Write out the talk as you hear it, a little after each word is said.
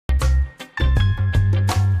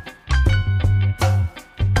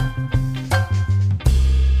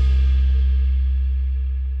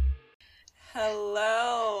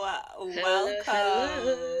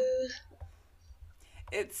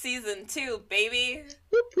Season 2, baby.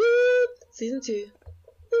 Whoop, whoop. Season 2.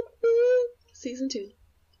 Whoop, whoop. Season 2.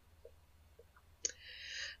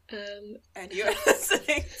 And you're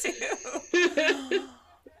listening to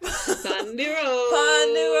Pondy Road.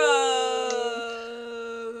 Pondy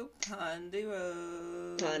Road. Pondy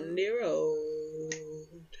Road. Pondy Road.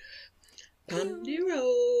 Pondy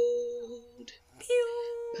Road.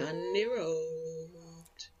 Pew. Pondy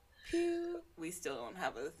Road. Pew. We still don't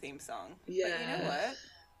have a theme song. Yeah. But you know what?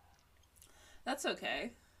 That's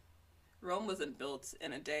okay. Rome wasn't built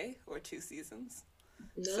in a day or 2 seasons.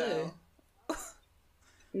 No. So,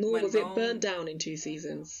 Nor when was it Rome- burnt down in 2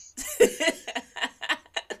 seasons.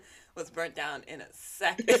 was burnt down in a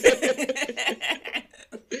second.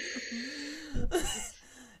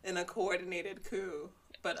 In a coordinated coup.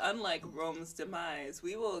 But unlike Rome's demise,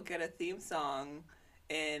 we will get a theme song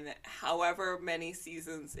in however many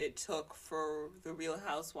seasons it took for the Real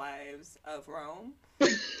Housewives of Rome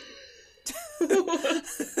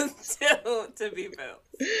to be built.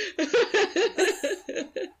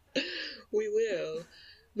 We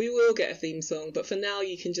will get a theme song, but for now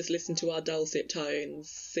you can just listen to our dulcet tones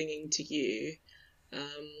singing to you.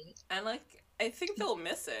 And I think they'll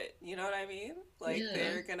miss it. You know what I mean? Yeah.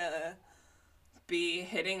 They're gonna be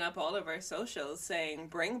hitting up all of our socials saying,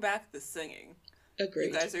 "Bring back the singing." Agreed.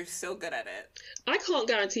 You guys are so good at it. I can't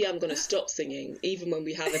guarantee I'm going to stop singing even when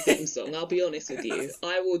we have a theme song. I'll be honest with you.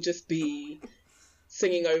 I will just be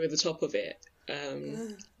singing over the top of it,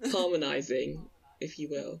 harmonising, if you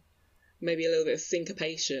will. Maybe a little bit of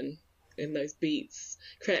syncopation in those beats.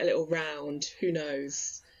 Create a little round. Who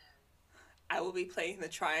knows? I will be playing the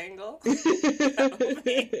triangle.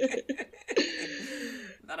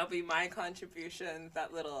 That'll be my contribution,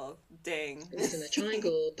 that little ding. Listen, the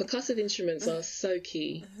triangle, percussive instruments are so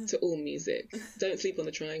key to all music. Don't sleep on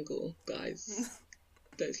the triangle, guys.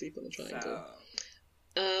 Don't sleep on the triangle.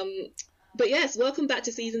 But yes, welcome back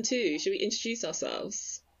to season 2. Should we introduce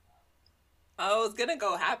ourselves? I was gonna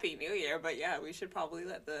go Happy New Year, but yeah, we should probably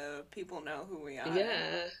let the people know who we are.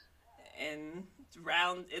 Yeah. And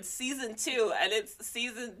it's season 2, and it's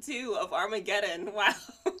season 2 of Armageddon. Wow.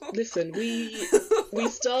 Listen, we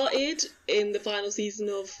started in the final season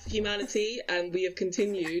of Humanity, and we have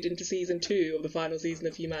continued into season 2 of the final season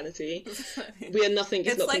of Humanity. We are nothing if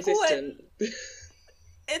It's not like consistent.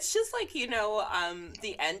 It's just like,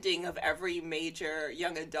 the ending of every major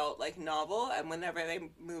young adult novel, and whenever they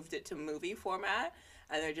moved it to movie format,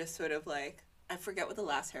 and they're just sort of like, I forget what the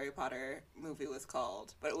last Harry Potter movie was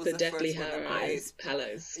called, but it was The the Deathly first one that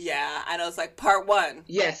Hallows. Yeah, and I was like, part 1,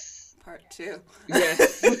 Yes. part 2.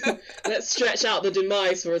 Yes. Let's stretch out the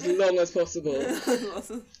demise for as long as possible.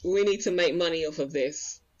 We need to make money off of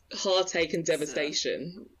this heartache and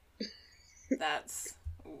devastation.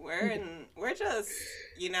 We're just,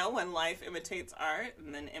 when life imitates art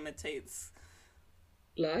and then imitates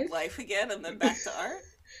life again and then back to art.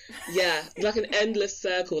 Yeah, like an endless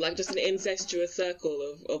circle, like just an incestuous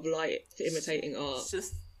circle of light imitating art.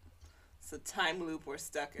 It's a time loop we're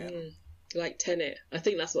stuck in. Like Tenet. I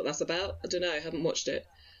think that's what that's about. I don't know, I haven't watched it.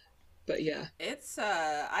 But yeah. It's,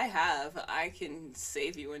 I can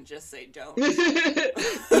save you and just say don't.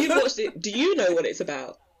 You've watched it. Do you know what it's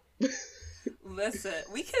about? Listen,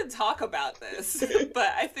 we can talk about this,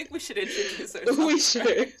 but I think we should introduce ourselves.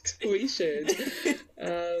 We should.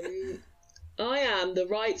 I am the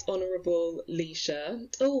Right Honourable Leisha.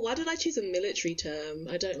 Oh, why did I choose a military term?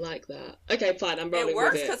 I don't like that. Okay, fine, I'm rolling with it. It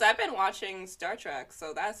works because I've been watching Star Trek,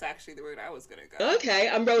 so that's actually the route I was going to go. Okay,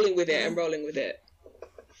 I'm rolling with it.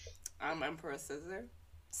 I'm Emperor Scissor.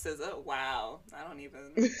 Wow. I don't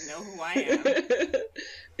even know who I am.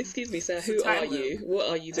 Excuse me, sir, who are you? What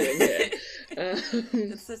are you doing here?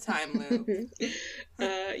 It's the time loop.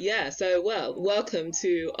 Welcome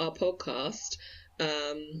to our podcast.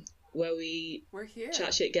 Where we're here.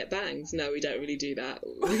 Chat shit, get banged. No, we don't really do that.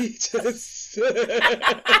 We just...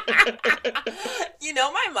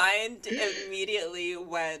 My mind immediately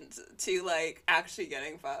went to, actually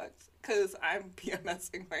getting fucked. Because I'm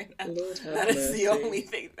PMSing right now. Lord have that is mercy. the only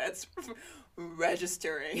thing that's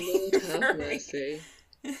registering Lord for have me. mercy.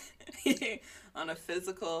 On a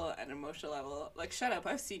physical and emotional level. Shut up,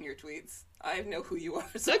 I've seen your tweets. I know who you are.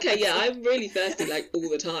 So Okay, yeah, I'm really thirsty, all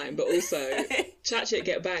the time, but also, Chat Shit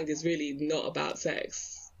Get Banged is really not about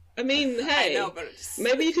sex. I mean, hey, I know, but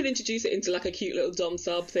maybe you could introduce it into, a cute little dom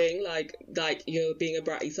sub thing, like you're being a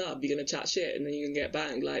bratty sub, you're gonna chat shit, and then you can get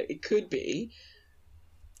banged, it could be.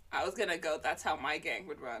 I was gonna go, that's how my gang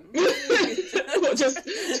would run. What, just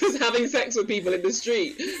having sex with people in the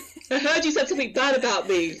street? I heard you said something bad about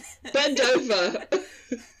me. Bend over.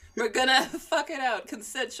 We're gonna fuck it out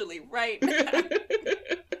consensually right now.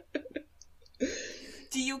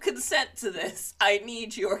 Do you consent to this? I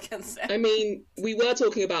need your consent. I mean, we were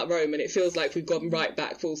talking about Rome, and it feels like we've gone right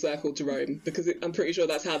back full circle to Rome, because I'm pretty sure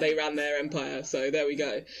that's how they ran their empire, so there we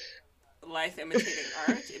go. Life imitating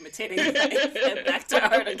art, imitating life, and back to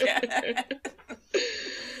art again.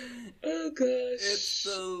 Oh gosh. It's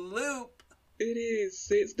the loop. It is.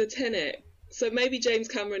 It's the Tenet. So maybe James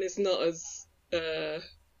Cameron is not as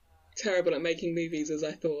terrible at making movies as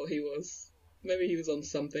I thought he was. Maybe he was on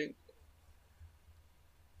something.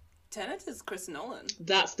 Tenet is Chris Nolan.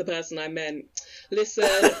 That's the person I meant.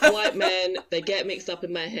 Listen, white men, they get mixed up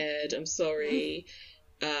in my head. I'm sorry.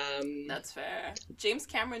 That's fair. James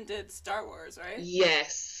Cameron did Star Wars, right?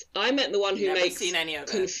 Yes. I meant the one who makes seen any of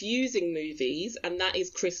confusing movies, and that is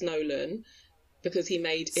Chris Nolan, because he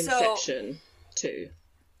made Inception too.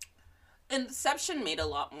 Inception made a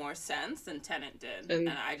lot more sense than Tenet did, and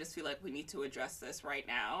I just feel like we need to address this right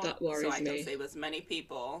now. That worries me. So I can save as many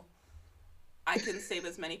people.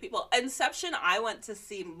 Inception, I went to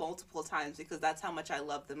see multiple times because that's how much I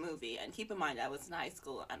love the movie. And keep in mind, I was in high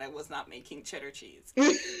school and I was not making cheddar cheese.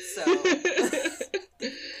 So,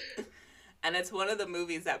 and it's one of the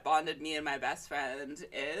movies that bonded me and my best friend.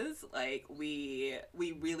 Is like we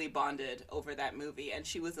really bonded over that movie, and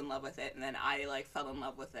she was in love with it, and then I like fell in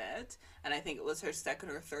love with it. And I think it was her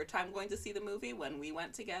second or third time going to see the movie when we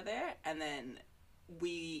went together, and then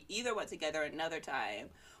we either went together another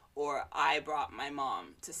time, or I brought my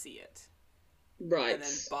mom to see it. Right. And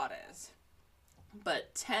then bought it.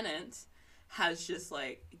 But Tenet has just,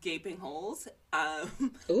 like, gaping holes. Not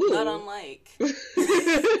unlike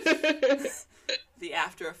the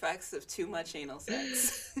after effects of too much anal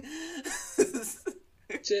sex.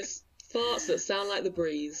 Just farts that sound like the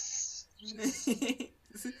breeze.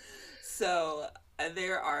 So...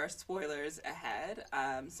 there are spoilers ahead,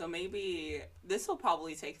 so maybe this will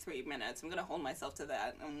probably take 3 minutes. I'm going to hold myself to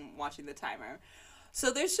that. I'm watching the timer.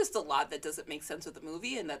 So there's just a lot that doesn't make sense with the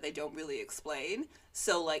movie and that they don't really explain.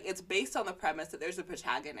 So, like, it's based on the premise that there's a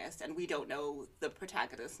protagonist and we don't know the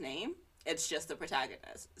protagonist's name. It's just the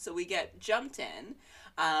protagonist. So we get jumped in,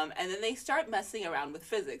 and then they start messing around with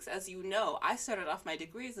physics. As you know, I started off my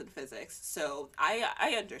degrees in physics, so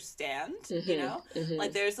I understand, you know?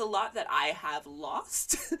 Like, there's a lot that I have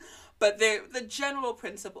lost, but the general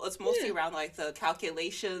principle, it's mostly around, like, the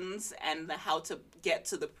calculations and the how to get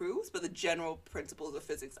to the proofs, but the general principles of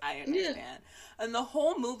physics I understand. Yeah. And the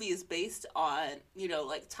whole movie is based on, you know,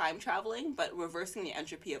 like, time traveling, but reversing the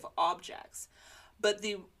entropy of objects. But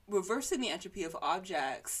the reversing the entropy of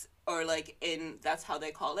objects, or like that's how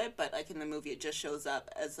they call it, but like in the movie it just shows up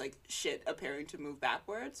as like shit appearing to move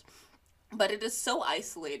backwards. But it is so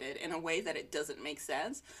isolated in a way that it doesn't make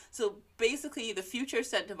sense. So basically the future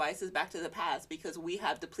sent devices back to the past because we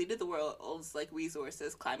have depleted the world's like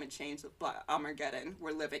resources, climate change, Armageddon,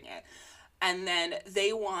 we're living it. And then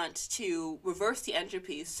they want to reverse the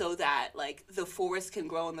entropy so that, like, the forest can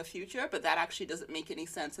grow in the future, but that actually doesn't make any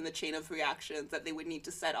sense in the chain of reactions that they would need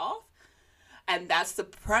to set off. And that's the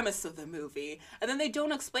premise of the movie. And then they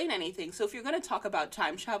don't explain anything. So if you're going to talk about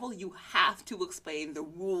time travel, you have to explain the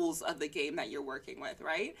rules of the game that you're working with,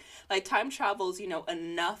 right? Like, time travel's, you know,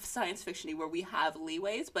 enough science fiction-y where we have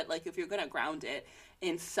leeways, but, like, if you're going to ground it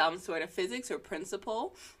in some sort of physics or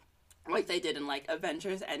principle, like they did in, like,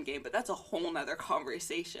 Avengers Endgame, but that's a whole nother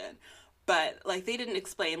conversation. But, like, they didn't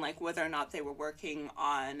explain, like, whether or not they were working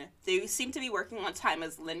on... They seem to be working on time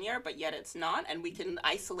as linear, but yet it's not, and we can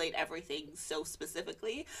isolate everything so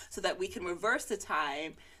specifically so that we can reverse the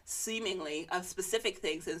time, seemingly, of specific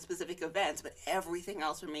things and specific events, but everything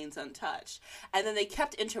else remains untouched. And then they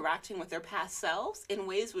kept interacting with their past selves in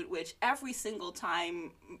ways with which every single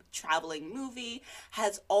time-traveling movie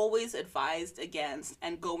has always advised against,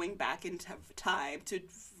 and going back into time to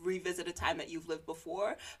revisit a time that you've lived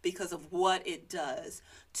before because of what it does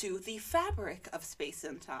to the fabric of space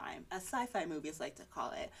and time, as sci-fi movies like to call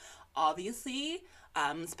it. Obviously,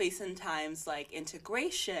 space and time's like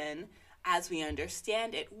integration, as we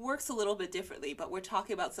understand it, works a little bit differently, but we're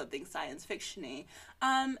talking about something science fiction-y.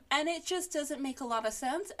 And it just doesn't make a lot of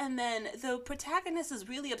sense. And then the protagonist is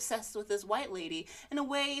really obsessed with this white lady in a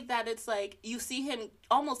way that it's like you see him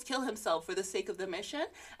almost kill himself for the sake of the mission,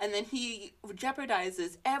 and then he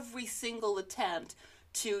jeopardizes every single attempt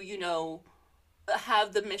to, you know,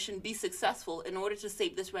 have the mission be successful in order to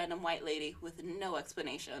save this random white lady with no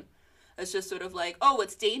explanation. It's just sort of like, oh,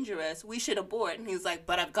 it's dangerous, we should abort. And he's like,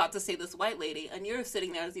 but I've got to save this white lady. And you're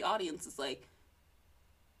sitting there as the audience is like,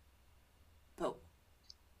 but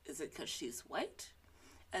is it because she's white?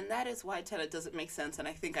 And that is why Tenet doesn't make sense. And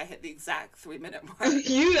I think I hit the exact 3-minute mark.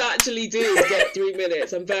 You actually do get 3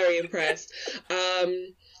 minutes. I'm very impressed.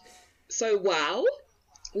 So, wow.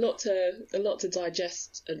 a lot to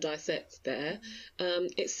digest and dissect there.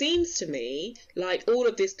 It seems to me like all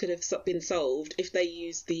of this could have been solved if they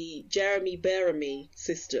used the Jeremy Bearimy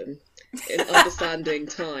system in understanding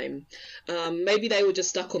time. Maybe they were just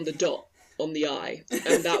stuck on the dot on the eye,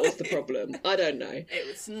 and that was the problem. I don't know. It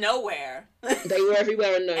was nowhere. They were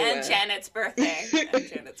everywhere and nowhere. And Janet's birthday.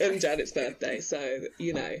 And Janet's birthday. So,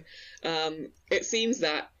 you know, it seems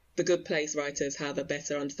that The Good Place writers have a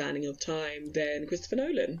better understanding of time than Christopher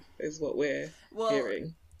Nolan, is what we're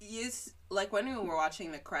hearing. Like when we were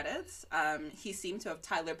watching the credits, he seemed to have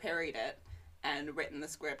Tyler Perry'd it and written the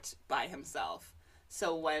script by himself.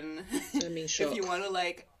 So when, if you want to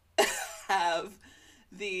like have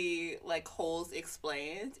the like holes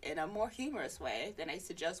explained in a more humorous way, then I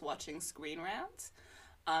suggest watching Screen Rant.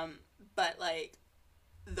 But like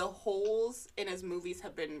the holes in his movies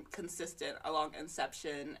have been consistent along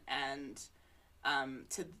Inception and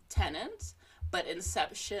to Tenet, but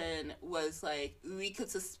Inception was like we could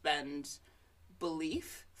suspend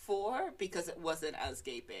belief for because it wasn't as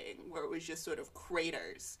gaping, where it was just sort of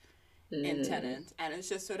craters in Tenet, and it's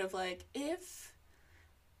just sort of like if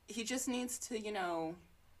he just needs to, you know,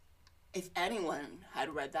 if anyone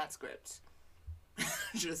had read that script,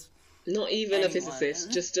 just not even anyone. A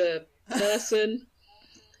physicist, just a person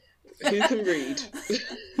who can read.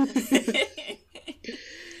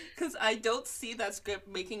 Because I don't see that script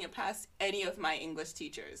making it past any of my English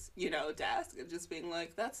teachers, you know, desk, and just being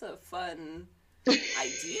like, that's a fun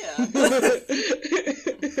idea.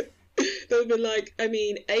 They'll be like, I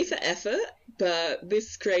mean, A for effort, but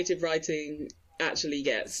this creative writing actually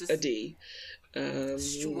gets a D.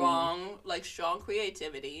 Strong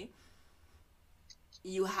creativity.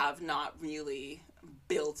 You have not really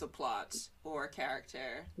built a plot or a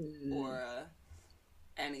character or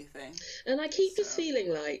anything. And I keep just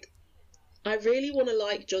feeling like I really want to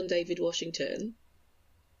like John David Washington,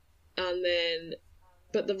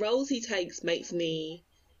 but the roles he takes makes me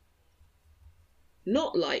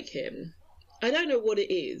not like him. I don't know what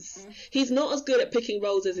it is. He's not as good at picking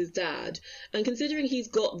roles as his dad, and considering he's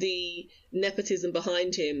got the nepotism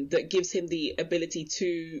behind him that gives him the ability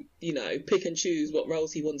to, you know, pick and choose what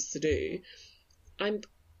roles he wants to do, I'm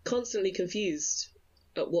constantly confused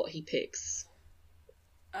at what he picks.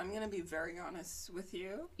 I'm going to be very honest with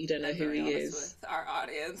you. You don't know who he is. With our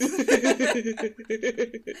audience.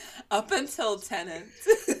 Up until Tenet.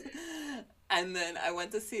 And then I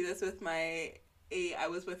went to see this with I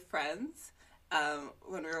was with friends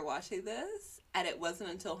when we were watching this, and it wasn't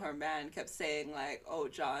until her man kept saying like, oh,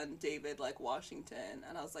 John David like Washington,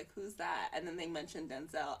 and I was like, who's that? And then they mentioned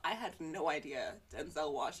Denzel. I had no idea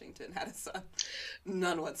Denzel Washington had a son.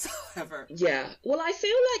 None whatsoever. Yeah. Well, I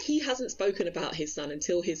feel like he hasn't spoken about his son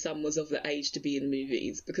until his son was of the age to be in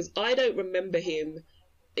movies, because I don't remember him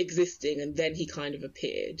existing and then he kind of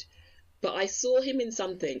appeared. But I saw him in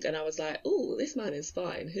something and I was like, oh, this man is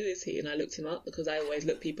fine. Who is he? And I looked him up because I always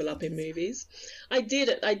look people up in movies. I did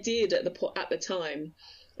at the time.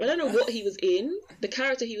 I don't know what he was in. The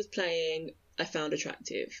character he was playing, I found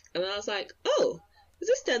attractive. And I was like, oh, is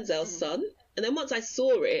this Denzel's son? And then once I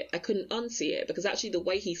saw it, I couldn't unsee it because actually the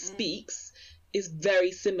way he speaks is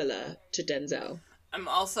very similar to Denzel. I'm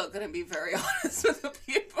also going to be very honest with the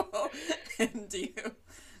people and you,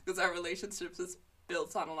 because our relationship is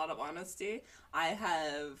built on a lot of honesty. I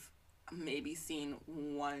have maybe seen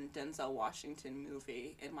one Denzel Washington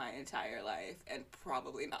movie in my entire life, and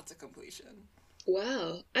probably not to completion.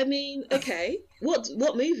 Wow. I mean, okay. What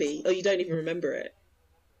movie? Oh, you don't even remember it.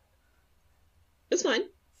 It's fine.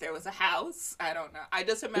 There was a house. I don't know. I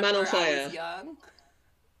just remember Man on Fire. I was young.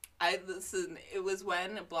 It was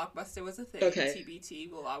when Blockbuster was a thing. Okay. TBT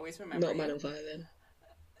will always remember. Not Man on Fire then.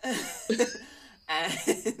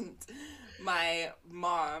 And my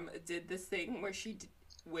mom did this thing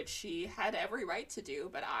which she had every right to do,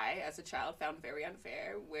 but I, as a child, found very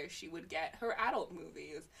unfair, where she would get her adult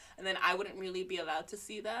movies, and then I wouldn't really be allowed to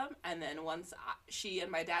see them, and then once she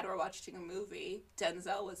and my dad were watching a movie,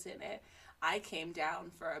 Denzel was in it, I came down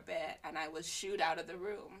for a bit, and I was shooed out of the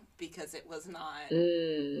room, because it was not...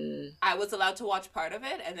 I was allowed to watch part of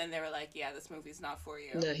it, and then they were like, yeah, this movie's not for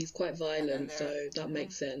you. No, he's quite violent, so that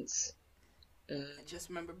makes sense. I just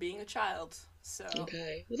remember being a child, so...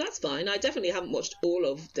 Okay, well that's fine. I definitely haven't watched all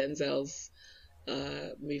of Denzel's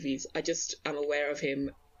movies. I just am aware of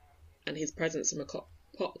him and his presence from a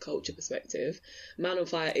pop culture perspective. Man on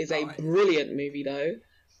Fire is a brilliant movie, though.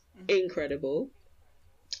 Incredible.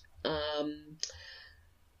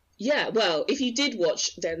 Yeah, well, if you did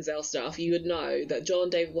watch Denzel stuff, you would know that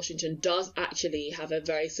John David Washington does actually have a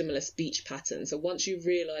very similar speech pattern. So once you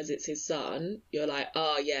realise it's his son, you're like,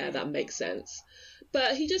 oh, yeah, that makes sense.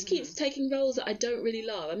 but he just keeps taking roles that I don't really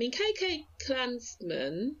love. I mean, KK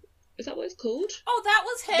Klansman, is that what it's called? Oh, that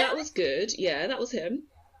was him? That was good. Yeah, that was him.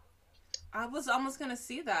 I was almost going to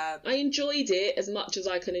see that. I enjoyed it as much as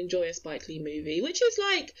I can enjoy a Spike Lee movie, which is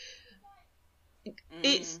like,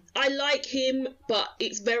 I like him, but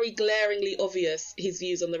it's very glaringly obvious his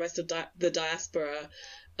views on the rest of the diaspora.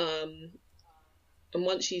 And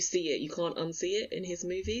once you see it, you can't unsee it in his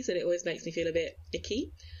movies, and it always makes me feel a bit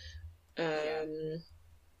icky. But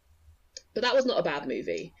that was not a bad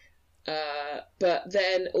movie. But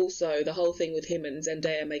then also the whole thing with him and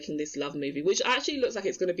Zendaya making this love movie, which actually looks like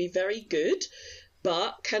it's going to be very good,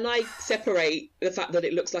 but can I separate the fact that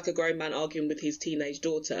it looks like a grown man arguing with his teenage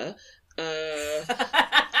daughter? I'm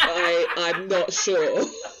not sure.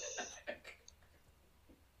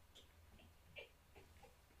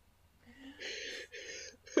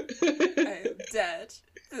 I am dead.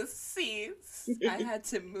 The seats. I had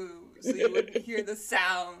to move so you wouldn't hear the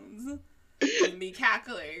sounds of me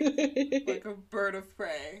cackling like a bird of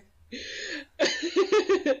prey.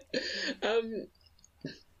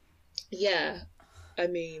 Yeah, I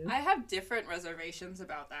mean, I have different reservations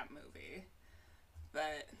about that movie,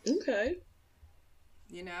 but okay.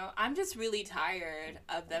 You know, I'm just really tired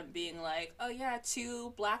of them being like, oh yeah,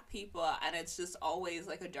 2 black people, and it's just always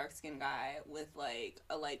like a dark-skinned guy with like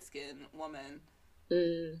a light-skinned woman.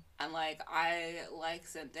 And like, I like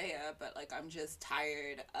Zendaya, but like, I'm just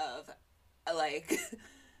tired of like,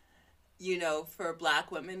 you know, for black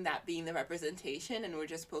women that being the representation, and we're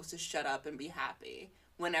just supposed to shut up and be happy.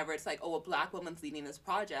 Whenever it's like, oh, a black woman's leading this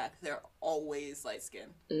project, they're always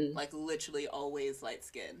light-skinned. Like, literally always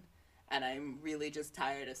light-skinned. And I'm really just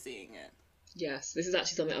tired of seeing it. Yes, this is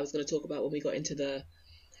actually something I was going to talk about when we got into the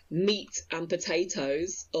meat and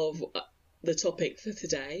potatoes of the topic for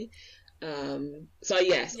today. So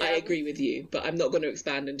yes, I agree with you, but I'm not going to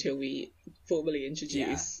expand until we formally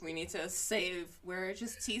introduce. Yeah, we need to save. We're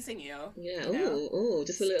just teasing you. Yeah,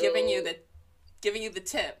 just a little. Giving you the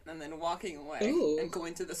tip and then walking away and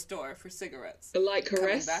going to the store for cigarettes. A light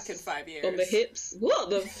caress. Coming back in 5 years. On the hips. What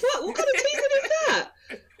the fuck? What kind of teasing is that?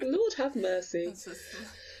 Lord have mercy.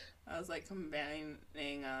 I was like combining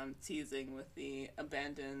teasing with the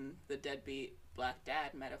abandon the deadbeat black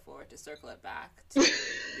dad metaphor to circle it back to your...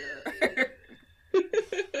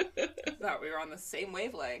 Thought we were on the same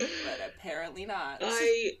wavelength, but apparently not.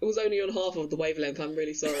 I was only on half of the wavelength. I'm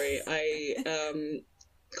really sorry. I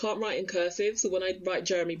can't write in cursive, so when I write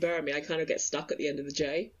Jeremy Burmy, I kind of get stuck at the end of the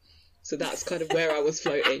J. So that's kind of where I was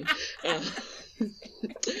floating.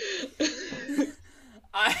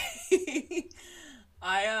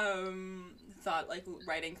 I thought like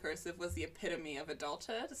writing cursive was the epitome of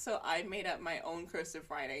adulthood, so I made up my own cursive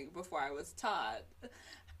writing before I was taught.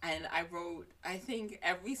 And I wrote, I think,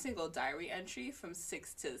 every single diary entry from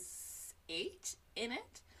 6 to 8 in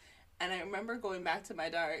it. And I remember going back to my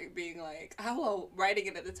diary being like, writing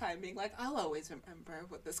it at the time, being like, I'll always remember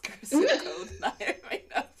what this cursive code that I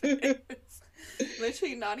made up is.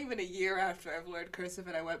 Literally not even a year after I've learned cursive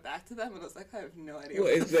and I went back to them and I was like, I have no idea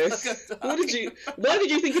what is this? Why did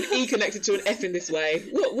you think an E connected to an F in this way?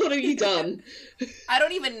 What have you done? I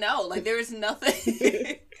don't even know. Like, there is nothing.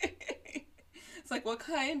 It's like, what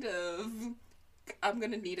kind of... I'm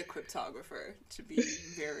gonna need a cryptographer to be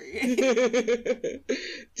very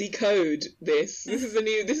decode this. This is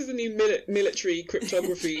a new military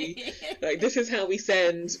cryptography. Like, this is how we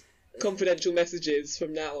send confidential messages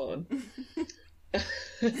from now on.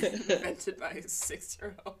 Invented by a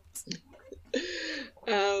 6-year-old.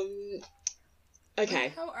 Okay.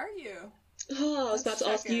 How are you? Oh, I was about to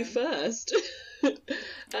ask you first.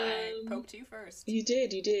 I poked you first. You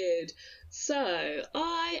did. So,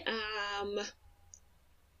 I am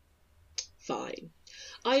fine.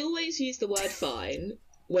 I always use the word fine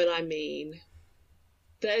when I mean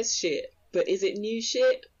there's shit, but is it new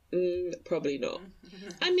shit? Probably not.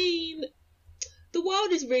 I mean, the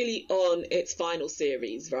world is really on its final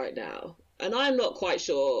series right now, and I'm not quite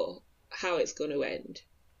sure how it's going to end.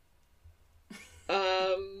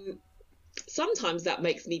 Sometimes that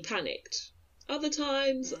makes me panicked. Other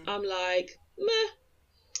times I'm like, meh,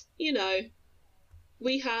 you know,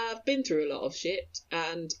 we have been through a lot of shit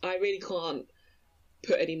and I really can't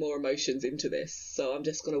put any more emotions into this, so I'm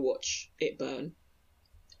just going to watch it burn.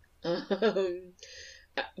 But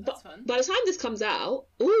by the time this comes out,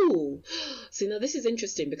 see, now this is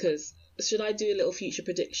interesting because should I do a little future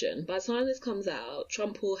prediction? By the time this comes out,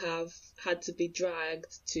 Trump will have had to be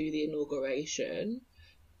dragged to the inauguration.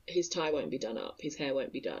 His tie won't be done up. His hair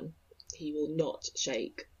won't be done. He will not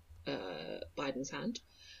shake Biden's hand.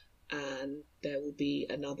 And there will be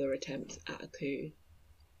another attempt at a coup.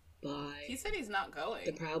 by... He said he's not going.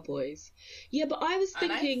 The Proud Boys. Yeah, but I was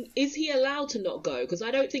thinking, is he allowed to not go? Because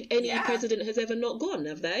I don't think any president has ever not gone,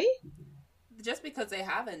 have they? Just because they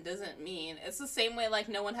haven't doesn't mean... It's the same way, like,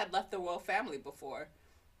 no one had left the royal family before.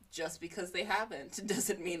 Just because they haven't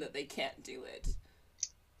doesn't mean that they can't do it.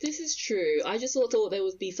 This is true. I just thought there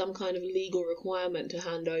would be some kind of legal requirement to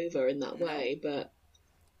hand over in that way, but...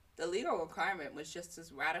 The legal requirement was just to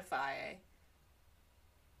ratify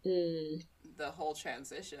the whole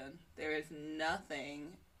transition. There is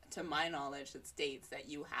nothing, to my knowledge, that states that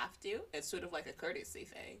you have to. It's sort of like a courtesy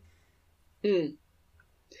thing.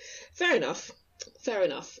 Fair enough.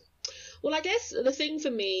 Well, I guess the thing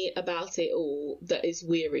for me about it all that is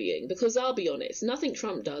wearying, because I'll be honest, nothing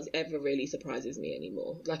Trump does ever really surprises me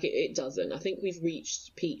anymore. Like, it doesn't. I think we've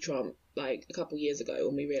reached peak Trump, like, a couple years ago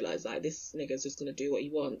when we realised, like, this nigga's just going to do what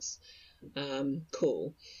he wants.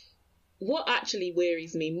 Cool. What actually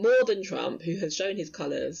wearies me more than Trump, who has shown his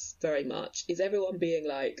colours very much, is everyone being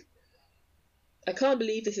like, I can't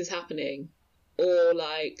believe this is happening. Or,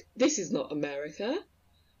 like, this is not America.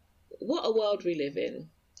 What a world we live in.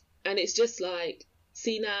 And it's just like,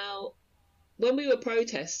 see now, when we were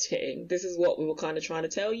protesting, this is what we were kind of trying to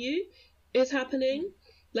tell you is happening.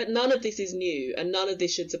 Like, none of this is new, and none of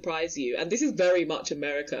this should surprise you. And this is very much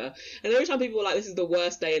America. And every time people were like, this is the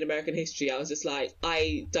worst day in American history, I was just like,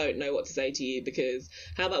 I don't know what to say to you, because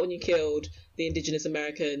how about when you killed the indigenous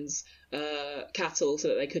Americans' cattle so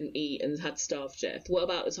that they couldn't eat and had to starve to death? What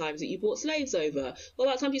about the times that you brought slaves over? What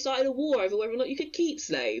about the time you started a war over whether or not you could keep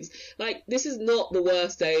slaves? Like, this is not the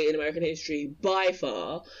worst day in American history by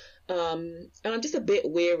far. And I'm just a bit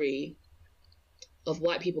weary of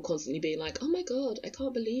white people constantly being like, oh my God, I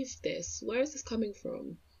can't believe this. Where is this coming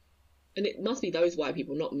from? And it must be those white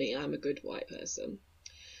people, not me. I'm a good white person.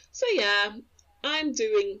 So yeah, I'm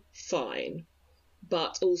doing fine,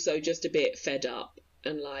 but also just a bit fed up.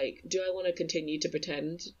 And like, do I want to continue to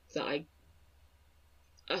pretend that I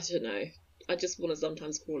don't know. I just want to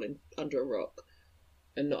sometimes crawl in under a rock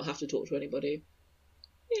and not have to talk to anybody.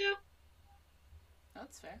 Yeah.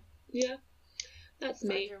 That's fair. Yeah. That's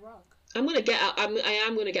me. Your rock. I'm going to get out. I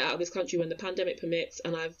am going to get out of this country when the pandemic permits,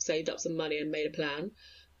 and I've saved up some money and made a plan.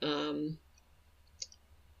 And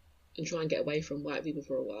try and get away from white people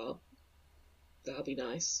for a while. That'll be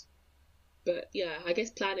nice. But yeah, I guess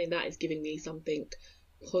planning that is giving me something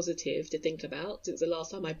positive to think about. Since the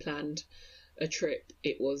last time I planned a trip,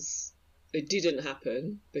 it didn't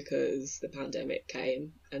happen because the pandemic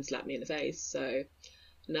came and slapped me in the face. So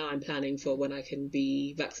now I'm planning for when I can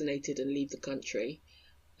be vaccinated and leave the country,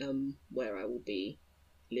 where I will be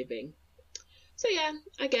living. So yeah,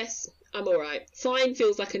 I guess I'm alright. Fine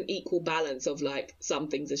feels like an equal balance of like some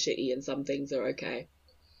things are shitty and some things are okay.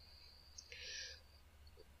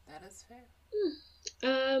 That is fair.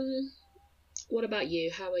 What about you?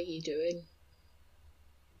 How are you doing?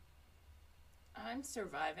 I'm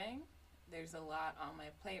surviving. There's a lot on my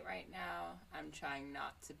plate right now. I'm trying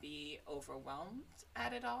not to be overwhelmed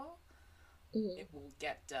at it all. It will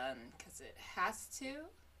get done because it has to.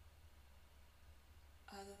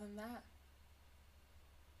 Other than that,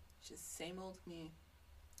 just same old me.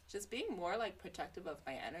 Just being more like protective of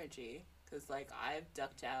my energy, because like I've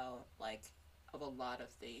ducked out like of a lot of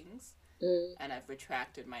things, and I've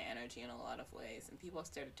retracted my energy in a lot of ways, and people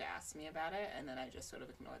started to ask me about it, and then I just sort of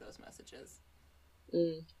ignore those messages.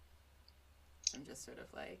 I'm just sort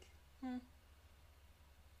of like,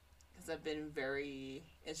 because I've been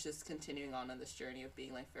it's just continuing on this journey of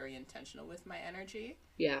being like very intentional with my energy.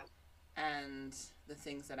 Yeah. And the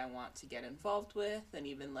things that I want to get involved with, and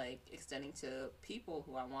even like extending to people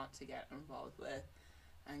who I want to get involved with,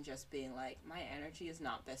 and just being like, my energy is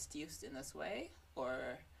not best used in this way,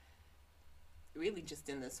 or really just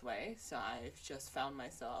in this way. So I've just found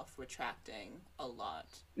myself retracting a lot,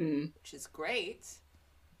 which is great,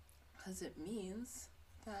 because it means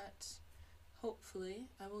that hopefully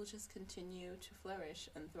I will just continue to flourish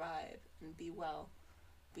and thrive and be well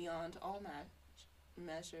beyond all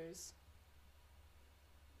measures.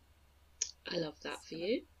 I love that for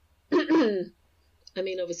you. I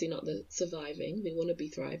mean, obviously not the surviving. We want to be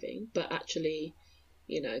thriving, but actually,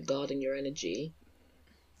 guarding your energy.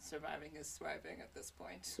 Surviving is thriving at this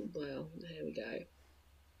point. Well, here we go.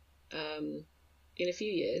 In a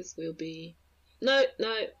few years, we'll be... No,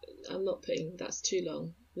 I'm not putting... That's too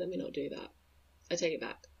long. Let me not do that. I take it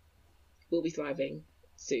back. We'll be thriving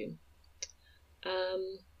soon.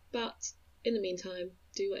 But in the meantime,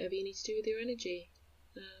 do whatever you need to do with your energy.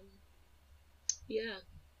 Yeah.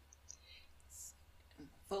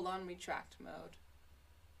 Full on retract mode.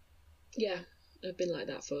 Yeah. I've been like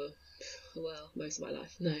that for, well, most of my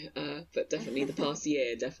life. No, but definitely the past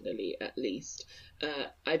year, definitely, at least.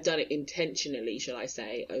 I've done it intentionally, shall I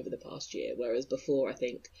say, over the past year, whereas before I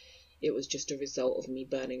think it was just a result of me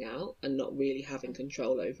burning out and not really having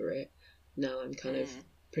control over it. Now I'm kind of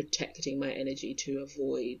protecting my energy to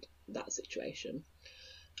avoid that situation.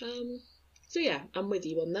 So yeah, I'm with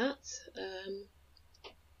you on that.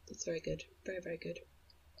 That's very good. Very, very good.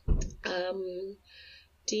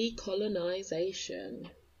 Decolonization.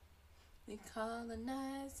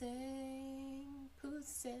 Decolonizing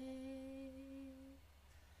pussy.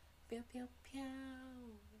 Pew, pew, pew.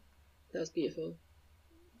 That was beautiful.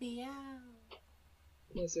 Meow.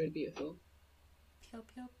 That was really beautiful. Pew,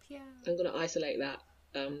 pew, pew. I'm going to isolate that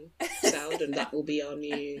sound and that will be our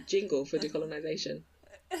new jingle for decolonization.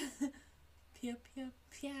 Pew, pew,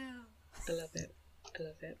 pew. I love it. I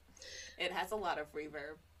love it. It has a lot of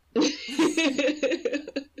reverb.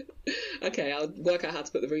 Okay, I'll work out how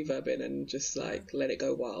to put the reverb in and just like let it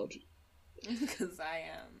go wild. Because I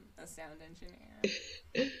am a sound engineer.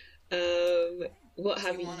 What Do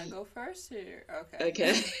have you want to go first? Or... Okay.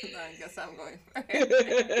 Okay. I guess I'm going first.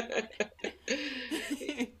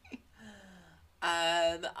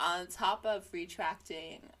 On top of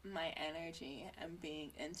retracting my energy and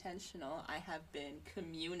being intentional, I have been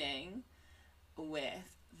communing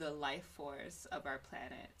with the life force of our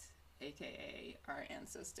planet, aka our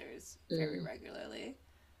ancestors, very regularly.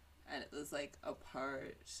 And it was like a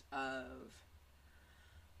part of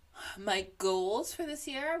my goals for this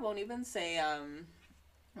year. I won't even say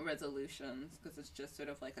resolutions, because it's just sort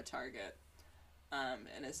of like a target.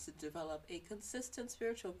 And it's to develop a consistent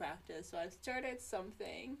spiritual practice. So I've started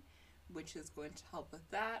something which is going to help with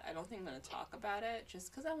that. I don't think I'm going to talk about it,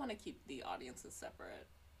 just because I want to keep the audiences separate,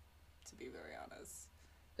 to be very honest.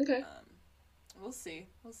 Okay. We'll see.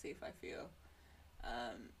 We'll see if I feel.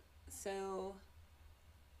 So,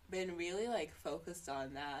 been really, like, focused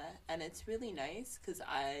on that. And it's really nice, because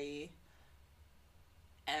I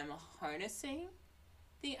am harnessing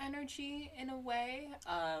the energy in a way.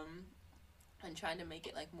 And trying to make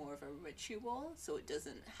it like more of a ritual so it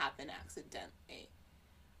doesn't happen accidentally.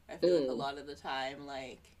 I feel like a lot of the time,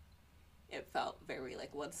 like, it felt very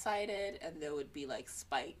like one-sided, and there would be like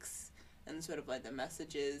spikes and sort of like the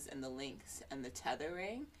messages and the links and the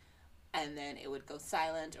tethering, and then it would go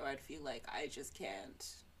silent, or I'd feel like I just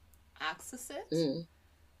can't access it.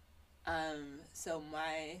 So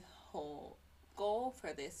my whole goal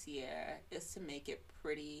for this year is to make it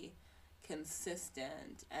pretty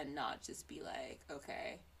consistent and not just be like,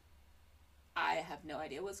 okay, I have no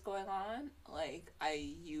idea what's going on. Like,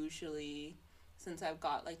 I usually, since I've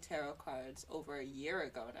got like tarot cards over a year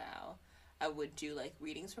ago now, I would do like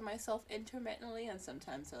readings for myself intermittently, and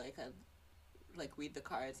sometimes I'd read the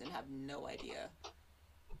cards and have no idea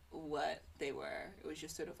what they were. It was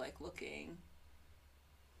just sort of like looking.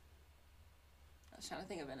 I was trying to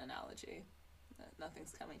think of an analogy.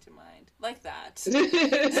 Nothing's coming to mind. Like that. So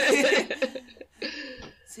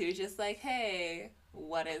you're just like, hey,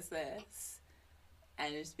 what is this?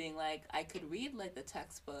 And just being like, I could read like the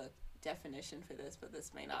textbook definition for this, but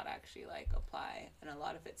this may not actually like apply. And a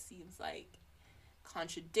lot of it seems like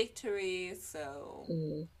contradictory. So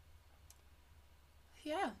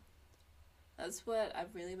yeah, that's what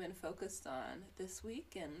I've really been focused on this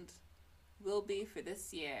week and will be for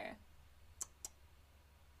this year.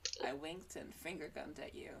 I winked and finger gunned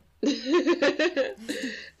at you.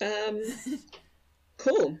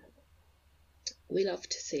 Cool. We love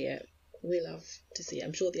to see it.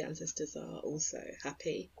 I'm sure the ancestors are also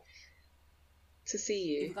happy to see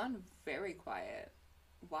you. You've gone very quiet.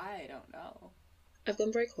 Why? I don't know. I've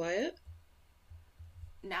gone very quiet?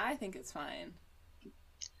 Now I think it's fine.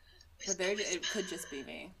 Whisper, But whisper. it could just be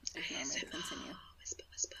me. Ignore me. ASMR. Continue. Whisper,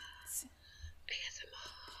 whisper. ASMR.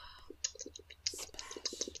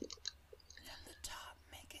 From the top,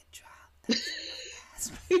 make it drop. That's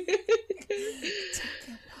what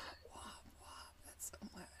Talking wop, wop. That's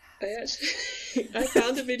somewhere I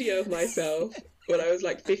found a video of myself when I was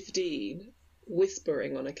like 15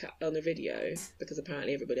 whispering on a video because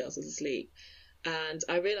apparently everybody else was asleep, and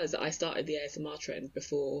I realised that I started the ASMR trend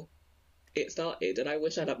before it started, and I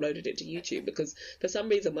wish I'd uploaded it to YouTube, because for some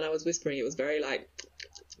reason when I was whispering it was very like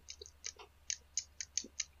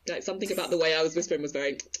something about the way I was whispering was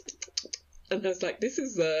very, and I was like, this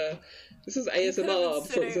is ASMR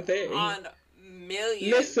before it was a thing. On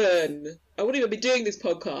millions. Listen, I wouldn't even be doing this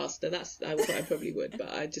podcast, and I probably would, but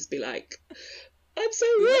I'd just be like, I'm so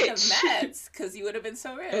You would rich. have met, because you would have been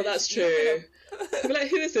so rich. Oh, that's true. I'd be like,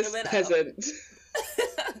 who is this peasant?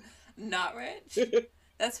 Not rich.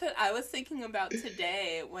 That's what I was thinking about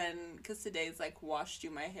today, because today's like wash do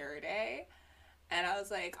my hair day, And I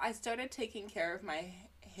was like, I started taking care of my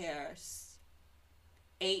hair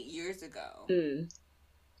 8 years ago.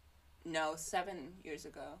 No, 7 years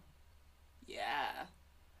ago. Yeah.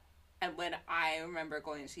 And when I remember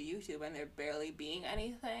going to YouTube and there barely being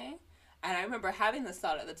anything, and I remember having this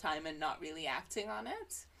thought at the time and not really acting on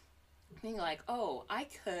it, being like, oh, I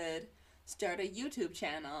could start a YouTube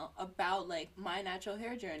channel about like my natural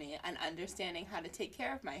hair journey and understanding how to take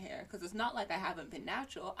care of my hair, because it's not like I haven't been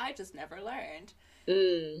natural, I just never learned.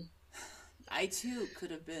 I too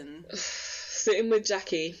could have been sitting with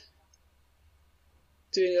Jackie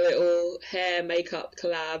doing a little hair makeup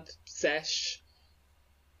collab sesh.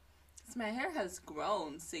 My hair has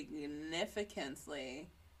grown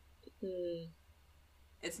significantly.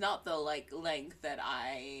 It's not the like length that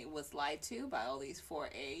I was lied to by all these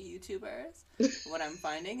 4A YouTubers. What I'm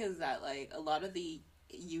finding is that like a lot of the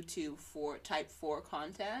YouTube for type 4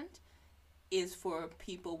 content is for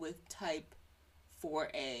people with type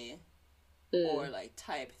 4A or like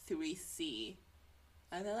type 3C.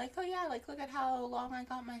 And they're like, oh yeah, like look at how long I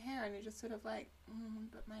got my hair, and you're just sort of like,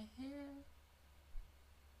 but my hair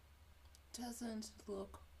doesn't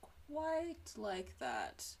look quite like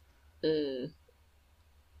that. And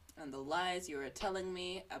the lies you were telling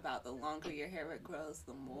me about the longer your hair grows,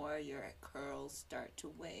 the more your curls start to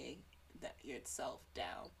weigh that yourself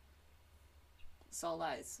down. It's all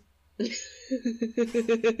lies.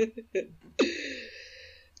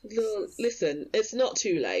 Well, listen, it's not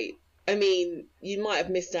too late. I mean, you might have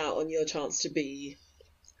missed out on your chance to be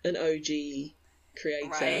an OG creator.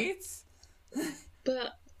 Right?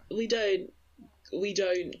 But we don't,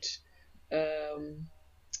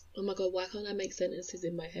 oh my god, why can't I make sentences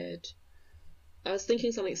in my head? I was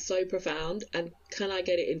thinking something so profound, and can I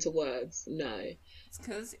get it into words? No. It's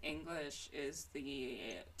because English is the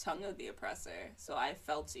tongue of the oppressor, so I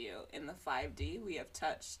felt you. In the 5D, we have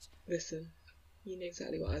touched. Listen, you know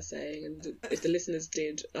exactly what I was saying, and if the listeners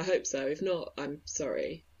did, I hope so. If not, I'm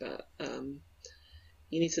sorry, but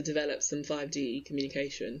you need to develop some 5D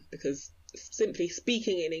communication, because simply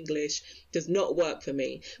speaking in English does not work for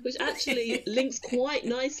me, which actually links quite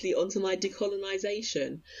nicely onto my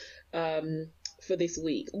decolonization for this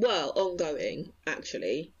week. Well, ongoing,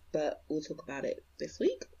 actually, but we'll talk about it this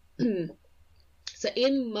week. So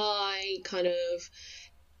in my kind of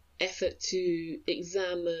effort to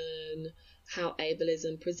examine how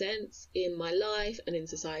ableism presents in my life and in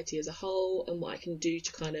society as a whole, and what I can do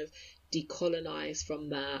to kind of decolonize from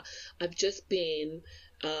that, I've just been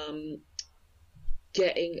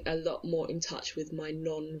getting a lot more in touch with my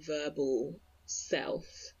non-verbal self.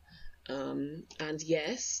 And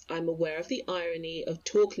yes, I'm aware of the irony of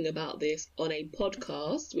talking about this on a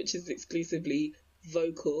podcast, which is exclusively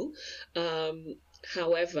vocal.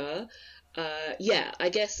 However, I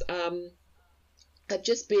guess I've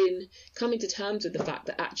just been coming to terms with the fact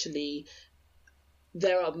that actually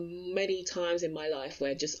there are many times in my life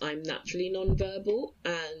where just I'm naturally non-verbal,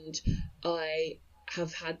 and I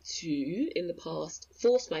have had to, in the past,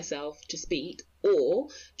 force myself to speak or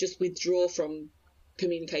just withdraw from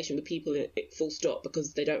communication with people full stop,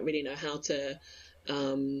 because they don't really know how to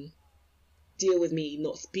deal with me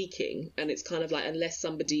not speaking. And it's kind of like, unless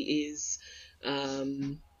somebody is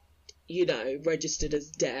registered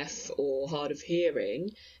as deaf or hard of hearing,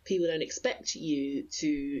 people don't expect you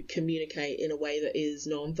to communicate in a way that is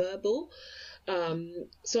non-verbal.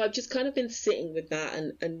 So I've just kind of been sitting with that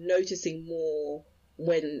and noticing more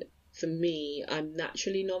when, for me, I'm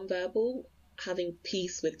naturally non-verbal, having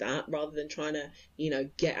peace with that rather than trying to,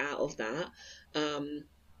 get out of that, and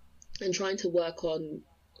trying to work on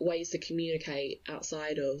ways to communicate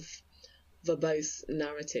outside of verbose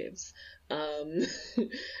narratives.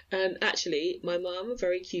 And actually, my mum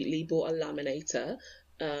very cutely bought a laminator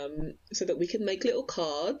so that we can make little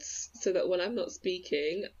cards, so that when I'm not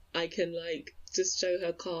speaking, I can just show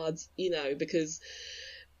her cards, because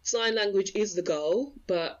sign language is the goal,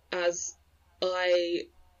 but as I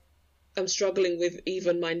am struggling with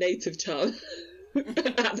even my native tongue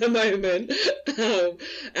at the moment,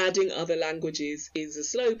 adding other languages is a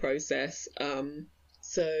slow process.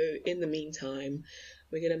 So in the meantime,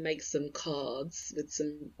 we're going to make some cards with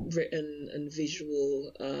some written and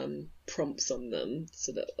visual prompts on them,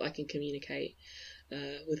 so that I can communicate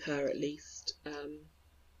with her, at least,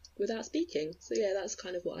 without speaking. So yeah, that's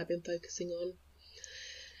kind of what I've been focusing on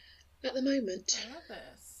at the moment.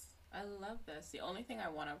 I love this. The only thing I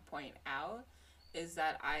want to point out is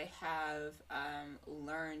that I have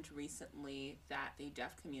learned recently that the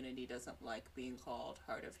deaf community doesn't like being called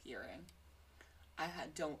hard of hearing. I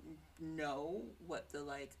don't know what the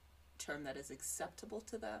term that is acceptable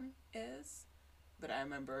to them is, but I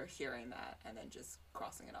remember hearing that and then just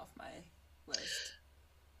crossing it off my list.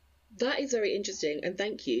 That is very interesting, and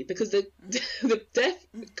thank you, because the deaf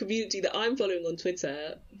community that I'm following on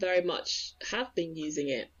Twitter very much have been using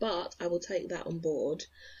it, but I will take that on board.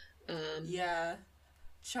 Yeah.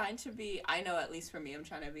 Trying to be, I know at least for me, I'm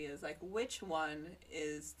trying to be as like, which one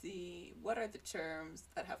is what are the terms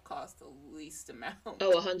that have cost the least amount?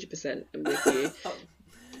 Oh, 100%, I'm with you.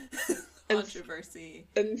 Controversy.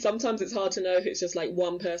 And sometimes it's hard to know if it's just like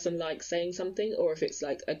one person likes saying something or if it's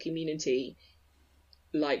like a community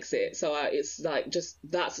likes it. So it's like, just,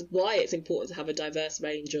 that's why it's important to have a diverse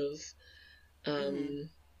range of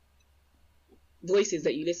voices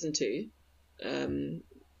that you listen to.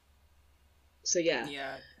 So yeah,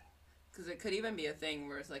 because it could even be a thing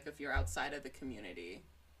where it's like if you're outside of the community,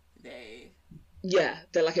 they're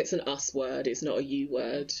like, it's an us word, it's not a you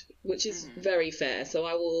word, which is very fair. So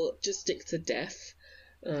I will just stick to deaf,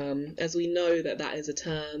 as we know that is a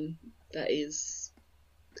term that is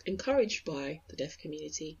encouraged by the deaf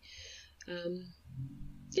community.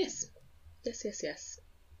 Yes.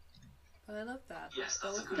 Well, I love that. Yes,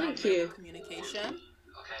 thank you. Communication.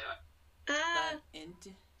 Okay.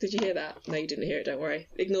 Did you hear that? No, you didn't hear it, don't worry.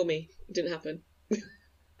 Ignore me. It didn't happen.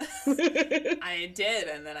 I did,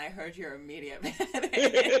 and then I heard your immediate panic.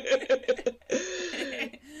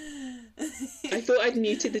 I thought I'd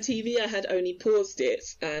muted the TV. I had only paused it,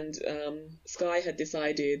 and Sky had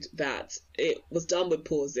decided that it was done with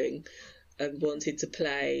pausing and wanted to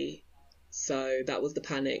play. So that was the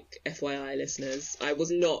panic, FYI, listeners. I was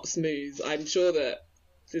not smooth. I'm sure that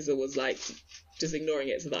SZA was like just ignoring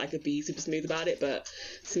it so that I could be super smooth about it, but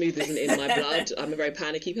smooth isn't in my blood. I'm a very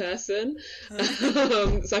panicky person. So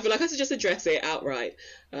I feel like I should just address it outright.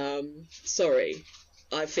 Sorry,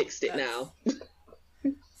 I fixed it now.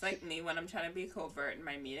 It's like me when I'm trying to be covert in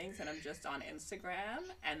my meetings and I'm just on Instagram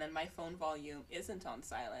and then my phone volume isn't on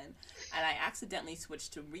silent and I accidentally switch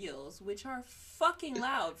to Reels, which are fucking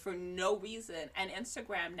loud for no reason. And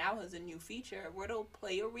Instagram now has a new feature where it'll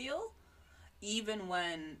play a reel even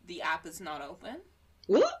when the app is not open.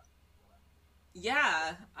 What?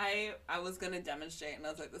 Yeah, I was going to demonstrate and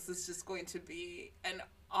I was like, this is just going to be an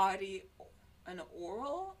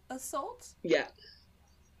oral assault? Yeah.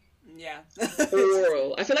 Yeah.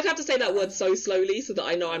 Oral. I feel like I have to say that word so slowly so that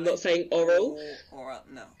I know I'm not saying oral. Oral,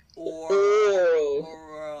 no.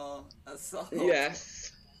 Oral assault.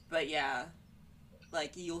 Yes. But yeah,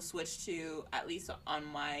 like you'll switch to, at least on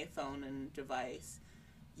my phone and device,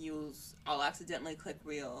 I'll accidentally click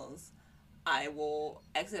Reels. I will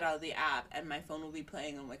exit out of the app and my phone will be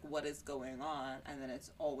playing on like what is going on, and then it's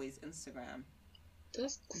always Instagram.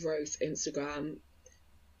 That's gross, Instagram.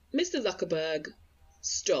 Mr. Zuckerberg,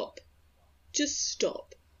 stop. Just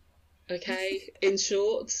stop. Okay? In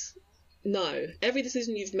short, no. Every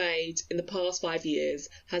decision you've made in the past 5 years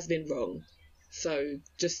has been wrong. So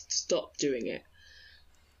just stop doing it.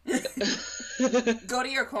 Go to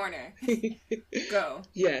your corner. Go.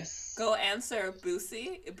 Yes. Go answer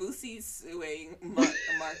Boosie. Boosie's suing Mark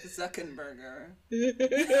Zuckerberg.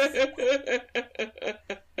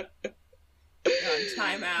 On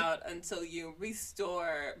timeout until you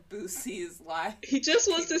restore Boosie's life. He just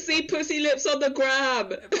wants to see pussy lips on the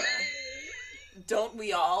gram. Don't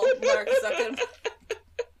we all, Mark Zuckerberg?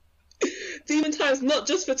 Demon times, not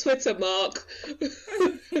just for Twitter, Mark.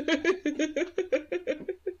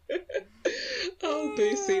 Oh,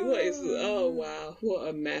 Boosie, oh wow, what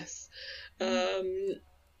a mess.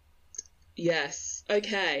 Yes,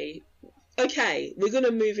 okay, we're going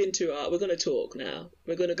to move into we're going to talk now.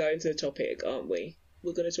 We're going to go into the topic, aren't we?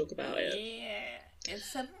 We're going to talk about it. Yeah,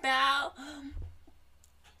 it's about...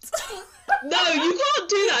 No, you can't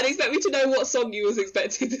do that and expect me to know what song you was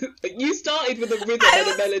expecting. You started with a rhythm and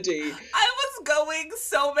a melody. I was going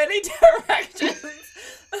so many directions.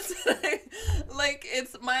 Like,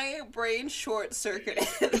 it's my brain short-circuited.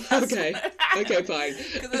 Okay, fine.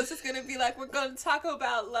 Because I was just going to be like, we're going to talk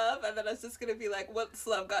about love, and then I was just going to be like, what's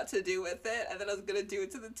love got to do with it? And then I was going to do it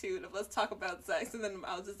to the tune of let's talk about sex, and then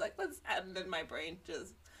I was just like, and then my brain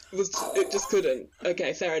just... It just couldn't.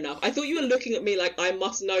 Okay, fair enough. I thought you were looking at me like I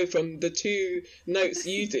must know from the 2 notes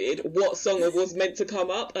you did what song was meant to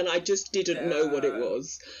come up, and I just didn't know what it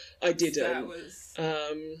was. I didn't. That was...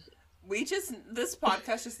 this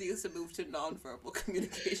podcast just needs to move to non-verbal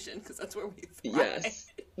communication because that's where we thrive. Yes.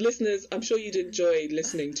 Listeners, I'm sure you'd enjoy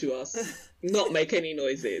listening to us not make any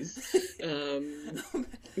noises.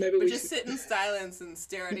 Maybe we just sit in silence and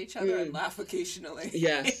stare at each other and laugh occasionally.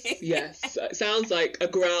 Yes. It sounds like a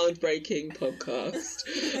groundbreaking podcast.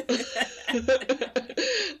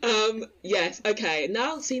 Yes, okay.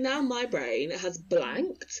 Now my brain has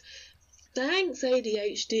blanked. Thanks,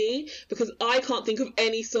 ADHD, because I can't think of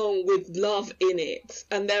any song with love in it,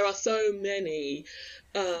 and there are so many.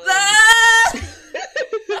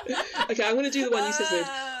 Okay, I'm gonna do the one you said.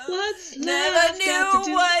 What's love Never knew got to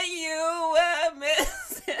do? what you were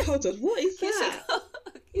missing. Hold on, what is that?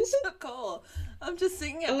 Keisha Cole. I'm just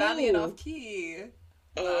singing it badly and off key.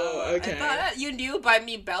 Oh, okay. I thought you knew by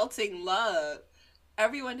me belting love.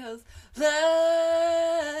 Everyone knows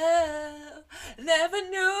love. Never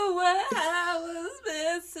knew what I was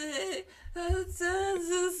missing. I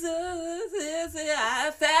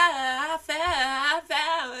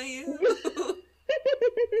found you.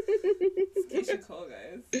 It's Keisha Cole,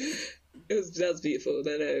 guys. That was beautiful.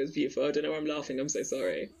 No, it was beautiful. I don't know why I'm laughing. I'm so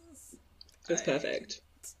sorry. It's perfect.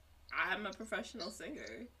 I'm a professional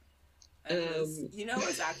singer. You know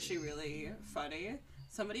what's actually really funny?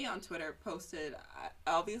 Somebody on Twitter posted,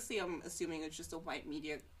 obviously I'm assuming it's just a white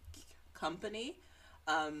media company,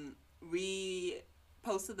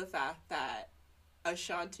 reposted the fact that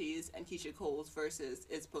Ashanti's and Keisha Cole's versus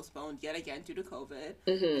is postponed yet again due to COVID.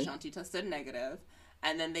 Mm-hmm. Ashanti tested negative.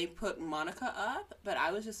 And then they put Monica up, but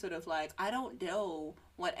I was just sort of like, I don't know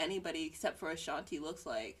what anybody except for Ashanti looks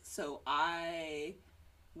like, so I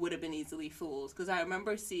would have been easily fooled. Because I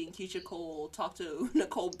remember seeing Keisha Cole talk to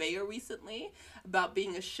Nicole Bayer recently about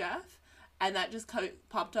being a chef, and that just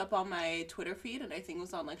popped up on my Twitter feed, and I think it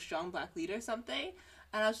was on like Strong Black Lead or something,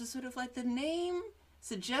 and I was just sort of like, the name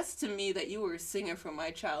suggests to me that you were a singer from my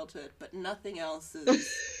childhood, but nothing else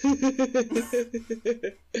is.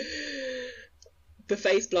 The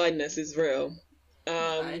face blindness is real.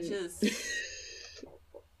 I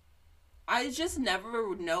just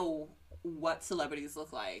never know what celebrities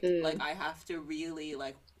look like. Like, I have to really,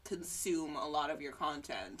 like, consume a lot of your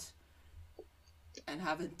content and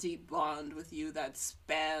have a deep bond with you that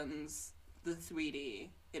spans the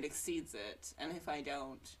 3D. It exceeds it. And if I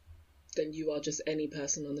don't... then you are just any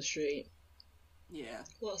person on the street. Yeah.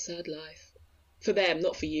 What a sad life. For them,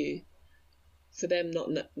 not for you. For them, not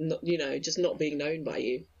you know, just not being known by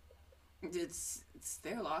you. It's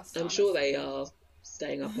their loss. I'm sure they are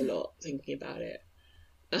staying up a lot thinking about it.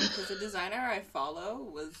 Because the designer I follow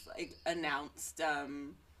was like announced,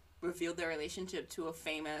 revealed their relationship to a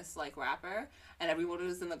famous like rapper, and everyone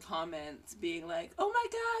was in the comments being like, "Oh my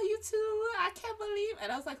god, you two! I can't believe!"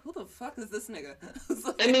 And I was like, "Who the fuck is this nigga?"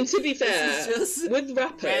 Like, I mean, to be fair, with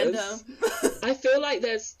rappers, I feel like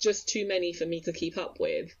there's just too many for me to keep up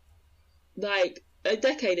with. Like, a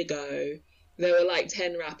decade ago, there were like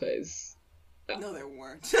 10 rappers. No, there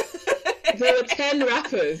weren't. There were 10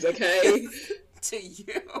 rappers, okay? To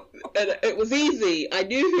you. And it was easy. I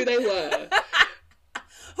knew who they were.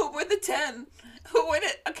 Who were the 10? Who were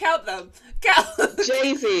it? Count them. Count.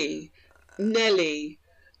 Jay-Z, Nelly,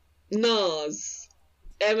 Nas,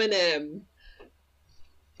 Eminem.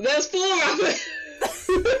 There's 4 rappers.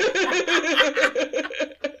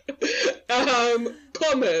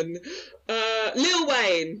 Common, Lil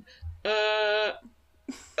Wayne,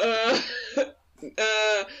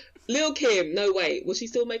 Lil Kim. No, wait, was she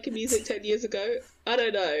still making music 10 years ago? I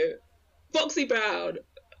don't know. Foxy Brown.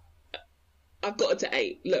 I've got it to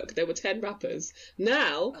 8. Look, there were 10 rappers.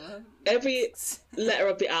 Now, every letter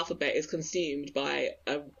of the alphabet is consumed by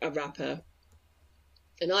a rapper.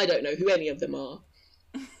 And I don't know who any of them are.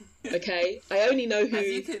 Okay? I only know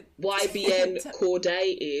who YBN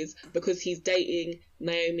Cordae is because he's dating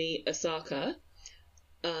Naomi Osaka.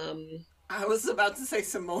 I was about to say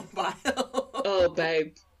Simone Biles. Oh,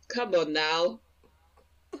 babe. Come on now.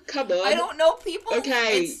 Come on. I don't know people.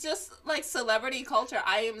 Okay. It's just like celebrity culture.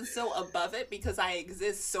 I am so above it because I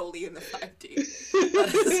exist solely in the 5D.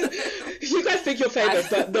 You guys think you're famous,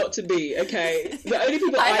 but not to me, okay? The only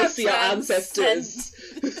people I see are ancestors.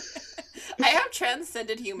 I have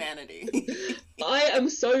transcended humanity. I am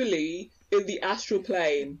solely in the astral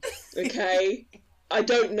plane, okay? I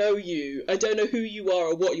don't know you. I don't know who you are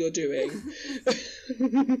or what you're doing.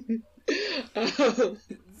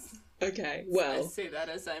 Okay, well. I say that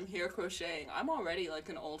as I'm here crocheting. I'm already like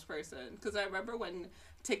an old person because I remember when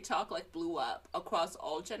TikTok like blew up across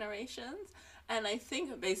all generations, and I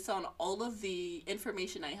think based on all of the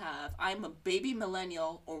information I have, I'm a baby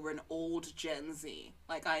millennial or an old Gen Z.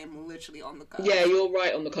 Like, I am literally on the cusp. Yeah, you're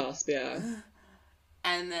right on the cusp, yeah.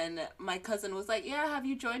 And then my cousin was like, yeah, have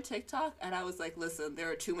you joined TikTok? And I was like, listen, there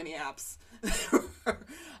are too many apps.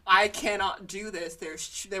 I cannot do this.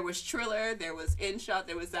 There was Triller, there was InShot,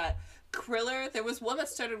 there was that Kriller. There was one that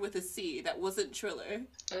started with a C that wasn't Triller.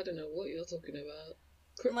 I don't know what you're talking about.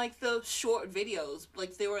 Like the short videos.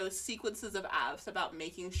 Like, there were sequences of apps about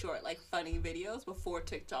making short, like, funny videos before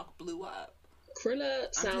TikTok blew up.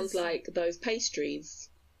 Kriller sounds like those pastries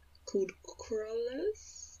called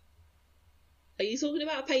crullers. Are you talking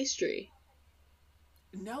about a pastry?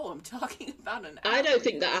 No, I'm talking about an app. I don't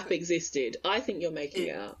think that app existed. I think you're making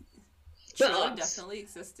it up. Triller definitely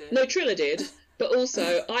existed. No, Triller did. But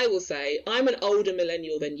also, I will say, I'm an older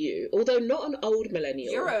millennial than you. Although not an old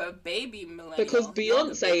millennial. You're a baby millennial. Because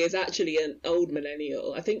Beyonce is actually an old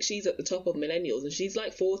millennial. I think she's at the top of millennials, and she's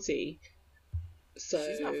like 40. So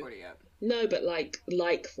she's not 40 yet. No, but like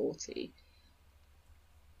 40.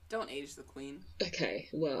 Don't age the queen. Okay,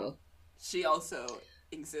 well. She also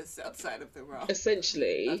exists outside of the realm.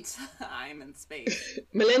 Essentially. Of time and space.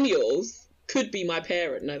 Millennials could be my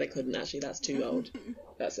parent. No, they couldn't actually. That's too old.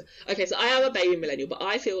 Okay, so I am a baby millennial, but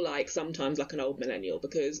I feel like sometimes like an old millennial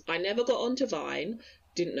because I never got onto Vine,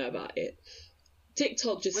 didn't know about it.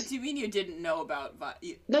 TikTok just... What do you mean you didn't know about Vine?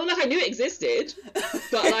 No, like I knew it existed,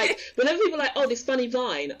 but like whenever people are like, oh, this funny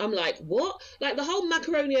Vine, I'm like, what? Like the whole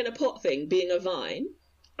macaroni in a pot thing being a Vine,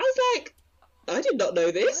 I was like, I did not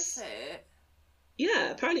know this. That's it.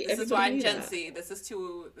 Yeah, apparently this is why I'm Gen Z. This is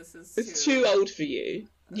too old for you.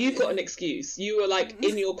 You've got an excuse. You were like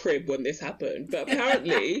in your crib when this happened, but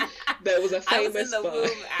apparently there was a famous. I was in the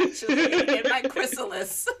womb, actually, in my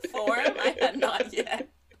chrysalis form. I had not yet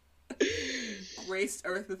graced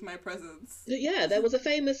Earth with my presence. Yeah, there was a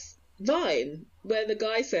famous Vine where the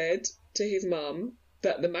guy said to his mum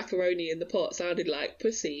that the macaroni in the pot sounded like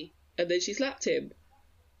pussy, and then she slapped him.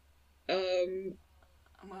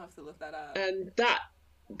 I'm gonna have to look that up. And that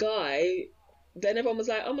guy, then everyone was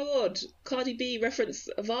like, oh my god, Cardi B referenced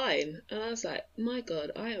a Vine. And I was like, my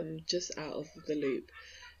god, I am just out of the loop.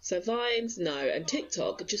 So Vines, no. And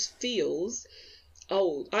TikTok just feels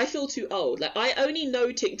old. I feel too old. Like, I only know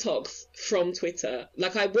TikToks from Twitter.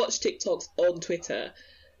 Like, I watch TikToks on Twitter.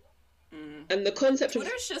 And the concept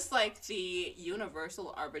Twitter's just like the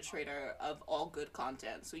universal arbitrator of all good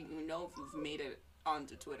content. So you know if you've made it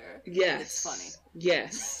onto Twitter. Yes. It's funny.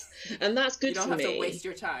 Yes. And that's good for me. You don't have to waste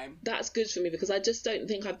your time. That's good for me because I just don't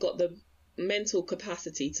think I've got the mental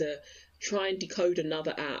capacity to try and decode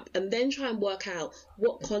another app and then try and work out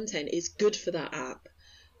what content is good for that app.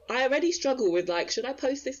 I already struggle with like, should I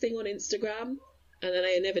post this thing on Instagram? And then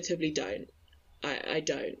I inevitably don't. I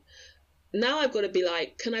don't. Now I've got to be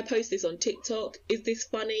like, can I post this on TikTok? Is this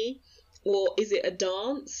funny? Or is it a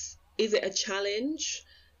dance? Is it a challenge?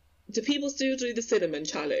 Do people still do the cinnamon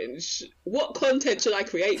challenge? What content should I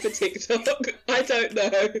create for TikTok? I don't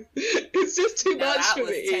know. It's just too much for me.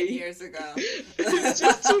 That was 10 years ago. It's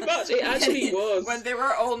just too much. It actually was. When there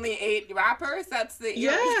were only 8 rappers, that's the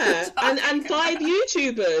era. Yeah, and 5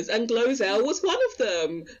 YouTubers, and Glozell was one of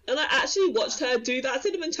them. And I actually watched her do that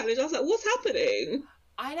cinnamon challenge. I was like, what's happening?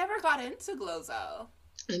 I never got into Glozell.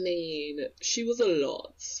 I mean, she was a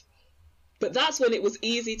lot. But that's when it was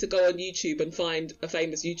easy to go on YouTube and find a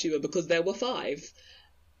famous YouTuber because there were 5.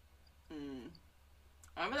 I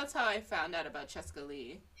remember that's how I found out about Cheska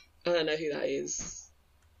Lee. I don't know who that is.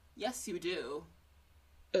 Yes, you do.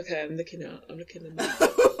 Okay, I'm looking them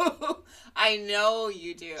up. I know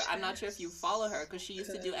you do. I'm not sure if you follow her because she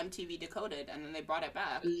used to do MTV Decoded and then they brought it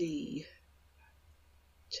back. Lee.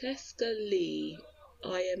 Cheska Lee.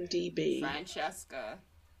 IMDb. Francesca.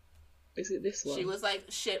 Is it this one? She was like,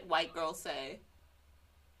 shit white girls say.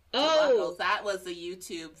 Oh! That was the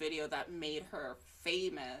YouTube video that made her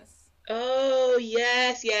famous. Oh,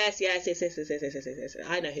 yes.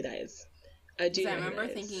 I know who that is. I do know I remember who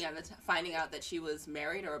that thinking at the finding out that she was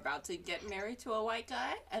married or about to get married to a white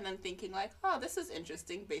guy, and then thinking like, oh, this is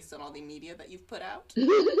interesting based on all the media that you've put out. I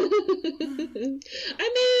mean...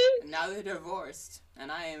 Now they're divorced,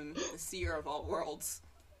 and I am the seer of all worlds.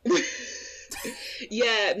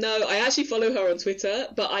 Yeah, no, I actually follow her on Twitter,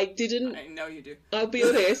 but I didn't... I know you do. I'll be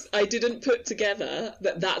honest, I didn't put together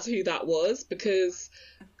that that's who that was, because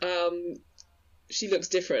she looks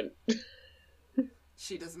different.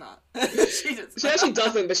 She does not. She actually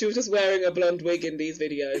doesn't, but she was just wearing a blonde wig in these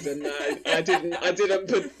videos, and I didn't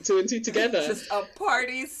put 2 and 2 together. Just a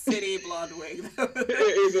Party City blonde wig.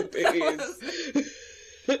 It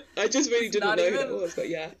is. I just really didn't know who that was, but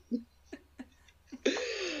yeah.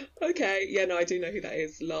 Okay, yeah, no, I do know who that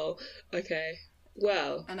is. Lol. Okay,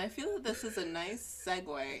 well. And I feel that this is a nice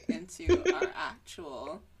segue into our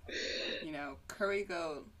actual, curry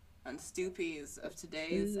goat and stew peas of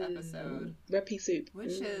today's episode. Red pea soup.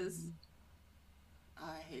 Which is...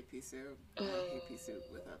 I hate pea soup. I hate pea soup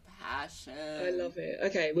with a passion. I love it.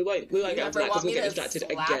 Okay, we won't get into that because we'll get distracted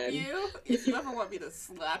again. If you ever want me to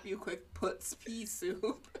slap you quick, put pea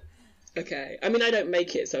soup. Okay. I mean, I don't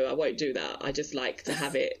make it, so I won't do that. I just like to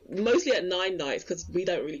have it mostly at 9 nights because we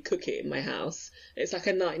don't really cook it in my house. It's like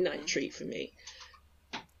a 9-night treat for me.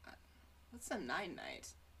 What's a 9-night?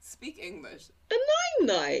 Speak English. A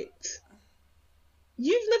 9-night?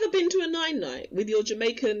 You've never been to a nine night with your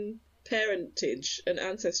Jamaican parentage and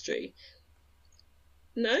ancestry?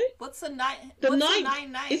 No? What's a nine? The what's nine, a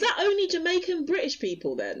nine night? is that only Jamaican British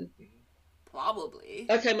people then? Probably.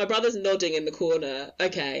 Okay, my brother's nodding in the corner.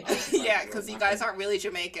 Okay. Yeah, because you guys aren't really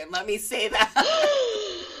Jamaican. Let me say that.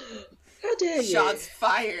 How dare you? Shots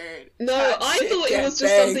fired. No, I thought it was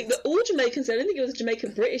just something that all Jamaicans said. I didn't think it was a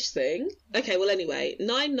Jamaican British thing. Okay, well anyway,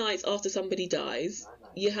 9 nights after somebody dies,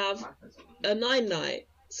 you have a 9 night.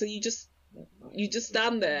 So you just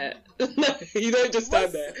stand there. No, you don't just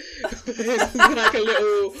stand there. It's like a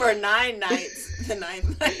little... For 9 nights, the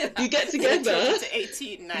 9th night. You get together, to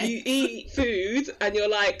 18 nights. you eat food, and you're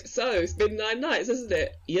like, so, it's been 9 nights, isn't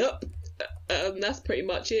it? Yup. That's pretty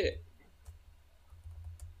much it.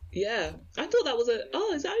 Yeah. I thought that was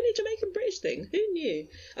is that only a Jamaican British thing? Who knew?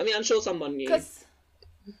 I mean, I'm sure someone knew. Because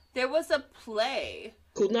there was a play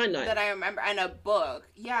called 9 Nights that I remember, and a book.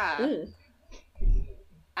 Yeah. Mm.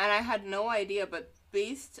 And I had no idea, but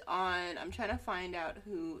based on... I'm trying to find out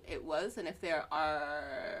who it was and if there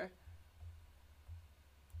are...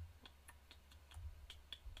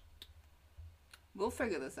 We'll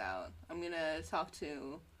figure this out. I'm going to talk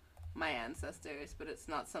to my ancestors, but it's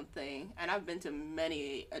not something... And I've been to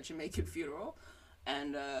many a Jamaican funeral,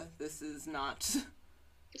 and this is not...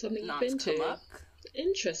 Something not you've been to? up.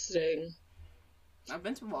 Interesting. I've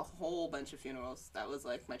been to a whole bunch of funerals. That was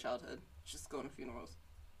like my childhood. Just going to funerals.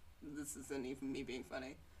 This isn't even me being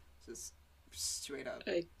funny. Just straight up.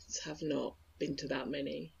 I have not been to that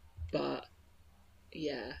many, but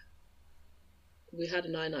yeah. We had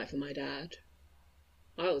a 9 night for my dad.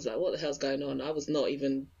 I was like, what the hell's going on? I was not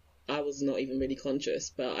even really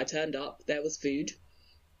conscious, but I turned up. There was food,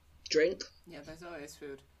 drink. Yeah, there's always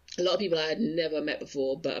food. A lot of people I had never met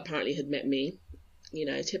before, but apparently had met me. You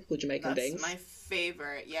know, typical Jamaican That's things. my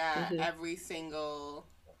favorite. Yeah, every single...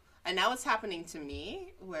 And now it's happening to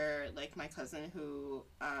me, where, like, my cousin who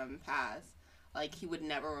passed, like, he would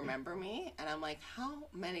never remember me. And I'm like, how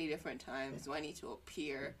many different times do I need to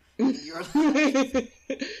appear in your life?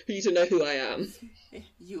 For you to know who I am.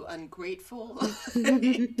 You ungrateful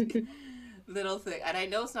little thing. And I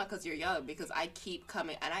know it's not because you're young, because I keep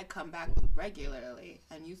coming, and I come back regularly,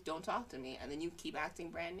 and you don't talk to me, and then you keep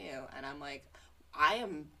acting brand new. And I'm like, I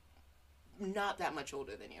am not that much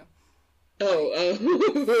older than you. Oh,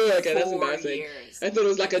 okay, that's 4 embarrassing. years. I thought it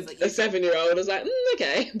was like a 7-year-old. I was like,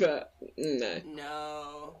 okay, but no.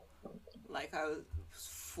 No, like I was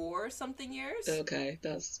 4-something years. Okay,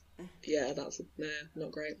 that's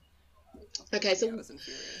not great. Okay, so Yeah,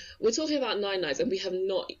 we're talking about 9 nights, and we have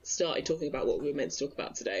not started talking about what we were meant to talk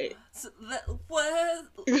about today. So what's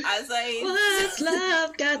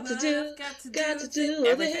love got to do? Got to do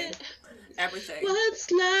everything. Everything. What's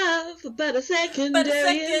love but a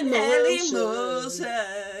secondary emotion?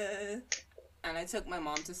 And I took my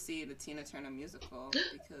mom to see the Tina Turner musical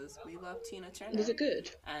because we love Tina Turner. Was it good?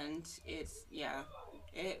 And it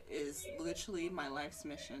is literally my life's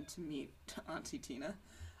mission to meet Auntie Tina.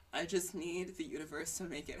 I just need the universe to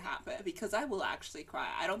make it happen because I will actually cry.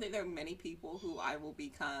 I don't think there are many people who I will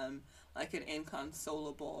become like an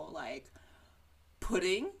inconsolable like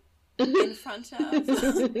pudding in front of,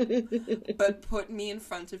 but put me in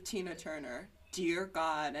front of Tina Turner. Dear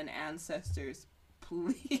God and ancestors,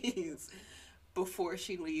 please, before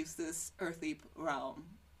she leaves this earthly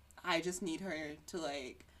realm, I just need her to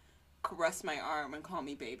like caress my arm and call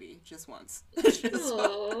me baby just once.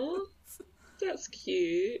 Aww, that's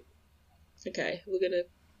cute. Okay, we're gonna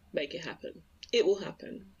make it happen. It will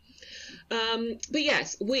happen. But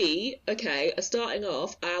yes, we are starting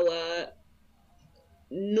off our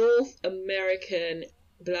North American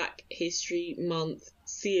Black History Month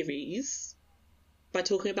series by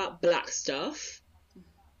talking about black stuff.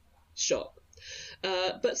 Shock.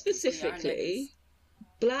 But specifically,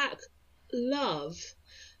 black love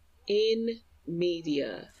in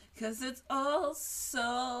media. 'Cause it's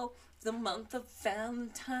also the month of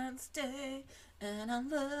Valentine's Day, and I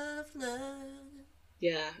love love.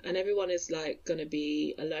 Yeah, and everyone is like gonna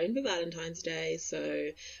be alone for Valentine's Day,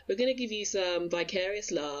 so we're gonna give you some vicarious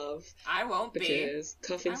love. I won't because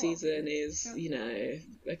cuffing season is,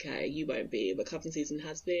 okay, you won't be, but cuffing season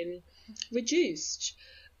has been reduced,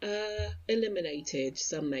 eliminated.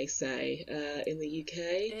 Some may say in the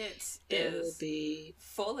UK. It will be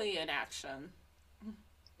fully in action.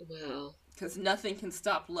 Well, because nothing can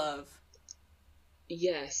stop love.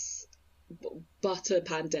 Yes. But a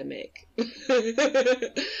pandemic.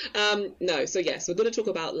 No, so yes, we're going to talk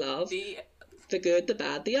about love. The good, the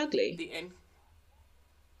bad, the ugly.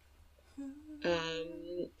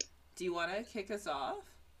 Do you want to kick us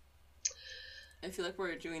off? I feel like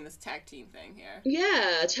we're doing this tag team thing here.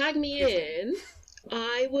 Yeah, tag me in.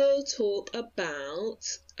 I will talk about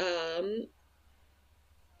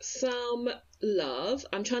some love.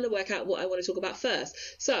 I'm trying to work out what I want to talk about first.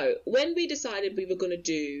 So when we decided we were going to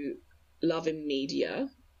do love in media,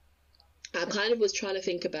 I kind of was trying to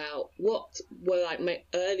think about what were like my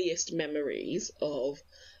earliest memories of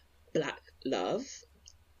black love.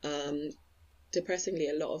 Depressingly,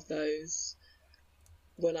 a lot of those,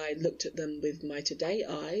 when I looked at them with my today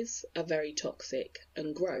eyes, are very toxic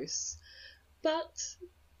and gross. But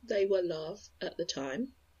they were love at the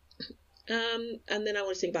time. And then I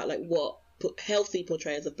want to think about like what healthy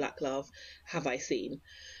portrayals of black love have I seen.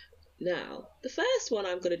 Now, the first one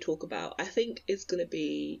I'm going to talk about, I think, is going to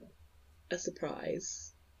be a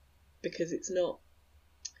surprise because it's not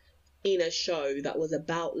in a show that was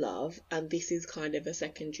about love, and this is kind of a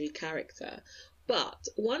secondary character. But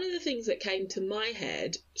one of the things that came to my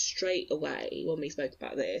head straight away when we spoke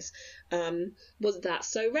about this was That's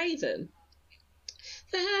So Raven.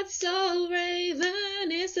 That's so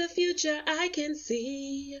Raven is the future I can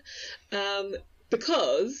see.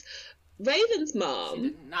 Because Raven's mom... She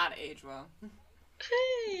did not age well.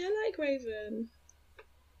 Hey, I like Raven.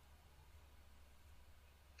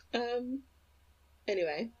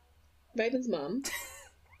 Anyway, Raven's mum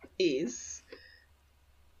is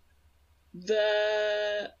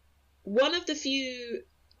one of the few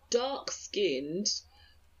dark-skinned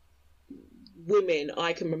women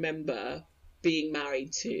I can remember being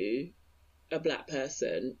married to a black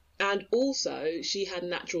person, and also she had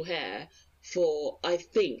natural hair for I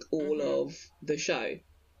think all of the show.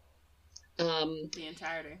 The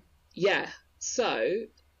entirety. Yeah. So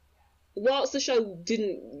whilst the show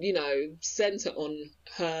didn't, centre on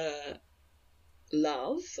her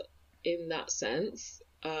love in that sense,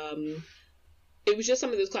 it was just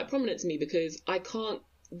something that was quite prominent to me because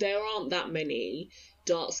there aren't that many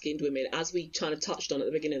dark-skinned women, as we kind of touched on at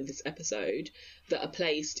the beginning of this episode, that are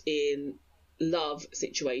placed in love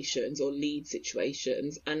situations or lead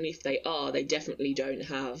situations, and if they are, they definitely don't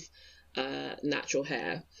have natural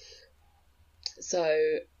hair.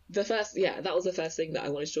 So that was the first thing that I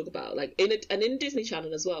wanted to talk about, like in Disney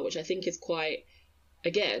Channel as well, which I think is quite,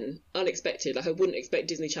 again, unexpected. Like I wouldn't expect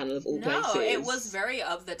Disney Channel of all places. No, it was very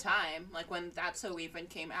of the time. Like when That's So Raven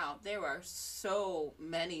came out, there were so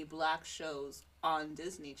many black shows on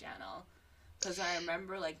Disney Channel. Because I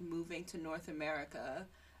remember like moving to North America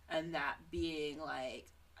and that being like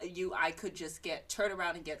I could just turn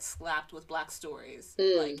around and get slapped with black stories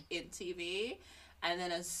like in TV. And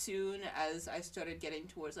then as soon as I started getting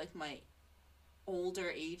towards like my older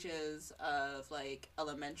ages of like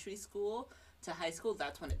elementary school to high school,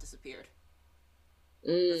 that's when it disappeared.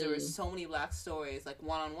 Because there were so many black stories. Like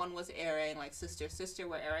One on One was airing, like Sister Sister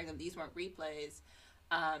were airing, and these weren't replays.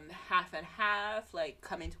 Half and Half, like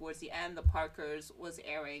coming towards the end, The Parkers was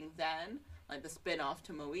airing then, like the spin-off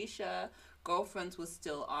to Moesha. Girlfriends was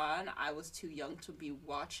still on. I was too young to be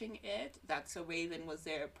watching it. That's So Raven was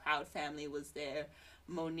there. Proud Family was there.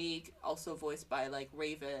 Monique, also voiced by like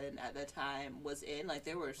Raven at the time, was in. Like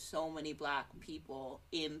there were so many black people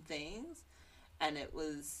in things. And it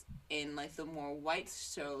was in like the more white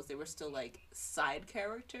shows, they were still like side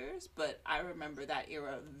characters. But I remember that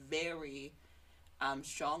era very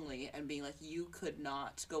strongly and being like, you could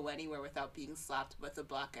not go anywhere without being slapped with a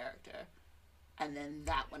black character. And then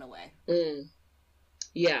that went away.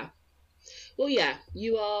 Yeah. Well, yeah,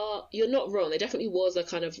 you're not wrong. There definitely was a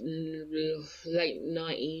kind of late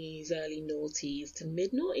 90s, early noughties to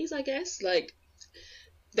mid noughties, I guess. Like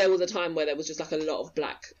there was a time where there was just like a lot of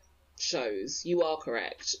black shows. You are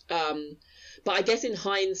correct. But I guess in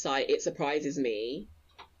hindsight, it surprises me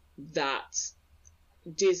that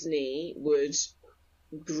Disney would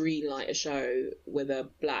greenlight a show with a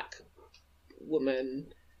black woman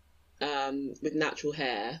with natural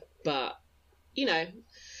hair, but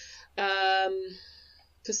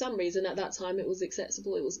for some reason at that time it was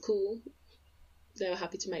acceptable, it was cool, they were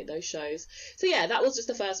happy to make those shows. So yeah, that was just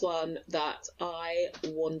the first one that I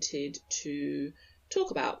wanted to talk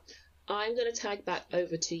about. I'm going to tag back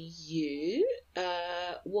over to you.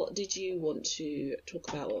 What did you want to talk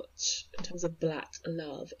about in terms of black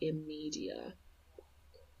love in media?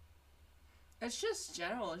 It's just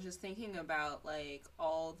general, just thinking about like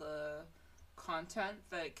all the content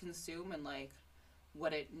that it consume and like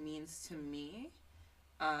what it means to me.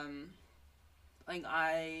 Like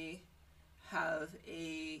I have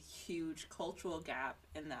a huge cultural gap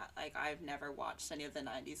in that like I've never watched any of the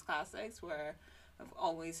 90s classics, where I've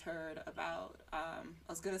always heard about I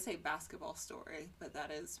was gonna say Basketball Story, but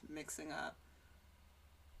that is mixing up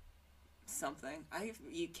something.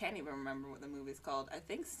 You can't even remember what the movie's called. I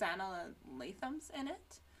think Sanaa Lathan's in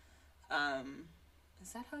it.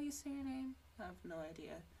 Is that how you say your name? I have no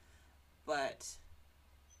idea. But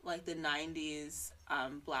like the 90s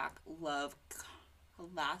black love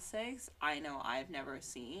classics, I know I've never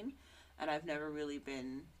seen, and I've never really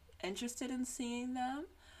been interested in seeing them.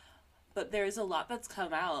 But there's a lot that's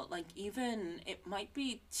come out. Like, even, it might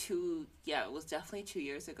be yeah, it was definitely 2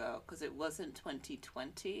 years ago, because it wasn't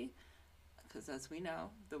 2020, because as we know,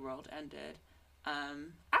 the world ended.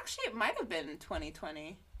 Actually, it might have been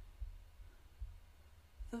 2020.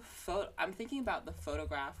 I'm thinking about the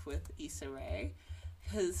photograph with Issa Rae,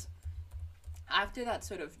 because after that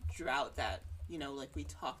sort of drought that, you know, like we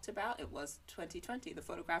talked about, it was 2020. The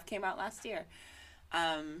photograph came out last year.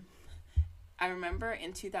 I remember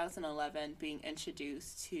in 2011 being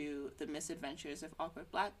introduced to The Misadventures of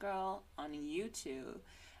Awkward Black Girl on YouTube,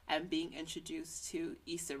 and being introduced to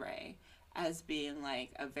Issa Rae as being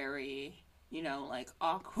like a very, you know, like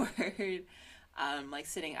awkward, like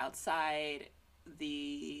sitting outside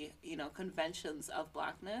the, you know, conventions of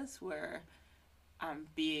blackness, where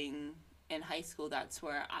being in high school, that's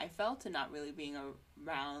where I felt, and not really being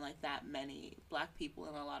around like that many black people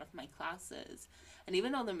in a lot of my classes. And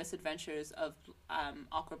even though The Misadventures of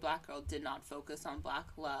Awkward Black Girl did not focus on black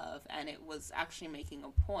love, and it was actually making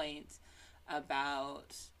a point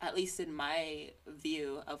about, at least in my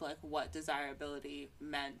view, of like what desirability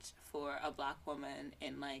meant for a black woman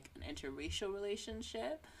in like an interracial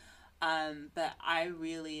relationship, but I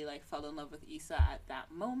really like fell in love with Issa at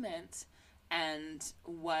that moment, and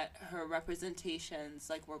what her representations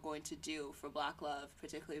like were going to do for black love,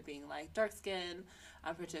 particularly being like dark skin,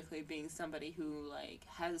 particularly being somebody who like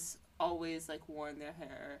has always like worn their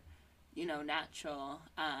hair, you know, natural,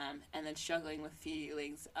 and then struggling with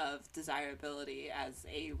feelings of desirability as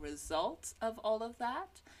a result of all of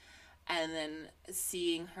that. And then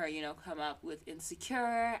seeing her, you know, come up with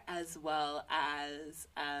Insecure, as well as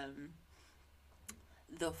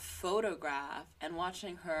the photograph, and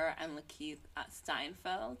watching her and Lakeith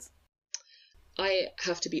Steinfeld. I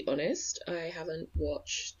have to be honest, I haven't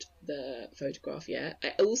watched the photograph yet.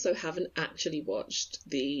 I also haven't actually watched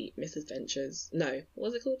the Misadventures. No,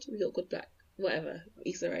 what was it called? We got Good Black. Whatever.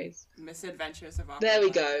 Issa Rae's. Misadventures of Awkward There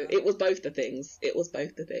we Black go. Girl. It was both the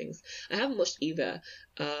things. I haven't watched either,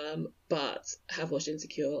 but have watched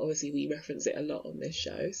Insecure. Obviously, we reference it a lot on this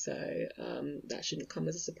show, so that shouldn't come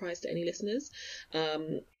as a surprise to any listeners.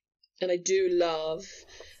 And I do love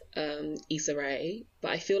Issa Rae,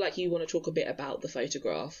 but I feel like you want to talk a bit about the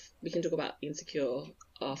photograph. We can talk about Insecure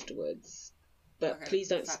afterwards, but okay, please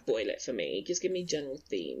don't spoil it for me. Just give me general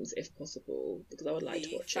themes if possible, because I would like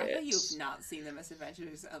to watch it. The fact that you've not seen The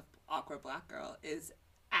Misadventures of Awkward Black Girl is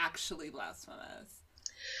actually blasphemous.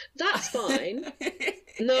 That's fine.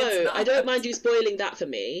 No, I don't mind you spoiling that for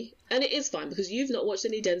me. And it is fine, because you've not watched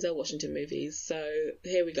any Denzel Washington movies, so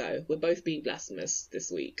here we go. We're both being blasphemous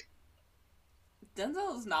this week.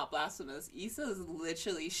 Denzel is not blasphemous. Issa is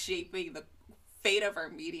literally shaping the fate of our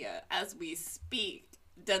media as we speak.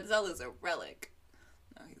 Denzel is a relic.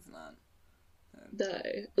 No, he's not. No.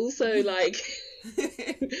 Also, like,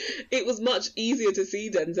 it was much easier to see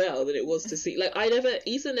Denzel than it was to see... Like,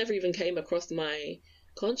 Issa never even came across my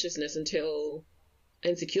consciousness until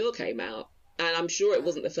Insecure came out. And I'm sure it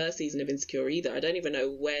wasn't the first season of Insecure either. I don't even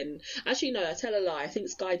know when... Actually, no, I tell a lie. I think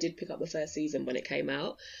Sky did pick up the first season when it came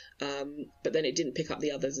out. But then it didn't pick up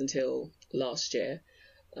the others until last year,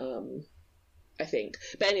 I think.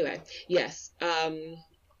 But anyway, yes.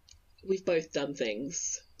 We've both done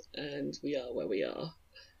things, and we are where we are.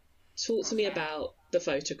 Talk to me about the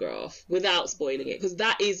photograph, without spoiling it, because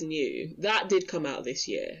that is new. That did come out this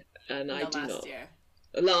year, and I do not...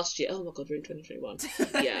 Last year. Oh my god, we're in 2021.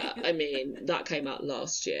 Yeah, I mean, that came out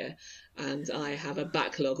last year, and I have a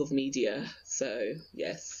backlog of media, so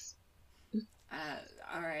yes.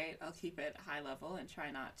 Alright, I'll keep it high level and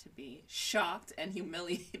try not to be shocked and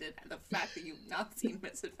humiliated at the fact that you've not seen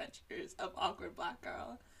Misadventures of Awkward Black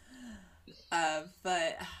Girl.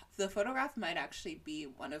 But the photograph might actually be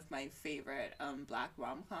one of my favorite black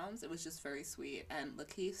rom-coms. It was just very sweet, and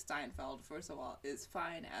Lakeith Steinfeld, first of all, is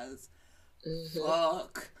fine as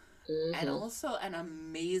fuck, and also an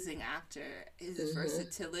amazing actor. His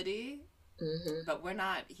versatility, but we're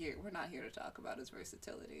not here to talk about his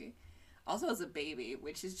versatility. Also as a baby,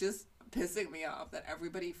 which is just pissing me off that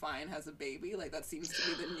everybody fine has a baby. Like, that seems to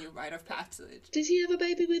be the new rite of passage. Did he have a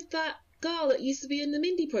baby with that girl that used to be in the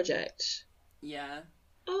Mindy Project? Yeah.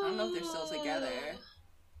 I don't know if they're still together.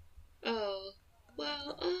 Oh.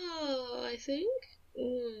 Well, I think.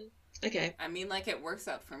 Okay. I mean, like, it works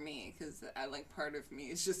out for me, because I, like, part of me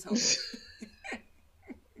is just hoping.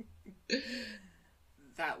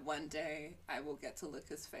 that one day I will get to lick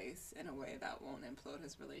his face in a way that won't implode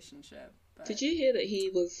his relationship. But... Did you hear that he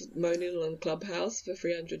was moaning on Clubhouse for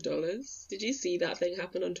 $300? Did you see that thing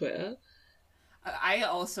happen on Twitter? I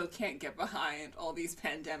also can't get behind all these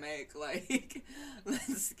pandemic, like,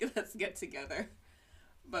 let's get together.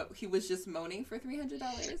 But he was just moaning for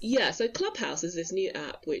 $300? Yeah, so Clubhouse is this new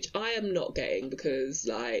app, which I am not getting because,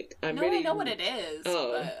 like, I know what it is,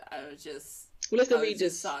 but I was just... Well, if the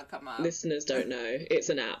listeners don't know, it's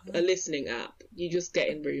an app, a listening app. You just get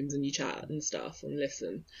in rooms and you chat and stuff and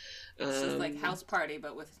listen. It's just like House Party,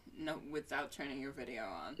 but without turning your video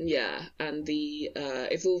on. Yeah, and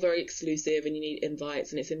it's all very exclusive, and you need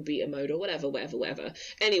invites, and it's in beta mode or whatever.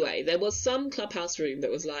 Anyway, there was some Clubhouse room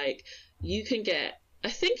that was like, you can get, I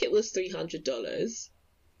think it was $300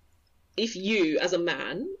 if you, as a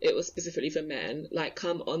man, it was specifically for men, like,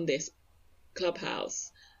 come on this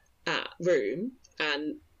Clubhouse room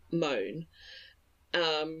and moan.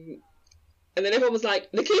 And then everyone was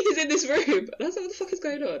like, the kid is in this room. And I was like, what the fuck is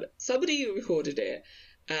going on? Somebody recorded it,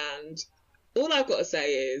 and all I've got to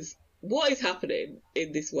say is, what is happening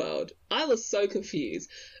in this world? I was so confused,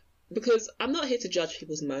 because I'm not here to judge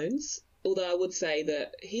people's moans, although I would say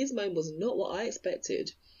that his moan was not what I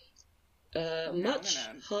expected. Much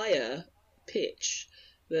higher pitch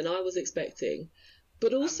than I was expecting.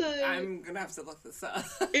 But also... I'm going to have to look this up.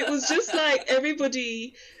 It was just like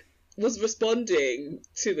everybody was responding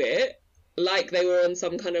to it like they were on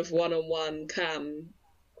some kind of one-on-one cam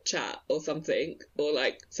chat or something, or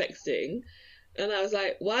like sexting. And I was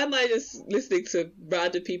like, why am I just listening to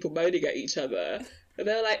random people moaning at each other? And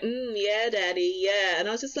they were like, yeah, daddy, yeah. And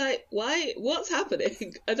I was just like, why? What's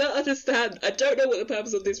happening? I don't understand. I don't know what the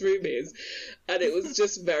purpose of this room is. And it was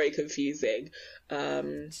just very confusing.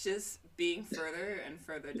 Just being further and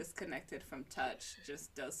further disconnected from touch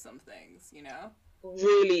just does some things, you know?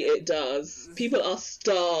 Really, it does. People are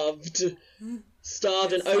starved. And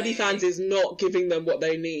OnlyFans is not giving them what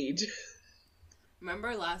they need.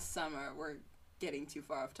 Remember last summer, we're getting too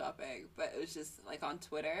far off topic, but it was just like on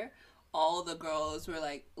Twitter, all the girls were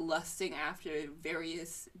like lusting after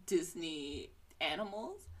various Disney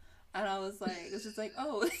animals. And I was like, it's just like,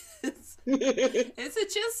 oh, is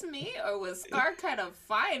it just me? Or was Scar kind of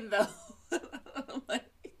fine, though? I'm like,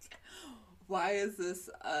 why is this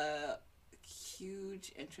a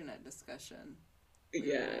huge internet discussion?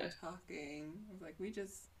 We were talking. I was like,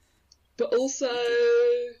 But also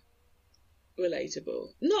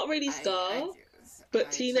relatable. Not really Scar,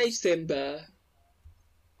 but teenage Simba.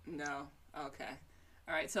 No. Okay.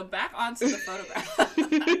 All right, so back onto the photograph.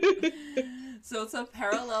 So it's a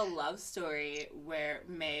parallel love story where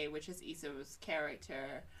May, which is Issa's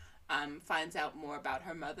character, finds out more about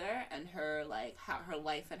her mother and her how her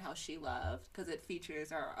life and how she loved, because it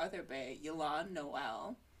features our other bae, Yolan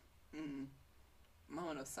Noel.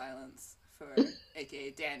 Moment of silence for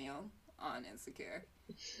aka Daniel on Insecure.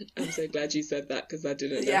 I'm so glad you said that, because I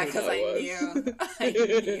didn't know who that was. Yeah, because I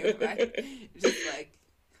knew. Right? Just like,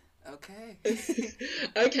 okay.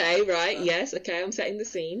 Okay, right, yes, okay, I'm setting the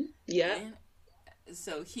scene. Yeah.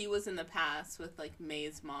 So he was in the past with like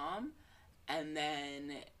May's mom, and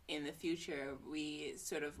then in the future we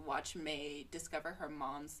sort of watch May discover her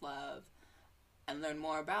mom's love and learn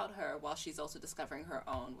more about her while she's also discovering her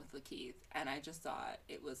own with Lakeith. And I just thought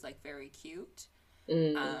it was like very cute.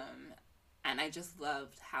 And I just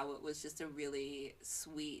loved how it was just a really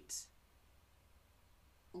sweet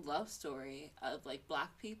love story of like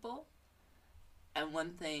Black people. And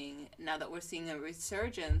one thing, now that we're seeing a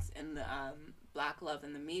resurgence in the Black love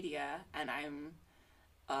in the media, and I'm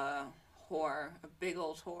a big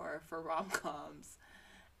old whore for rom-coms,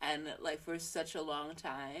 and like for such a long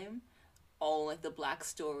time, all like the Black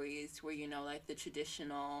stories were, you know, like the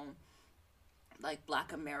traditional like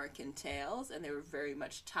Black American tales, and they were very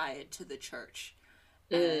much tied to the church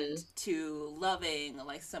and to loving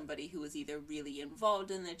like somebody who was either really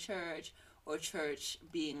involved in the church, or church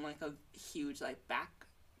being like a huge like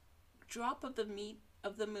backdrop of the meat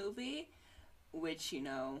of the movie, which, you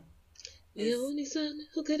know, the only son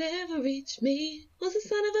who could ever reach me was the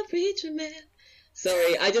son of a preacher man.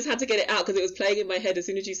 Sorry, I just had to get it out because it was playing in my head as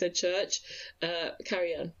soon as you said church.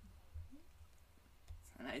 Carry on.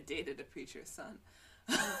 And I dated a preacher's son.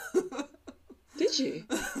 Did you?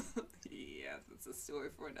 Yeah, that's a story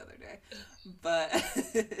for another day. But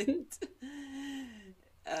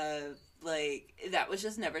like, that was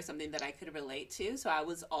just never something that I could relate to. So I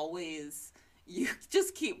was always, you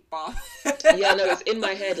just keep bopping. Yeah, no, it's in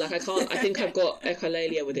my head. Like, I think I've got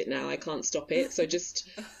echolalia with it now. I can't stop it. So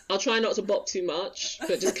I'll try not to bop too much,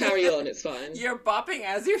 but just carry on. It's fine. You're bopping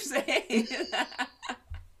as you're saying.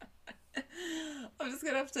 I'm just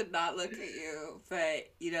gonna have to not look at you, but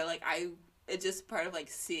you know, like it's just part of like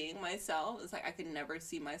seeing myself. It's like I could never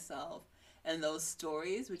see myself in those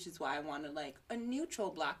stories, which is why I wanted like a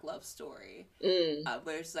neutral Black love story,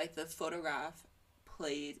 where it's like the photograph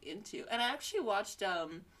played into. And I actually watched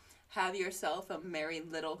Have Yourself a Merry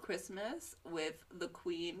Little Christmas with the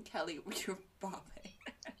Queen, Kelly. You're bobbing.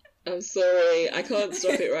 I'm sorry, I can't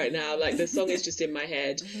stop it right now. Like, the song is just in my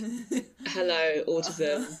head. Hello,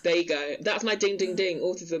 autism. There you go. That's my ding, ding, ding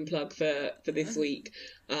autism plug for this week.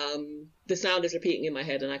 The sound is repeating in my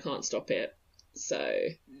head and I can't stop it. So,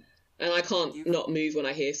 and I can't not move when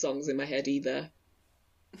I hear songs in my head either.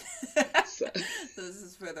 So this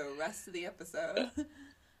is for the rest of the episode.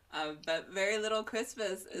 But Very Little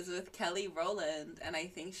Christmas is with Kelly Rowland, and I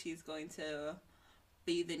think she's going to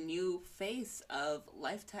be the new face of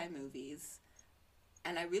Lifetime movies.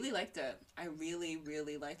 And I really liked it. I really,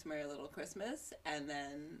 really liked Merry Little Christmas. And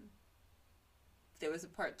then there was a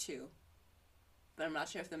part 2. But I'm not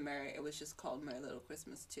sure if it was just called Merry Little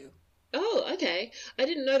Christmas 2. Oh, okay. I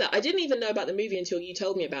didn't know that. I didn't even know about the movie until you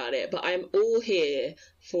told me about it. But I'm all here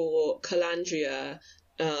for Calandria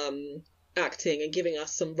acting and giving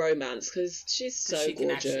us some romance because she's so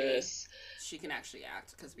gorgeous. She can actually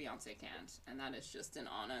act because Beyonce can't. And that is just an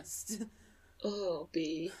honest... Oh,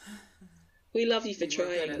 B. We love you for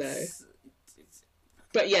trying, though.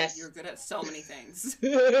 But yes. You're good at so many things.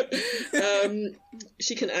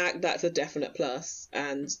 She can act, that's a definite plus.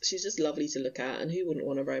 And she's just lovely to look at. And who wouldn't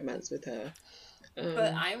want a romance with her?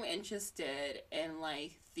 But I'm interested in,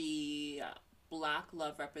 like, the Black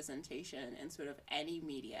love representation in sort of any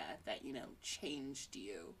media that, you know, changed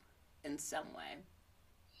you in some way.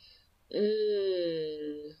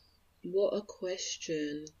 What a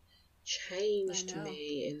question. Changed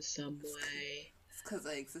me in some way. It's because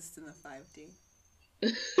I exist in the 5D.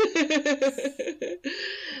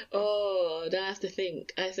 Oh, I have to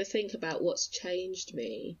think. I have to think about what's changed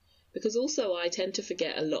me. Because also I tend to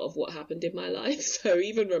forget a lot of what happened in my life. So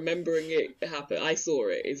even remembering it happen, I saw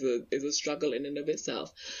it, is a struggle in and of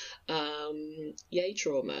itself. Yay,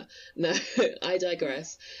 trauma. No, I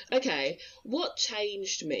digress. Okay, what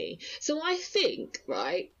changed me? So I think,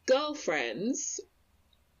 right, Girlfriends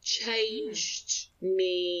changed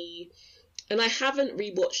me. And I haven't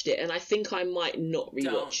rewatched it, and I think I might not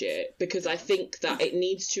rewatch it because I think that it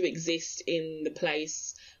needs to exist in the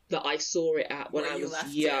place that I saw it at when I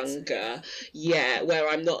was younger. Yeah, where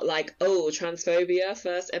I'm not like, oh, transphobia,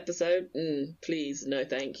 first episode, please, no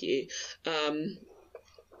thank you.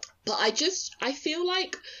 But I feel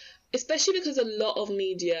like, especially because a lot of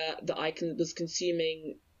media that I was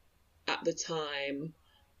consuming at the time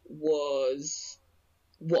was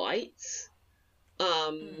white,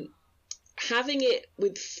 having it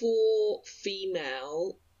with 4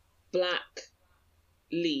 female Black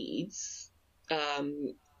leads,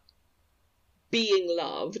 being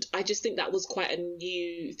loved, I just think that was quite a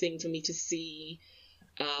new thing for me to see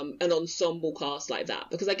an ensemble cast like that,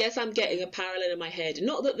 because I guess I'm getting a parallel in my head.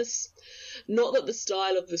 Not that the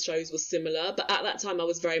style of the shows was similar, but at that time I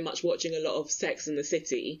was very much watching a lot of Sex and the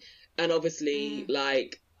City, and obviously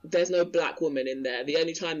like there's no Black woman in there. The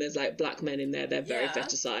only time there's like Black men in there, they're very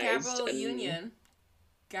fetishized.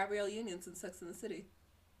 Gabrielle Union's in Sex and the City.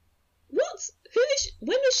 What? Who is she?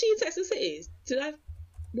 When was she in Sex and the City?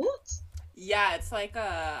 What? Yeah, it's like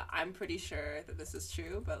I'm pretty sure that this is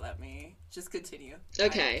true, but let me just continue.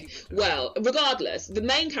 Okay, well, regardless, the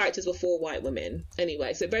main characters were 4 white women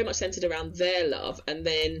anyway, so it very much centered around their love, and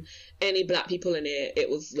then any Black people in it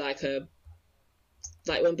was like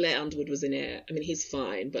when Blair Underwood was in it, I mean, he's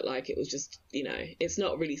fine, but like it was just, you know, it's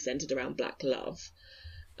not really centered around Black love.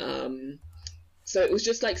 So it was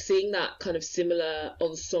just like seeing that kind of similar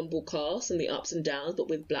ensemble cast and the ups and downs, but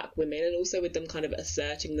with Black women, and also with them kind of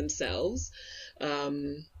asserting themselves.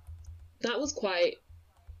 That was quite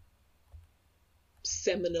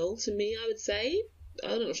seminal to me, I would say.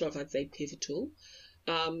 I'm not sure if I'd say pivotal.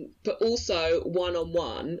 But also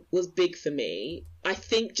one-on-one was big for me. I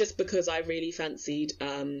think just because I really fancied,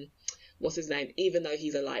 what's his name? Even though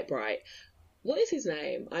he's a light bright. What is his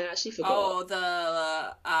name? I actually forgot.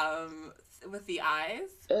 Oh, with the eyes?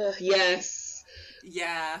 Yes.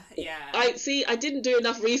 Yeah. I didn't do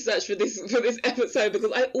enough research for this episode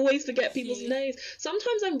because I always forget people's names.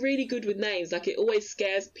 Sometimes I'm really good with names. Like, it always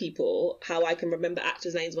scares people how I can remember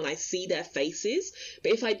actors' names when I see their faces.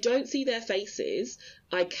 But if I don't see their faces,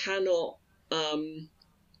 I cannot, I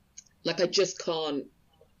just can't.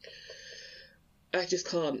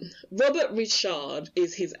 Robert Richard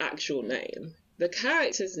is his actual name. The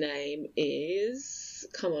character's name is...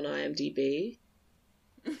 Come on, IMDb.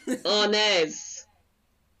 Arnez.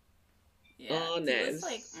 Yeah, he was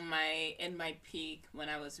like in my peak when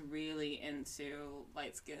I was really into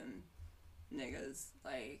light skinned niggas.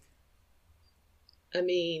 Like, I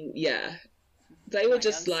mean, yeah, they were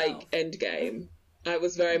just like Endgame. I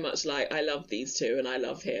was very much like, I love these two, and I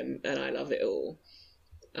love him, and I love it all.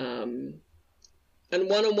 And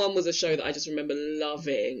One-on-One was a show that I just remember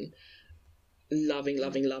loving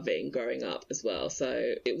growing up as well.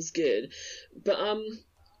 So it was good. But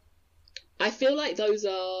I feel like those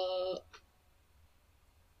are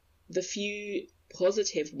the few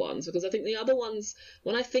positive ones, because I think the other ones,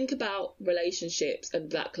 when I think about relationships and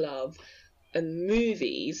black love and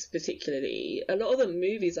movies particularly, a lot of the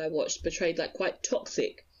movies I watched portrayed like quite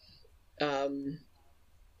toxic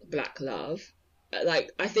black love.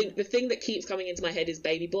 Like, I think the thing that keeps coming into my head is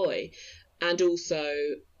Baby Boy, and also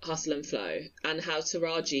Hustle and Flow, and how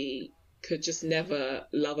Taraji could just never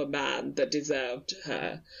love a man that deserved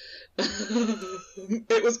her.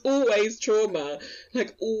 It was always trauma,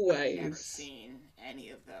 like always. I've never seen any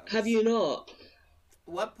of those. Have you not?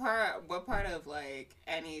 What part of like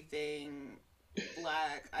anything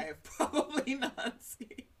black I have probably not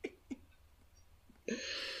seen?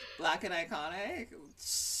 Black and Iconic?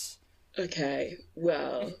 Okay,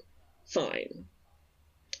 well, fine.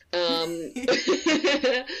 Baby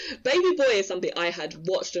Boy is something I had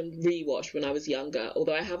watched and rewatched when I was younger,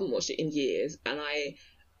 although I haven't watched it in years, and I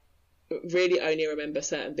really only remember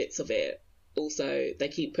certain bits of it. Also, they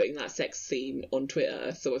keep putting that sex scene on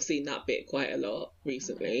Twitter, so I've seen that bit quite a lot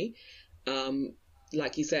recently.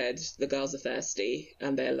 Like you said, the girls are thirsty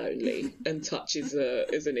and they're lonely, and touch is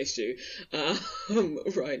an issue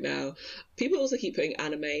right now. People also keep putting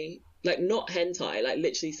anime, like not hentai, like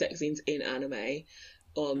literally sex scenes in anime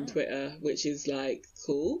on Twitter, which is like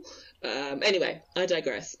cool. Anyway, I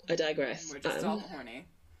digress. We're just all horny.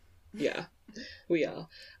 Yeah, we are.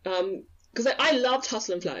 Because I loved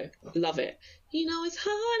Hustle and Flow. Love it. You know, it's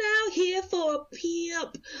hard out here for a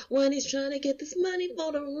pimp when he's trying to get this money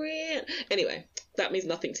for the rent. Anyway, that means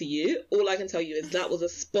nothing to you. All I can tell you is that was a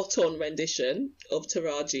spot-on rendition of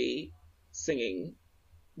Taraji singing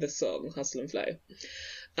the song Hustle and Flow.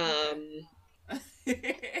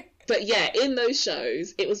 But yeah, in those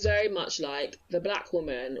shows, it was very much like the black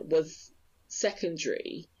woman was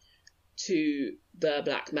secondary to the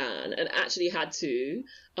black man, and actually had to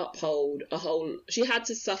uphold she had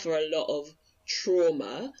to suffer a lot of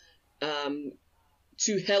trauma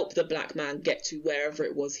to help the black man get to wherever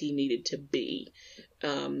it was he needed to be.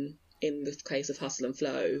 In the case of Hustle and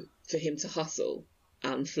Flow, for him to hustle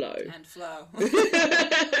and flow.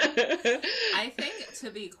 I think,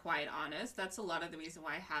 to be quite honest, that's a lot of the reason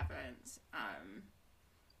why I haven't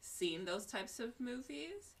seen those types of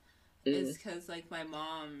movies. Is because, like, my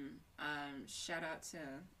mom, shout out to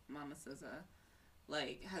Mama SZA,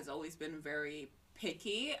 like, has always been very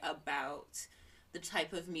picky about the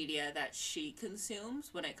type of media that she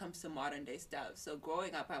consumes when it comes to modern day stuff. So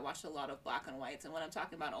growing up, I watched a lot of black and whites, and when I'm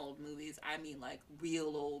talking about old movies, I mean, like,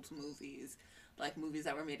 real old movies, like movies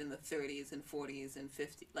that were made in the 30s and 40s and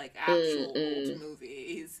 50s, like actual old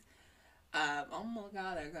movies. Oh my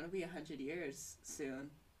God, they're gonna be 100 years soon.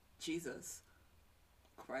 Jesus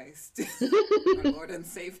Christ, our Lord and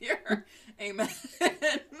Savior. Amen.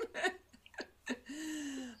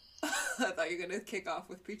 I thought you were going to kick off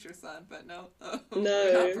with Preacher Son, but no.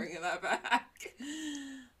 We're not bringing that back.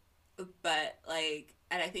 But, like,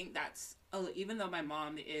 and I think that's, even though my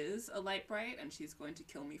mom is a light bright, and she's going to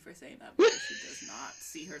kill me for saying that, because she does not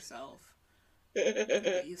see herself.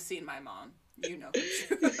 You've seen my mom. You know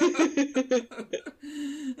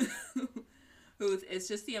it's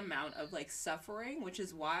just the amount of, like, suffering, which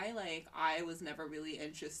is why, like, I was never really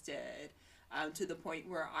interested to the point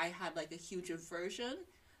where I had, like, a huge aversion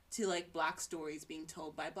to, like, black stories being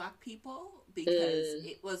told by black people, because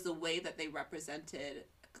it was the way that they represented,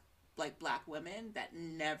 like, black women that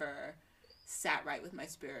never sat right with my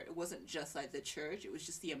spirit. It wasn't just like the church, it was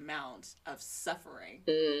just the amount of suffering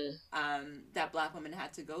that black women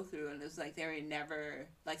had to go through, and it was like they were never,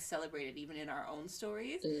 like, celebrated even in our own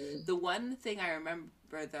stories. The one thing I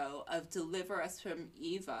remember, though, of Deliver Us from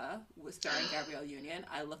Eva, was starring Gabrielle Union.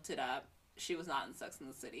 I looked it up. She was not in Sex and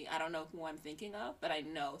the City. I don't know who I'm thinking of, but I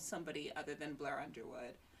know somebody other than Blair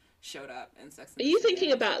Underwood showed up in Sex and the City. Are you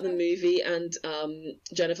thinking about the movie and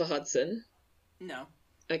Jennifer Hudson? No.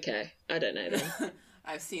 Okay, I don't know then.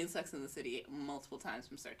 I've seen Sex and the City multiple times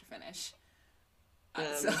from start to finish.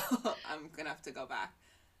 So I'm going to have to go back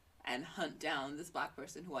and hunt down this black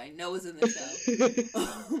person who I know is in the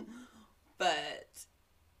show. But,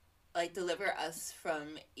 like, Deliver Us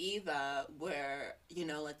from Eva, where, you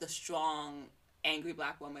know, like, the strong angry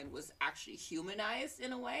black woman was actually humanized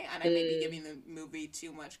in a way, and I may be giving the movie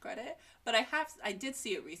too much credit, but I did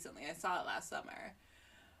see it recently. I saw it last summer.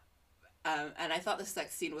 And I thought the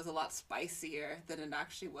sex scene was a lot spicier than it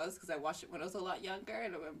actually was, because I watched it when I was a lot younger,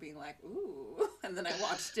 and I remember being like, ooh. And then I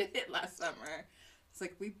watched it last summer. It's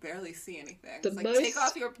like, we barely see anything. The like, most take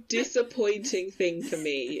off your... disappointing thing for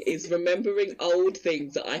me is remembering old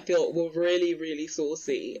things that I thought were really, really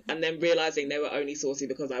saucy, and then realising they were only saucy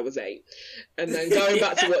because I was 8. And then going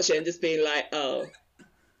back to watch it and just being like, oh,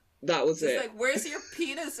 that was it. It's like, where's your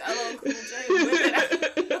penis, LL Cool J? Whip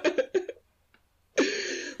it out.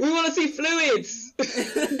 We want to see fluids.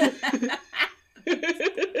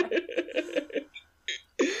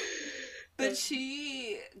 But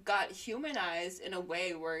she got humanized in a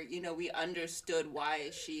way where, you know, we understood why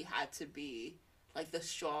she had to be like the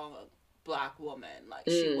strong black woman. Like,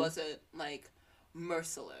 she wasn't like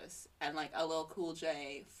merciless. And like LL Cool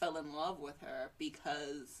J fell in love with her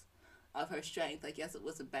because of her strength. Like, yes, it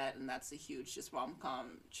was a bet, and that's a huge just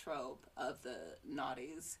rom-com trope of the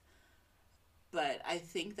noughties. But I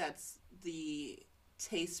think that's the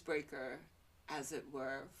taste breaker, as it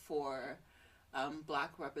were, for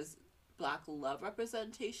black love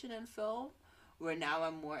representation in film, where now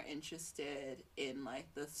I'm more interested in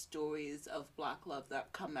like the stories of black love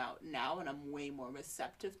that come out now, and I'm way more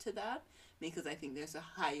receptive to that, because I think there's a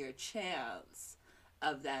higher chance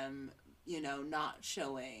of them, you know, not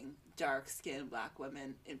showing dark-skinned black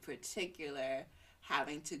women in particular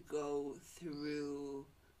having to go through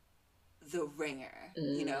the ringer,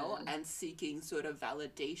 you know, and seeking sort of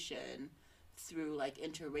validation through like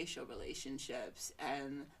interracial relationships.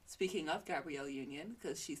 And speaking of Gabrielle Union,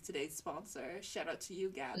 because she's today's sponsor, shout out to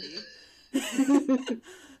you, Gabby.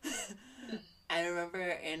 I remember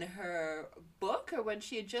in her book, or when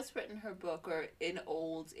she had just written her book, or in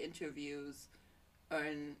old interviews, or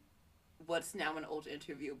in what's now an old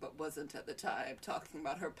interview but wasn't at the time, talking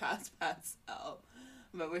about her past self.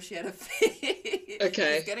 Remember, she had a face.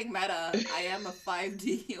 Okay. She's getting meta. I am a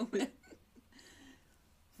 5D human.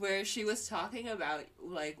 Where she was talking about,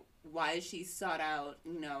 like, why she sought out,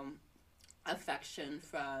 you know, affection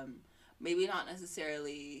from maybe not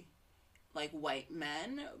necessarily, like, white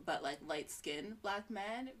men, but, like, light-skinned black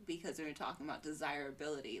men, because we were talking about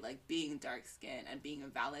desirability, like, being dark-skinned and being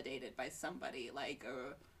validated by somebody, like,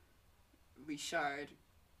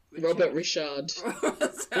 Robert Richard.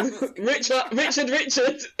 Richard.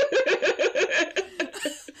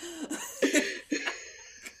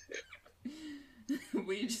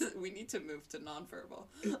 We need to move to nonverbal.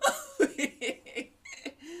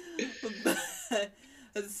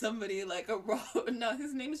 Somebody like no,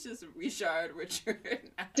 his name is just Richard.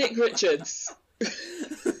 Dick Richards.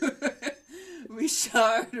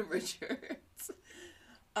 Richard Richards.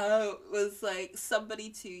 Was like somebody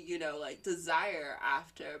to, you know, like desire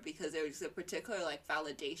after, because there was a particular like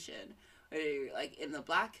validation like in the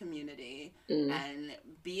black community, and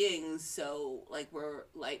being so like where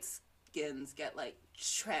light skins get like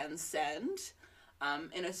transcend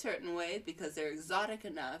in a certain way because they're exotic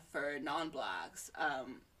enough for non-blacks,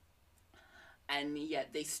 and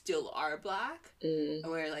yet they still are black,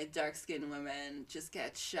 where like dark-skinned women just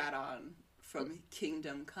get shat on from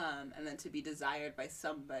kingdom come, and then to be desired by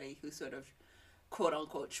somebody who sort of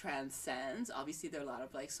quote-unquote transcends. Obviously there are a lot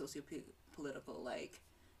of like socio-political like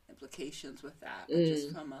implications with that, but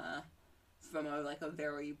just from a like a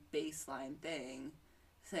very baseline thing,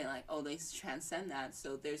 saying like, oh, they transcend that,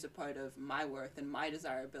 so there's a part of my worth and my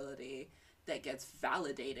desirability that gets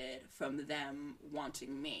validated from them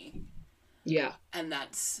wanting me. Yeah. And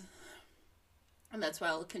that's why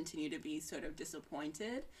I'll continue to be sort of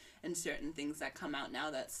disappointed in certain things that come out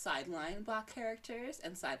now that sideline black characters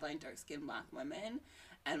and sideline dark-skinned black women,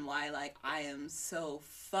 and why like I am so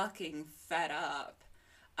fucking fed up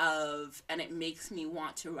of, and it makes me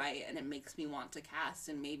want to write, and it makes me want to cast,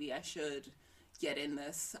 and maybe I should get in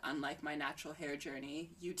this, unlike my natural hair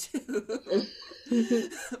journey. You too.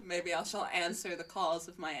 Maybe I shall answer the calls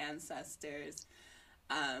of my ancestors,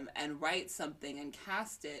 and write something and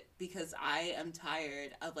cast it, because I am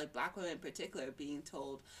tired of like black women in particular being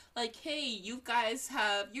told like, hey, you guys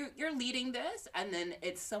have, you're leading this, and then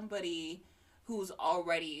it's somebody who's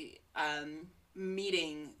already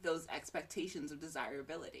meeting those expectations of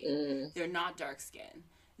desirability. They're not dark skinned.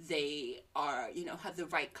 They are, you know, have the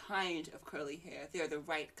right kind of curly hair. They're the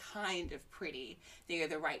right kind of pretty. They are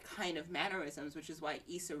the right kind of mannerisms, which is why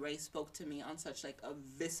Issa Rae spoke to me on such like a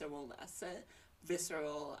visceral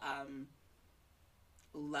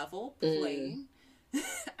level, plain,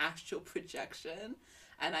 actual projection.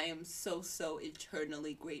 And I am so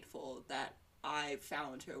eternally grateful that I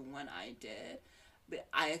found her when I did. But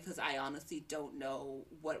because I honestly don't know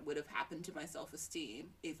what would have happened to my self-esteem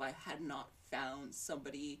if I had not found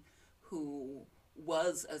somebody who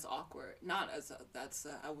was as awkward. Not as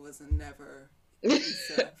I was never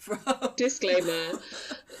Issa from Disclaimer.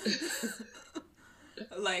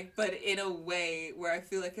 like, but in a way where I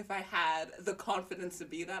feel like if I had the confidence to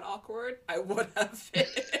be that awkward, I would have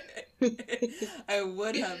been. I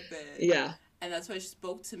would have been. Yeah. And that's why she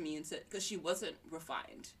spoke to me and said, because she wasn't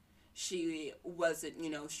refined. She wasn't,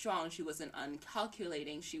 strong. She wasn't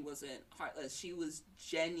uncalculating. She wasn't heartless. She was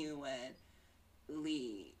genuinely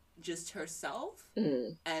just herself.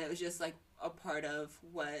 Mm. And it was just like a part of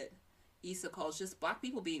what Issa calls just Black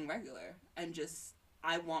people being regular. And just,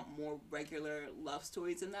 I want more regular love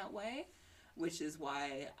stories in that way, which is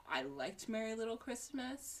why I liked Merry Little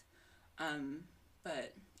Christmas.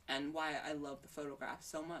 And why I love The Photograph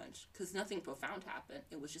so much. Because nothing profound happened.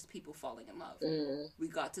 It was just people falling in love. Mm. We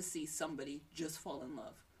got to see somebody just fall in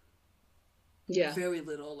love. Yeah. Very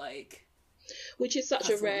little, which is such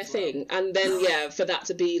a rare thing. And then, for that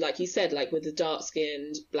to be, like you said, like with the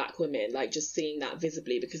dark-skinned Black women, like just seeing that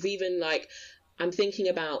visibly. Because even, like, I'm thinking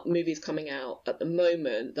about movies coming out at the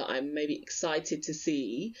moment that I'm maybe excited to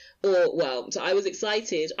see. So I was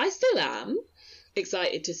excited. I still am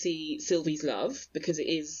excited to see Sylvie's Love, because it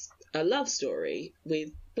is a love story with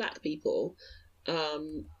Black people,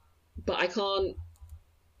 but I can't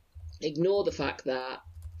ignore the fact that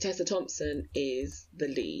Tessa Thompson is the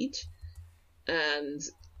lead, and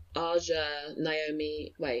Aja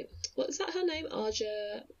Naomi, what is that her name?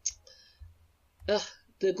 Aja,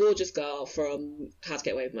 the gorgeous girl from How to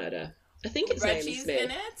Get Away with Murder. I think it's Naomi Smith.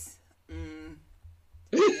 In it?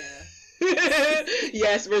 Yeah.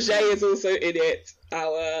 Yes, Roger is also in it,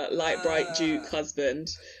 our light bright Duke husband.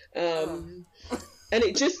 And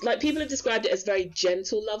it just, like, people have described it as very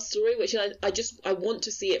gentle love story, which I want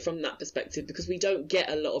to see it from that perspective, because we don't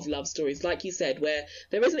get a lot of love stories, like you said, where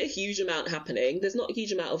there isn't a huge amount happening. There's not a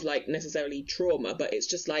huge amount of, like, necessarily trauma, but it's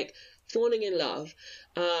just like falling in love.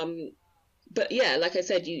 But yeah, like I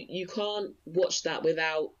said, you can't watch that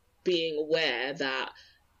without being aware that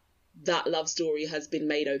love story has been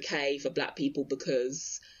made okay for Black people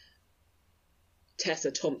because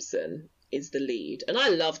Tessa Thompson is the lead. And I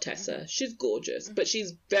love Tessa. She's gorgeous, but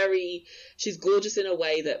she's gorgeous in a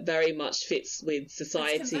way that very much fits with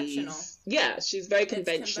society's. Yeah, she's very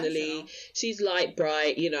conventionally. She's light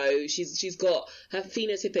bright, she's got her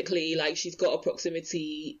phenotypically, like, she's got a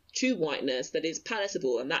proximity to whiteness that is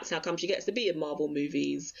palatable, and that's how come she gets to be in Marvel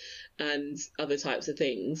movies and other types of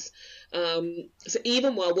things. So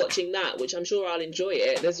even while watching that, which I'm sure I'll enjoy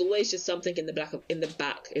it, there's always just something in the back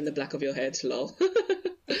of your head, lol.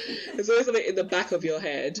 There's always something in the back of your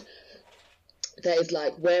head that is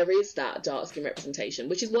like, where is that dark skin representation?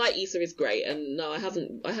 Which is why Issa is great. And no, I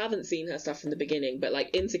haven't seen her stuff from the beginning, but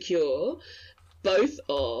like Insecure, both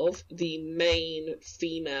of the main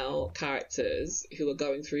female characters who are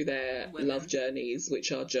going through their love journeys,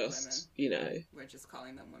 which are just, we're just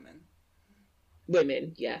calling them women.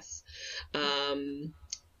 Women, yes,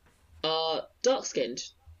 are dark skinned,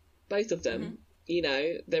 both of them. Mm-hmm.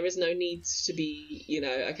 There is no need to be,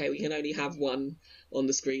 okay, we can only have one on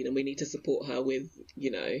the screen and we need to support her with,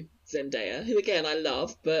 Zendaya, who again I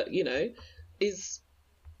love, but, is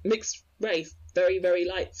mixed race, very, very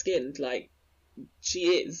light skinned, like she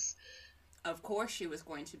is. Of course she was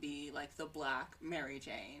going to be like the Black Mary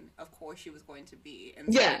Jane. Of course she was going to be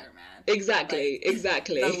in Spider-Man. Exactly.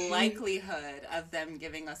 The likelihood of them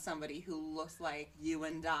giving us somebody who looks like you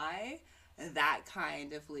and I, that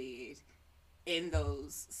kind of lead in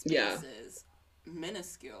those spaces,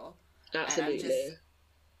 minuscule. Absolutely.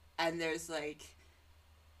 And there's like,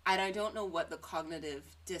 and I don't know what the cognitive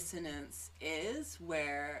dissonance is,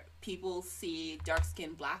 where people see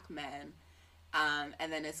dark-skinned Black men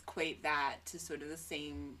and then equate that to sort of the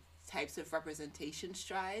same types of representation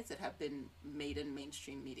strides that have been made in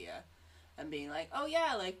mainstream media. And being like, oh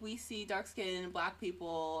yeah, like we see dark-skinned Black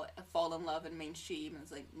people fall in love in mainstream. And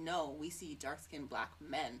it's like, no, we see dark-skinned Black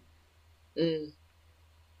men.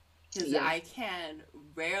 Because I can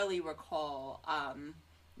rarely recall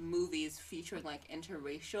movies featuring like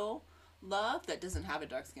interracial love that doesn't have a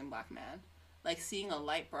dark-skinned Black man. Like seeing a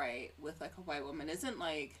light bright with like a white woman isn't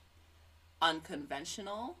like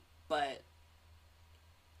unconventional, but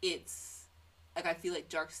it's like, I feel like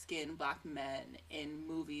dark-skinned Black men in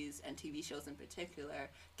movies and TV shows in particular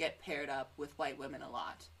get paired up with white women a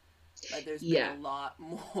lot. Like there's been a lot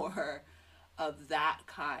more of that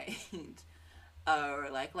kind. Or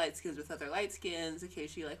like light skins with other light skins,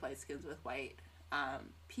 occasionally like light skins with white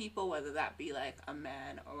people, whether that be like a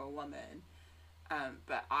man or a woman.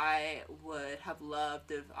 But I would have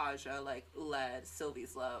loved if Aja like led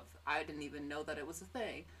Sylvie's Love. I didn't even know that it was a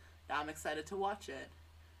thing. Now I'm excited to watch it.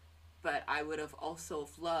 But I would have also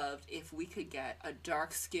loved if we could get a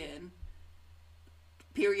dark skin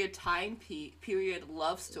period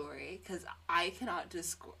love story, because I cannot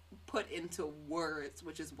just put into words,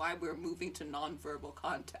 which is why we're moving to nonverbal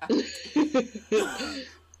contact.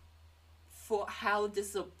 For how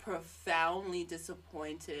profoundly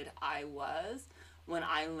disappointed I was when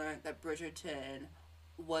I learned that Bridgerton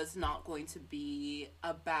was not going to be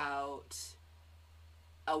about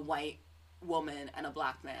a white woman and a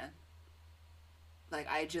black man. Like,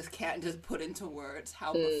 I just can't just put into words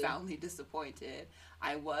how profoundly disappointed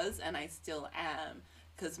I was, and I still am,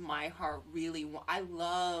 because my heart really I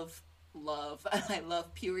love I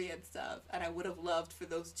love period stuff, and I would have loved for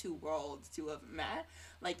those two worlds to have met.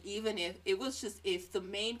 Like, even if it was just, if the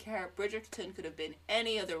main character Bridgerton could have been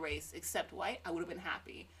any other race except white, I would have been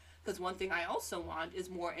happy. Because one thing I also want is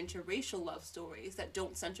more interracial love stories that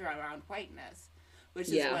don't center around whiteness, which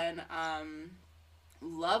is when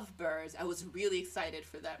Lovebirds, I was really excited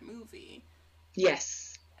for that movie.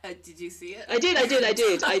 Yes. Did you see it? I did. I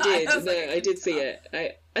did see it.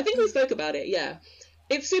 I think we spoke about it. Yeah,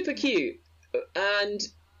 it's super cute,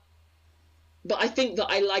 but I think that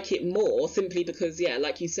I like it more simply because,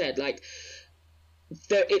 like you said, like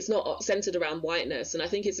it's not centered around whiteness, and I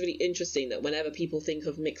think it's really interesting that whenever people think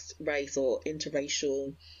of mixed race or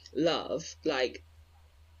interracial love, like,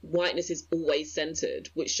 whiteness is always centered,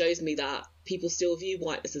 which shows me that people still view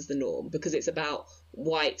whiteness as the norm because it's about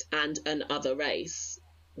white and an other race,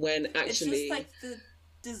 when actually it's just like the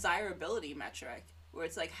desirability metric, where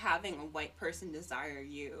it's like having a white person desire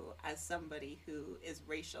you as somebody who is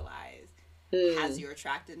racialized has your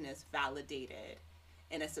attractiveness validated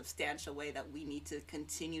in a substantial way, that we need to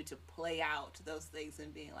continue to play out those things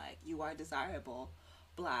and being like, you are desirable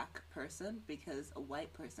black person because a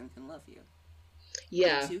white person can love you.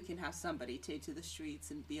 Yeah. You can have somebody take to the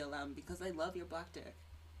streets and BLM because I love your black dick.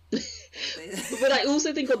 But I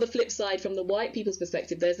also think on the flip side, from the white people's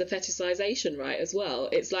perspective, there's the fetishization, right, as well.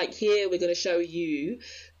 It's like, here we're going to show you,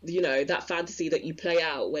 that fantasy that you play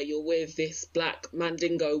out where you're with this black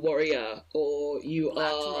mandingo warrior, or you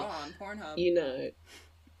black are on Pornhub.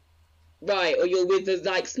 Right, or you're with the,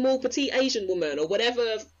 like, small petite Asian woman, or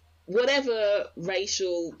whatever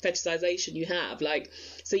racial fetishization you have. Like,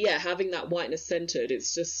 so yeah, having that whiteness centered,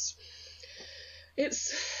 it's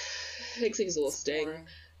exhausting.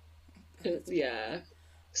 Yeah.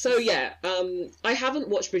 So yeah, I haven't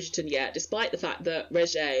watched Bridgerton yet, despite the fact that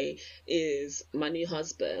Regé is my new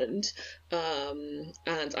husband,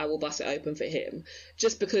 and I will bust it open for him,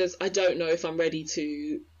 just because I don't know if I'm ready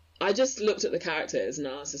to. I just looked at the characters and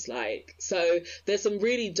I was just like, so there's some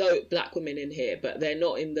really dope black women in here, but they're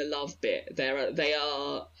not in the love bit. They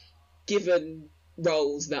are given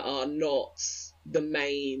roles that are not the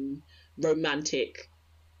main romantic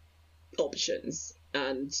options,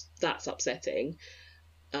 and that's upsetting.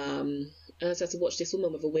 And I just had to watch this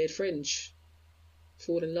woman with a weird fringe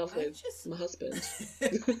fall in love with my husband.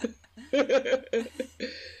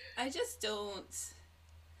 I just don't.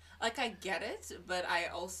 Like, I get it, but I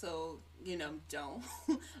also, don't.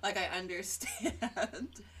 Like, I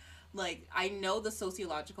understand. Like, I know the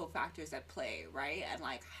sociological factors at play, right? And,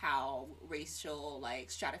 like, how racial,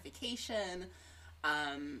 like, stratification,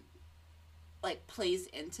 like, plays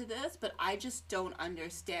into this. But I just don't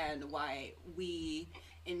understand why we,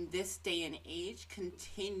 in this day and age,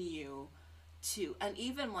 continue to, and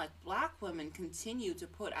even like black women continue to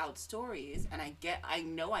put out stories, and I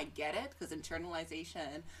know I get it, because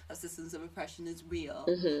internalization of systems of oppression is real,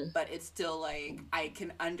 but it's still like, I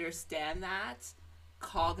can understand that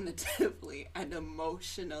cognitively and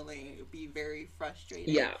emotionally be very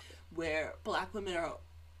frustrated. Yeah. Where black women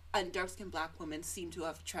and dark-skinned black women seem to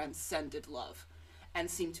have transcended love,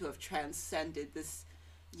 and seem to have transcended this,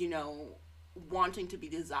 wanting to be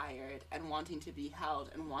desired and wanting to be held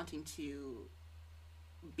and wanting to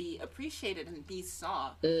be appreciated and be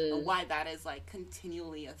saw, and why that is like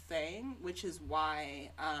continually a thing, which is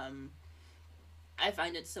why I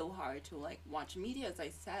find it so hard to like watch media, as I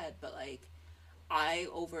said. But like, I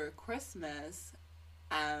over Christmas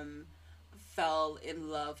fell in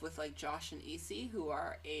love with like Josh and Issy, who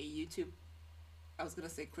are a YouTube, I was gonna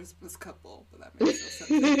say Christmas couple, but that makes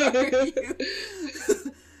no sense.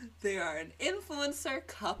 They are an influencer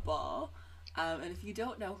couple. And if you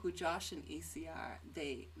don't know who Josh and Issy are,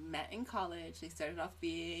 they met in college. They started off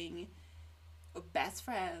being best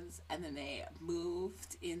friends, and then they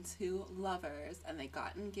moved into lovers, and they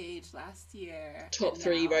got engaged last year. Top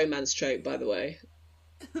 3 romance trope, by the way.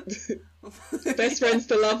 Best friends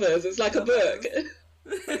to lovers. It's like a book.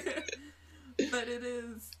 But it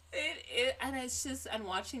is. And it's just, and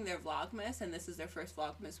watching their Vlogmas, and this is their first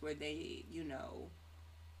Vlogmas where they, you know,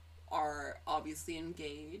 are obviously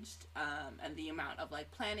engaged, and the amount of like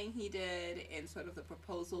planning he did in sort of the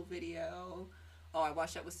proposal video. Oh, I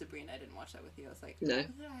watched that with Sabrina. I didn't watch that with you. I was like, no.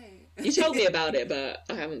 You told me about it, but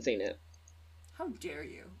I haven't seen it. How dare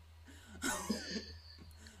you?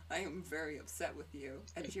 I am very upset with you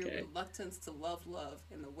and your reluctance to love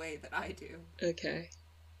in the way that I do. Okay.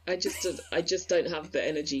 I just don't have the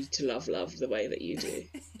energy to love the way that you do.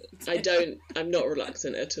 I'm not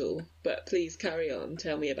reluctant at all. But please carry on.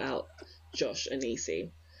 Tell me about Josh and Niecy.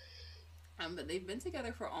 But they've been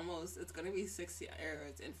together for almost, it's going to be 6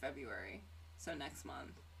 years in February. So next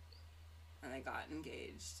month. And they got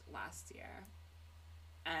engaged last year.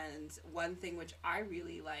 And one thing which I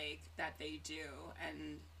really like that they do,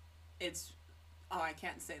 and it's, oh, I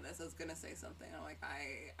can't say this. I was going to say something. I'm like,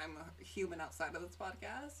 I'm a human outside of this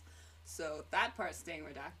podcast. So that part's staying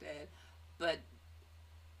redacted. But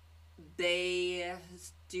they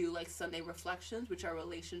do, like, Sunday reflections, which are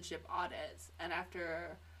relationship audits. And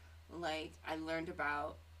after, like, I learned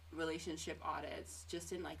about relationship audits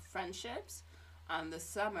just in, like, friendships this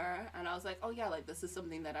summer. And I was like, oh, yeah, like, this is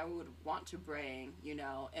something that I would want to bring, you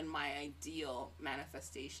know, in my ideal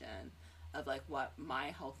manifestation of, like, what my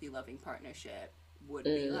healthy, loving partnership would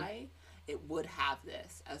be like. It would have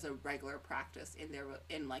this as a regular practice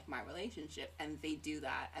in like my relationship, and they do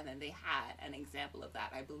that. And then they had an example of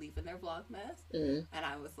that, I believe, in their Vlogmas. And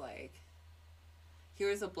I was like,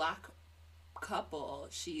 here's a black couple.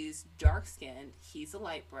 She's dark skinned, he's a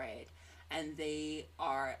light bright, and they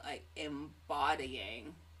are like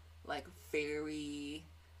embodying like very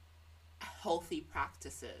healthy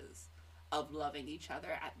practices of loving each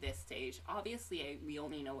other at this stage. Obviously, we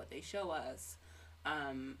only know what they show us.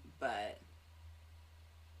 But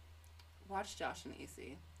watch Josh and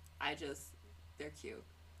Niecy. They're cute.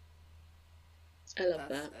 I love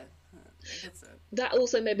that. That's it. That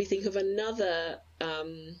also made me think of another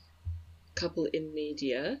couple in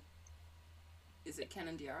media. Is it Ken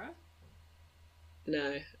and Diara?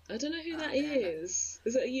 No, I don't know who that is.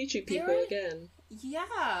 Is it a YouTube people again?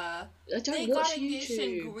 Yeah. I don't watch YouTube. They got engaged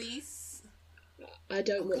in Greece. I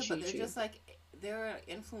don't watch YouTube. But they're just like, they're an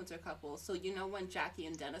influencer couple. So you know when Jackie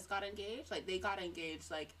and Dennis got engaged? Like, they got engaged,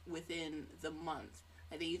 like, within the month.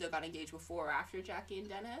 Like, they either got engaged before or after Jackie and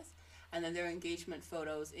Dennis. And then their engagement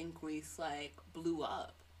photos in Greece, like, blew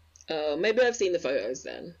up. Oh, maybe I've seen the photos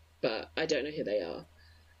then. But I don't know who they are.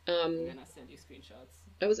 I'm going to send you screenshots.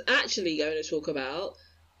 I was actually going to talk about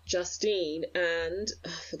Justine and...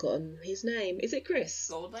 I've forgotten his name. Is it Chris?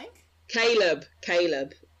 Goldlink? Caleb.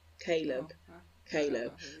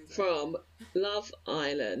 Caleb from Love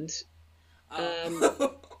Island.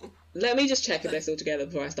 Let me just check if they're still together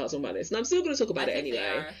before I start talking about this. And I'm still going to talk about it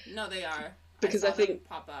anyway. No, they are. Because I think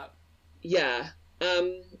pop up. Yeah.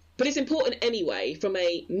 But it's important anyway from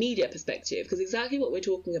a media perspective, because exactly what we're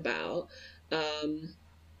talking about,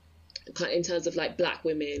 in terms of like black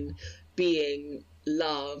women being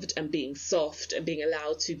loved and being soft and being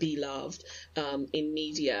allowed to be loved in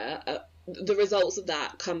media. The results of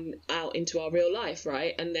that come out into our real life,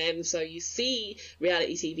 right? And then so you see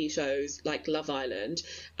reality TV shows like Love Island,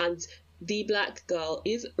 and the black girl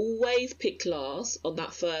is always picked last on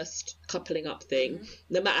that first coupling up thing.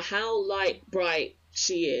 No matter how light, bright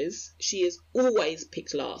she is always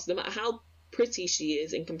picked last. No matter how pretty she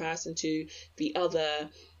is in comparison to the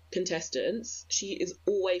other contestants, she is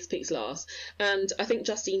always picked last. And I think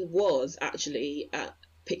Justine was actually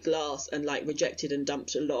picked last and like rejected and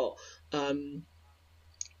dumped a lot in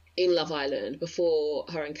Love Island before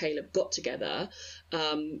her and Caleb got together,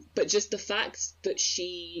 but just the fact that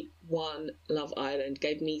she won Love Island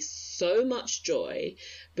gave me so much joy,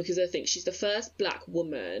 because I think she's the first black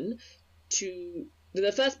woman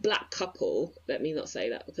the first black couple, let me not say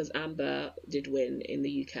that, because Amber did win in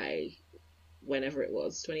the UK whenever it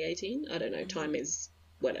was, 2018, I don't know, time is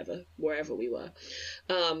whatever, wherever we were,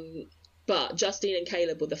 but Justine and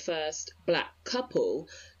Caleb were the first black couple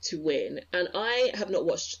to win. And I have not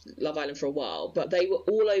watched Love Island for a while, but they were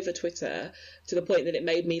all over Twitter to the point that it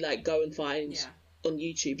made me like go and find on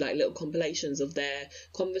YouTube like little compilations of their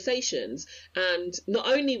conversations. And not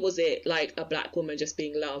only was it like a black woman just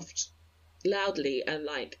being loved loudly and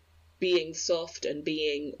like being soft and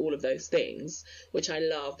being all of those things, which I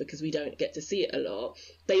love because we don't get to see it a lot,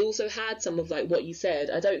 they also had some of like what you said.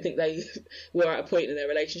 I don't think they were at a point in their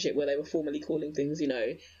relationship where they were formally calling things, you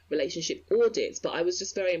know, relationship audits, but I was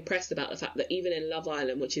just very impressed about the fact that even in Love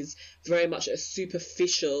Island, which is very much a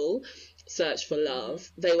superficial Search for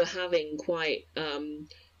Love, they were having quite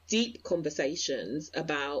deep conversations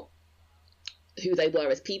about who they were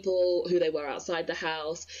as people, who they were outside the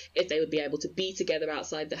house, if they would be able to be together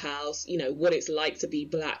outside the house, you know, what it's like to be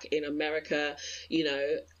Black in America, you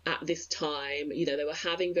know, at this time. You know, they were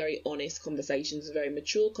having very honest conversations, very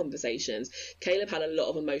mature conversations. Caleb had a lot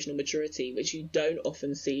of emotional maturity, which you don't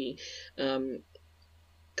often see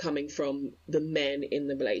coming from the men in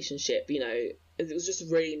the relationship. You know, it was just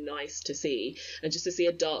really nice to see, and just to see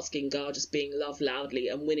a dark-skinned girl just being loved loudly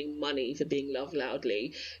and winning money for being loved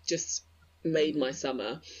loudly just made my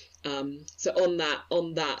summer. So on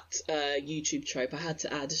that YouTube trope, I had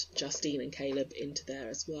to add Justine and Caleb into there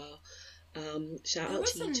as well. Shout out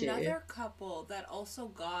to you two. There was another couple that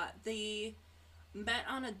also they met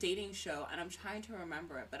on a dating show, and I'm trying to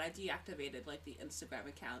remember it, but I deactivated like the Instagram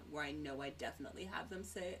account where I know I definitely have them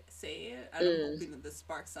say it, and I'm hoping that this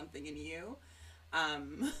sparks something in you.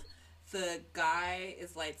 The guy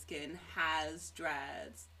is light skinned, has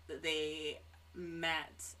dreads. They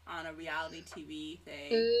met on a reality TV thing.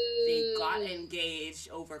 They got engaged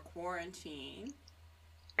over quarantine.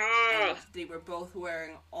 And they were both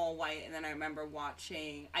wearing all white, and then I remember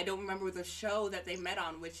watching, I don't remember the show that they met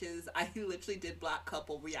on, which is, I literally did Black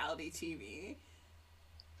couple reality TV.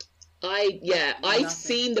 I've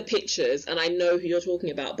seen the pictures and I know who you're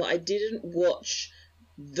talking about, but I didn't watch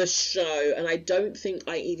the show, and I don't think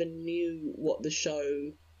I even knew what the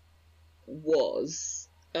show was.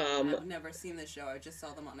 I've never seen the show. I just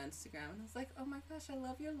saw them on Instagram, and I was like, oh my gosh, I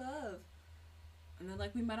love your love. And they're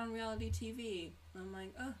like, we met on reality TV. And I'm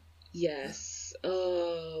like, oh. Yes.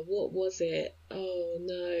 Oh, what was it? Oh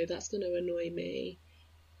no, that's going to annoy me.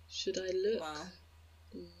 Should I look? Well,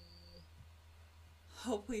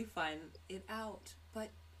 hopefully find it out.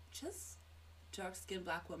 But just dark-skinned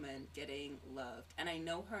Black woman getting loved. And I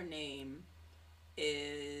know her name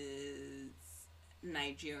is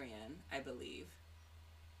Nigerian, I believe.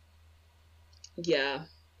 Yeah,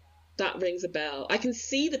 that rings a bell. I can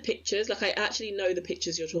see the pictures, like I actually know the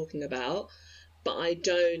pictures you're talking about, but I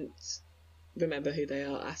don't remember who they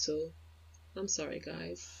are at all. I'm sorry,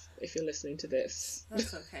 guys, if you're listening to this.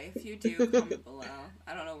 That's okay. If you do, comment below.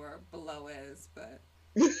 I don't know where below is, but...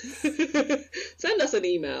 Send us an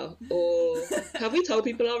email. Or have we told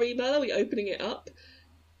people our email? Are we opening it up?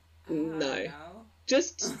 No.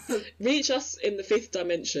 Just reach us in the 5th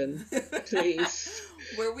dimension, please.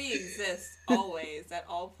 Where we exist always, at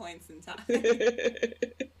all points in time.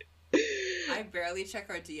 I barely check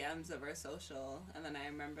our DMs of our social, and then I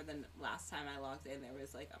remember the last time I logged in, there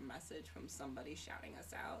was like a message from somebody shouting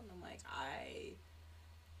us out, and I'm like, I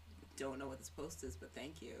don't know what this post is, but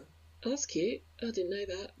thank you. Oh, that's cute. I didn't know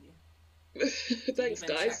that. Yeah. Thanks,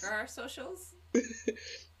 guys. Check our socials?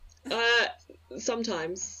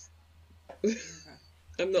 Sometimes. Okay.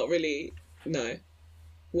 I'm not really. No.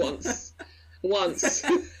 Once.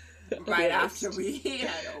 Right after we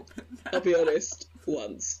had opened. I'll be honest.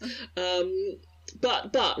 Once.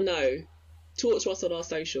 But no. Talk to us on our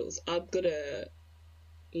socials. I'm gonna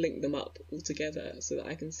link them up all together so that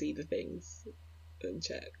I can see the things and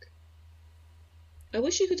check. I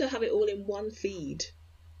wish you could have it all in one feed.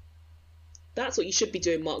 That's what you should be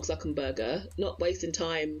doing, Mark Zuckerberg. Not wasting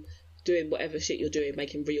time doing whatever shit you're doing,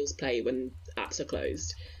 making reels play when apps are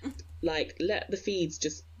closed. Like, let the feeds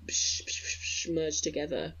just merge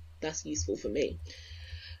together. That's useful for me.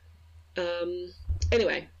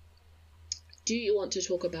 Anyway, do you want to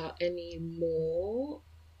talk about any more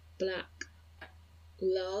Black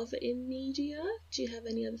love in media? Do you have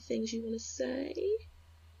any other things you want to say?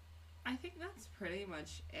 I think that's pretty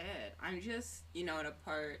much it. I'm just, at a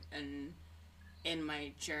part in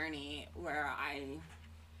my journey where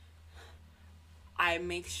I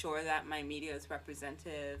make sure that my media is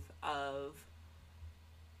representative of,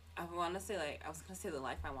 I want to say, I was going to say the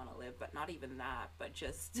life I want to live, but not even that, but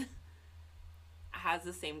just has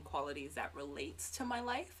the same qualities that relates to my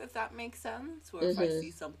life, if that makes sense. Where if I see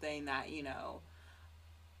something that,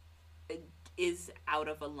 it is out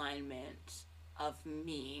of alignment of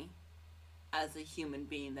me as a human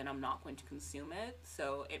being, then I'm not going to consume it.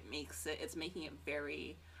 So it's making it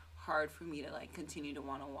very hard for me to continue to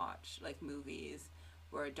want to watch movies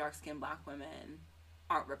where dark-skinned Black women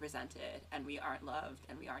aren't represented and we aren't loved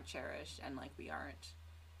and we aren't cherished and we aren't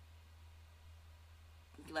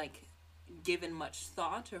given much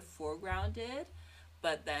thought or foregrounded.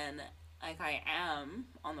 But then I am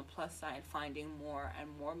on the plus side finding more and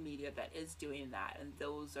more media that is doing that, and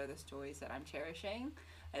those are the stories that I'm cherishing.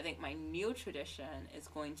 I think my new tradition is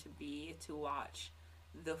going to be to watch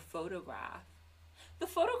The Photograph. The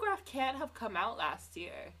Photograph can't have come out last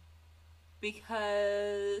year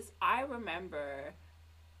because I remember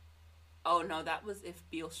Oh no, that was If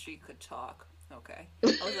Beale Street Could Talk. Okay.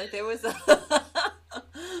 I was like, there was a.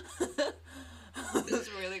 I was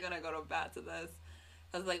really gonna go to bat to this.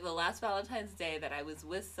 I was like, the last Valentine's Day that I was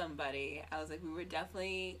with somebody, I was like, we were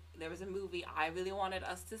definitely, there was a movie I really wanted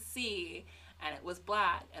us to see, and it was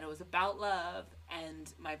black, and it was about love,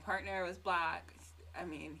 and my partner was black. I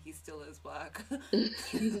mean, he still is black.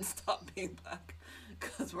 He didn't stop being black,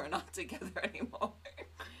 because we're not together anymore.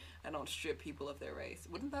 I don't strip people of their race.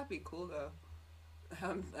 Wouldn't that be cool, though?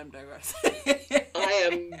 I'm digressing. I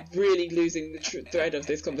am really losing the thread of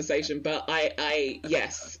this conversation, but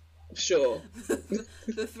yes, sure.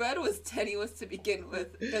 The thread was tenuous to begin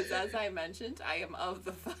with, because as I mentioned, I am of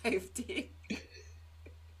the 5D.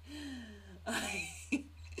 I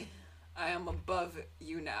am above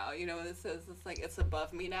you now. You know what it says? It's like, it's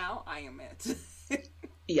above me now. I am it.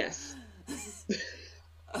 Yes.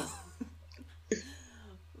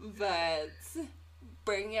 But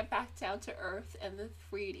bringing it back down to earth and the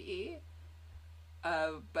 3D.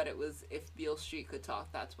 But it was If Beale Street Could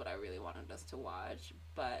Talk. That's what I really wanted us to watch.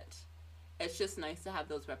 But it's just nice to have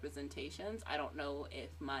those representations. I don't know if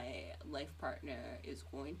my life partner is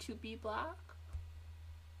going to be black.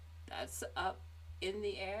 That's up in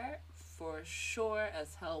the air. For sure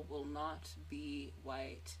as hell will not be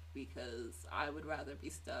white, because I would rather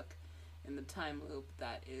be stuck in the time loop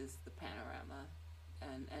that is the panorama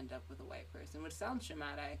and end up with a white person, which sounds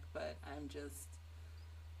dramatic, but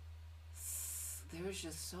there's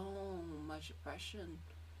just so much oppression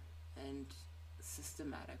and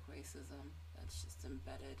systematic racism that's just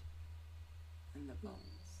embedded in the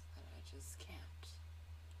bones that I just can't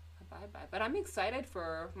abide by. But I'm excited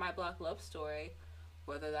for my black love story,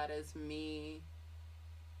 whether that is me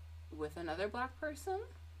with another black person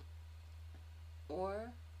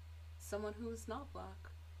or someone who is not black.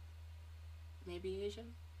 Maybe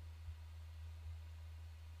Asian.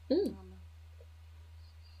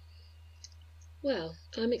 Well,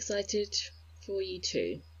 I'm excited for you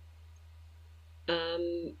too.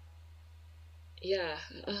 Yeah,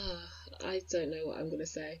 I don't know what I'm going to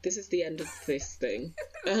say. This is the end of this thing.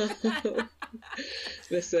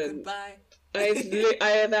 Listen, goodbye.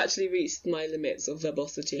 I have actually reached my limits of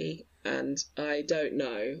verbosity, and I don't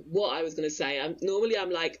know what I was going to say. I'm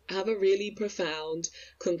like, have a really profound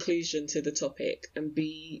conclusion to the topic and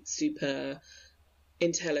be super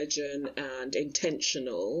intelligent and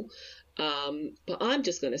intentional. But I'm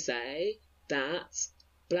just going to say that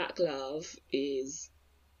black love is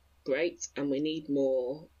great, and we need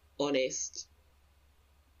more honest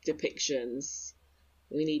depictions.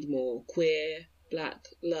 We need more queer black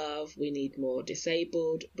love. We need more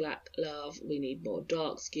disabled black love. We need more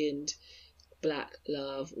dark-skinned black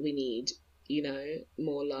love. We need,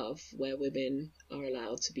 more love where women are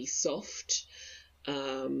allowed to be soft.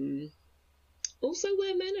 Also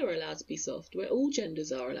where men are allowed to be soft, where all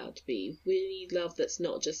genders are allowed to be. We need love that's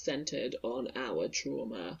not just centered on our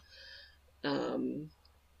trauma. And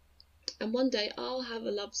one day I'll have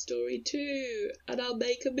a love story too, and I'll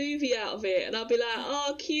make a movie out of it, and I'll be like,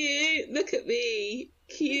 oh, cute, look at me,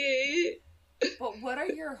 cute. But what are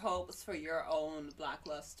your hopes for your own black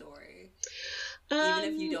love story? Even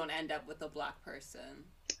if you don't end up with a black person.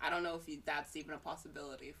 I don't know if that's even a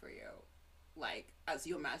possibility for you. Like, as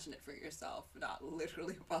you imagine it for yourself, not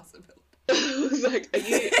literally a possibility. I was like,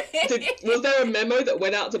 was there a memo that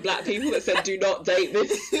went out to black people that said, do not date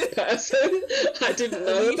this person? I didn't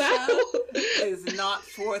know about. Is not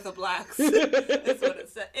for the blacks. That's what it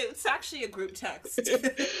said. It's actually a group text.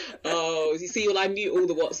 Oh, you see, well, I mute all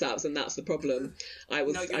the WhatsApps, and that's the problem. I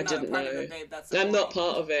didn't know. It, babe. I'm not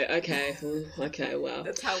part of it. Okay. Okay, well.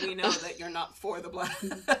 That's how we know that you're not for the black.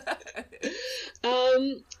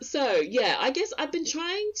 So, yeah, I guess I've been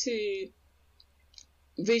trying to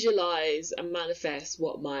visualize and manifest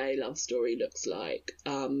what my love story looks like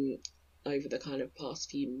over the kind of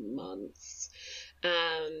past few months,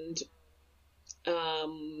 and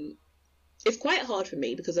it's quite hard for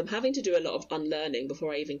me because I'm having to do a lot of unlearning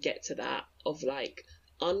before I even get to that, of like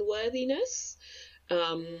unworthiness.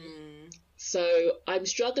 So I'm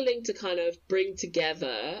struggling to kind of bring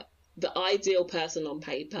together the ideal person on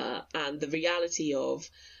paper and the reality of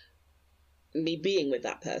me being with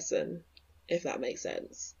that person, if that makes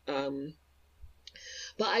sense.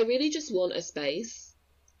 But I really just want a space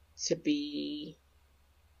to be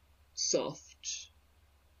soft.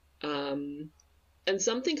 And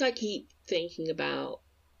something I keep thinking about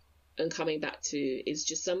and coming back to is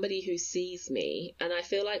just somebody who sees me. And I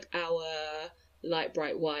feel like our Light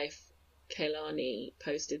Bright wife, Kaylani,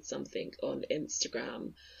 posted something on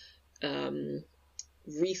Instagram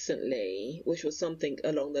recently, which was something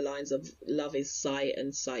along the lines of love is sight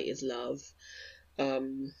and sight is love.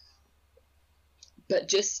 But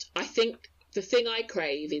just, I think the thing I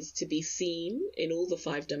crave is to be seen in all the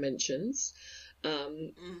 5 dimensions,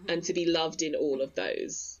 and to be loved in all of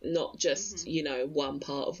those, not just, you know, one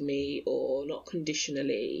part of me, or not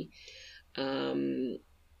conditionally. And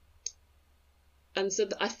so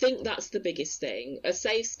I think that's the biggest thing. A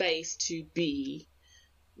safe space to be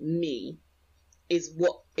me is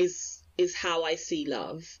how I see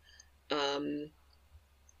love.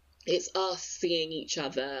 It's us seeing each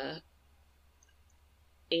other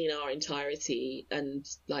in our entirety and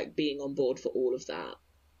like being on board for all of that.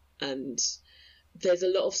 And there's a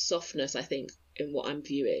lot of softness, I think, in what I'm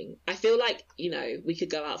viewing. I feel like, you know, we could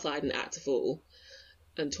go outside and act a fool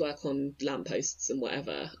and twerk on lampposts and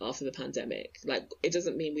whatever after the pandemic. Like, it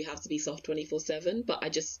doesn't mean we have to be soft 24/7, but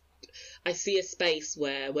I see a space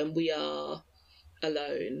where when we are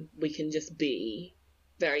alone, we can just be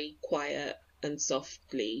very quiet and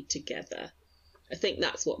softly together. I think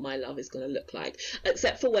that's what my love is going to look like,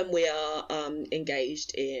 except for when we are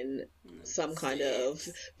engaged in some kind of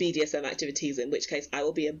BDSM activities, in which case I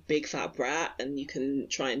will be a big fat brat and you can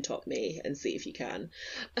try and top me and see if you can.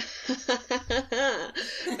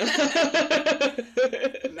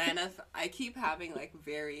 Man, I keep having like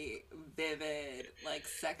very vivid like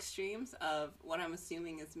sex dreams of what I'm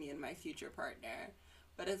assuming is me and my future partner.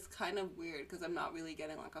 But it's kind of weird because I'm not really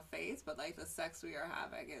getting like a face, but like the sex we are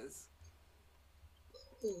having is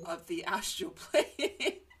of the astral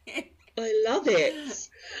plane. I love it.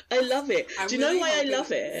 Do you know why I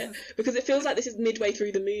love it? Because it feels like this is midway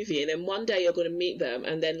through the movie, and then one day you're going to meet them,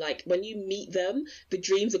 and then like when you meet them, the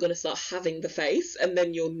dreams are going to start having the face, and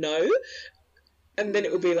then you'll know, and then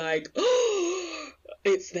it will be like, oh,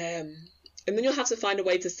 it's them. And then you'll have to find a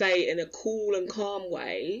way to say it in a cool and calm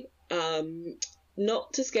way,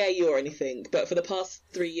 not to scare you or anything, but for the past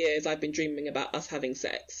 3 years I've been dreaming about us having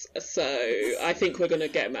sex, so I think we're gonna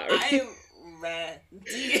get married. I'm ready.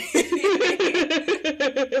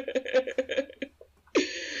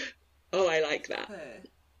 Oh, I like that.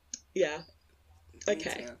 Yeah.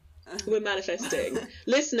 Okay. We're manifesting.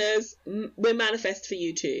 Listeners, we're manifest for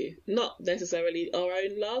you too. Not necessarily our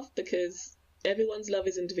own love, because everyone's love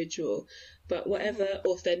is individual, but whatever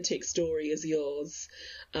authentic story is yours,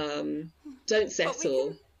 don't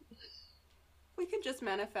settle. We can just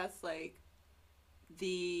manifest like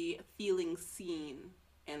the feeling seen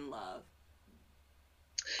in love.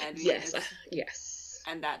 And yes.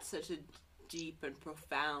 And that's such a deep and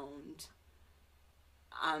profound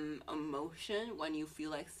emotion when you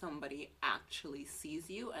feel like somebody actually sees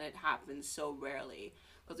you, and it happens so rarely,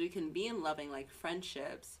 because we can be in loving like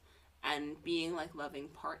friendships and being like loving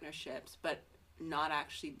partnerships, but not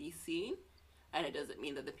actually be seen. And it doesn't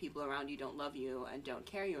mean that the people around you don't love you and don't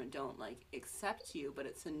care you and don't like accept you, but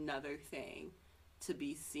it's another thing to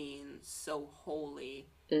be seen so wholly,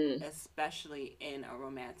 especially in a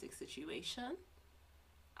romantic situation.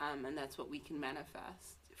 And that's what we can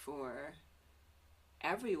manifest for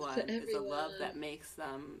everyone, is a love that makes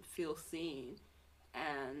them feel seen,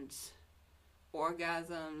 and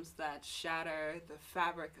orgasms that shatter the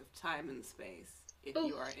fabric of time and space, if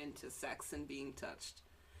you are into sex and being touched.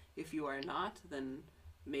 If you are not, then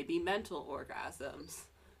maybe mental orgasms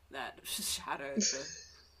that shatter the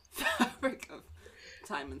fabric of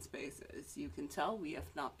time and space. As you can tell, we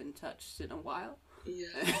have not been touched in a while.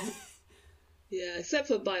 Yeah, except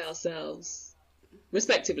for by ourselves,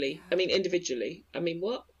 respectively. I mean, individually. I mean,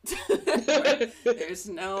 what? There's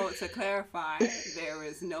no, to clarify, there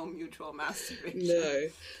is no mutual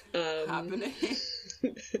masturbation happening.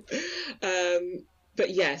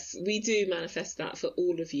 But yes, we do manifest that for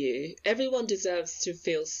all of you. Everyone deserves to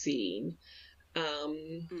feel seen,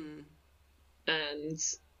 and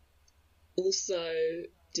also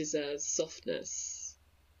deserves softness.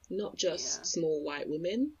 Not just small white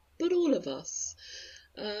women, but all of us.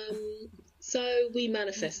 So we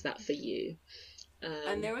manifest that for you.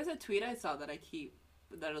 And there was a tweet I saw that I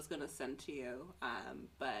was going to send to you,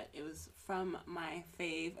 but it was from my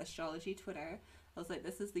fave astrology Twitter. I was like,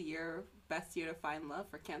 this is the best year to find love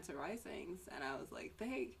for Cancer risings. And I was like,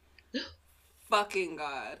 thank fucking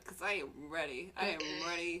God, because I am ready. I am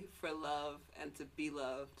ready for love and to be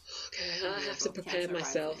loved. Okay, I have to prepare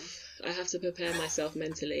myself. I have to prepare myself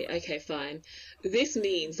mentally. Okay, fine. This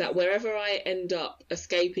means that wherever I end up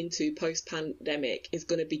escaping to post-pandemic is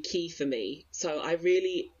going to be key for me. So I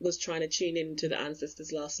really was trying to tune into the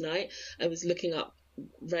ancestors last night. I was looking up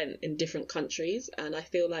rent in different countries, and I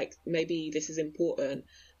feel like maybe this is important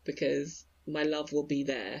because my love will be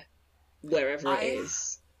there wherever it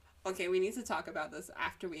is. Okay, we need to talk about this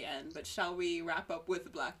after we end, but shall we wrap up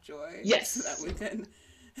with Black Joy? Yes. So that we can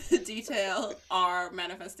detail our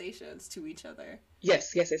manifestations to each other.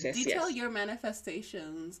 Yes. Detail your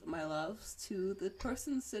manifestations, my loves, to the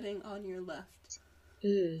person sitting on your left.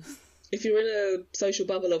 If you're in a social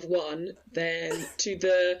bubble of one, then to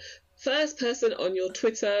the first person on your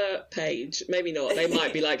Twitter page. Maybe not. They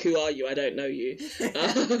might be like, who are you? I don't know you. But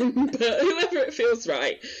whoever it feels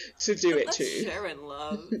right to do it to. Share and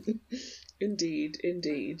love. Indeed.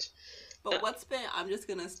 But I'm just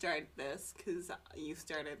going to start this because you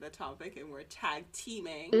started the topic and we're tag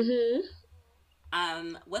teaming.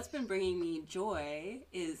 Mm-hmm. What's been bringing me joy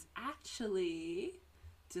is actually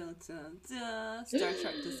Star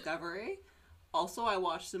Trek Discovery. Also, I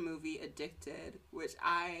watched the movie Addicted, which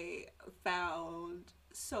I found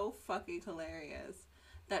so fucking hilarious.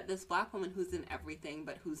 That this black woman who's in everything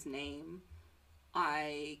but whose name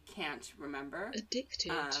I can't remember.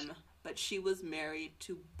 Addicted. But she was married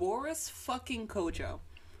to Boris fucking Kodjoe.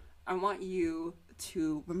 I want you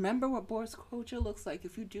to remember what Boris Kodjoe looks like.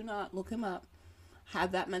 If you do not, look him up.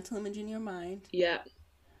 Have that mental image in your mind. Yeah.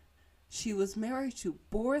 She was married to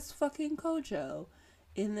Boris fucking Kodjoe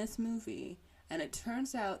in this movie. And it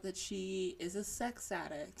turns out that she is a sex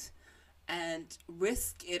addict and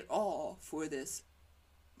risked it all for this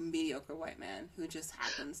mediocre white man who just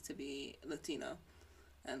happens to be Latino.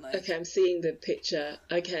 And like, okay, I'm seeing the picture.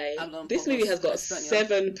 Okay, this movie has got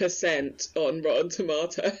 7% on Rotten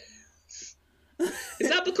Tomatoes. Is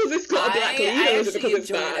that because it's got a black lead, or is it because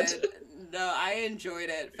it's bad? No, I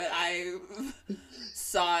enjoyed it, but I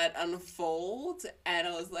saw it unfold, and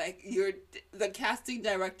I was like, the casting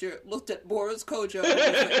director looked at Boris Kodjoe and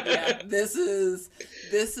was like, yeah, this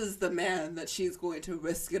is the man that she's going to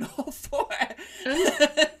risk it all for.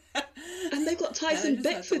 And they've got Tyson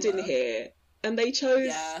Beckford in here. And they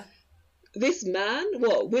chose this man?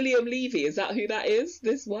 What, William Levy? Is that who that is?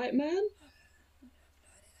 This white man?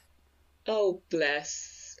 Oh,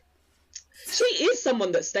 bless. She is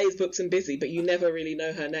someone that stays books and busy, but you never really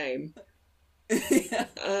know her name. Yeah.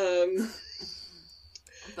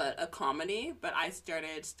 But a comedy, but I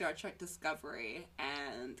started Star Trek Discovery,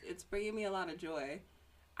 and it's bringing me a lot of joy.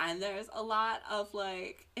 And there's a lot of,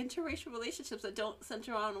 like, interracial relationships that don't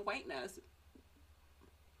center on whiteness.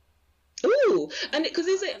 Ooh, and because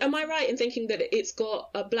am I right in thinking that it's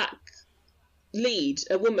got a black lead,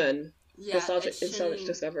 a woman, in Star Trek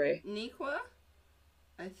Discovery? Neequa?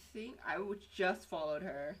 I think I just followed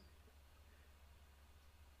her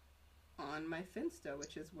on my Finsta,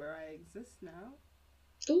 which is where I exist now.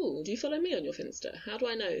 Ooh, do you follow me on your Finsta? How do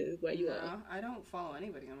I know where you are? No, I don't follow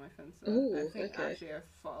anybody on my Finsta. Ooh, I think okay. actually I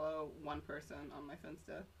follow one person on my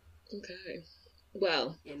Finsta. Okay.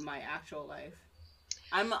 Well. In my actual life.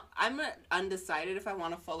 I'm undecided if I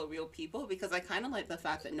want to follow real people because I kind of like the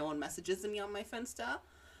fact that no one messages me on my Finsta.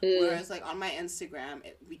 Whereas like on my Instagram,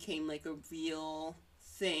 it became like a real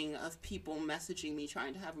thing of people messaging me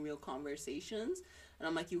trying to have real conversations. And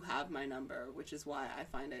I'm like, you have my number, which is why I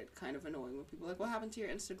find it kind of annoying when people are like, what happened to your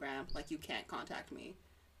Instagram? Like, you can't contact me.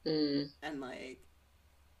 And like...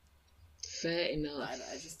 Fair enough.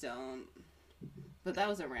 I just don't... But that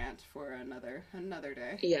was a rant for another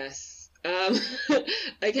day. Yes.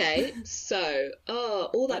 Okay, so,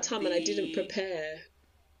 all that time and I didn't prepare.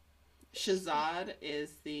 Shazad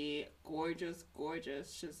is the gorgeous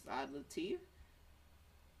Shazad Latif.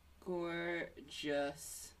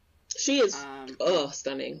 Gorgeous. She is,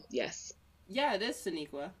 stunning, yes. Yeah, it is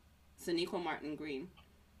Sonequa Martin Green.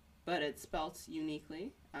 But it's spelt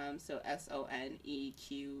uniquely. So Sonequa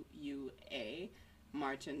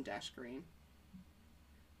Martin-Green.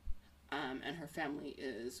 And her family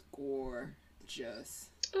is gorgeous.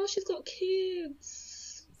 Oh, she's got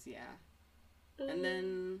kids. Yeah. And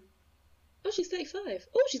then... Oh, she's 35.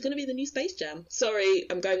 Oh, she's going to be the new Space Jam. Sorry,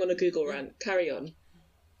 I'm going on a Google rant. Carry on.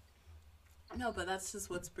 No, but that's just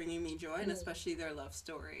what's bringing me joy, and especially their love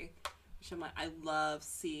story. Which I'm like, I love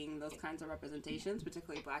seeing those kinds of representations,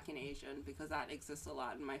 particularly Black and Asian, because that exists a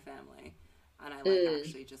lot in my family. And I like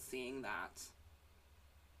actually just seeing that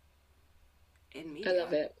in media. I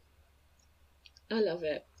love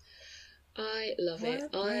it.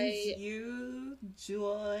 What brings you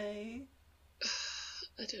joy?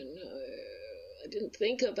 I don't know. I didn't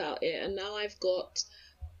think about it, and now I've got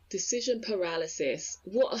decision paralysis.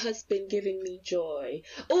 What has been giving me joy?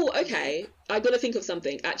 Oh, okay. I'm gonna think of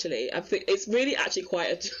something. Actually, it's really actually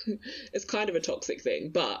it's kind of a toxic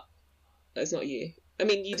thing, but it's not you. I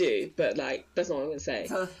mean, you do, but like that's not what I'm gonna say.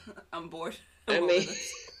 I'm bored.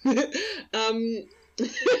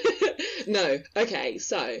 No. Okay.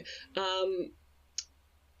 So,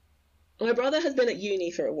 my brother has been at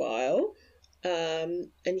uni for a while.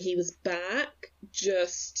 And he was back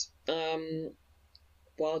just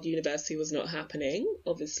Wild University was not happening,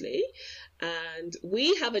 obviously. And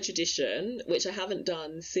we have a tradition, which I haven't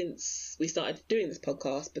done since we started doing this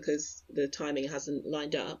podcast because the timing hasn't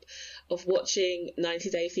lined up, of watching 90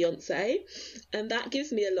 Day Fiancé. And that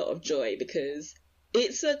gives me a lot of joy because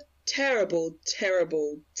it's a terrible,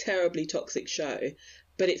 terrible, terribly toxic show.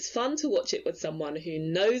 But it's fun to watch it with someone who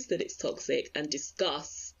knows that it's toxic and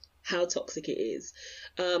discuss how toxic it is.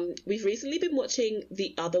 We've recently been watching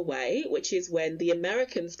The Other Way, which is when the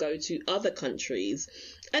Americans go to other countries,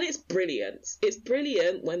 and it's brilliant. It's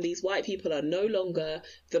brilliant when these white people are no longer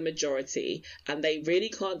the majority and they really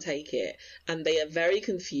can't take it and they are very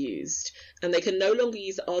confused and they can no longer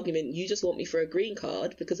use the argument, you just want me for a green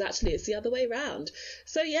card, because actually it's the other way around.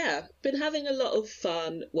 So yeah, been having a lot of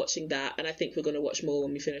fun watching that, and I think we're going to watch more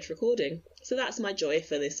when we finish recording. So that's my joy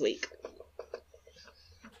for this week.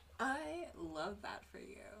 I love that for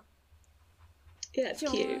you. Yeah, it's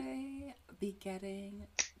joy cute. Joy begetting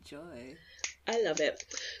joy. I love it.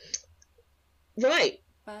 Right.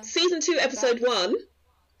 Season 2, episode 1.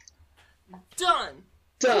 Done.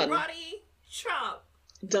 Karate chop.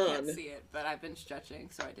 Done. I can't see it, but I've been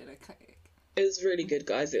stretching, so I did a kick. It was really good,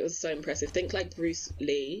 guys. It was so impressive. Think like Bruce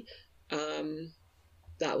Lee.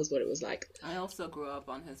 That was what it was like. I also grew up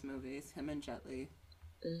on his movies, him and Jet Li.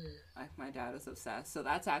 Like, my dad is obsessed. So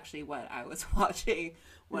that's actually what I was watching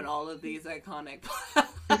when all of these iconic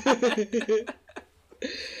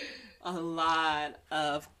a lot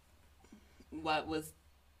of what was,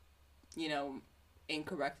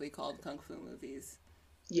 incorrectly called kung fu movies.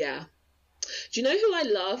 Yeah. Do you know who I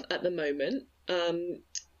love at the moment?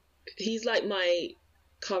 He's like my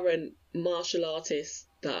current martial artist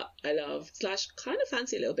that I love / kind of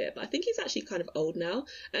fancy a little bit, but I think he's actually kind of old now,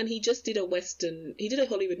 and he just did a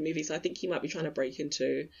Hollywood movie, so I think he might be trying to break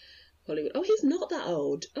into Hollywood. Oh, he's not that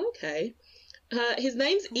old. Okay. His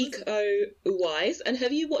name's Iko Uwais, and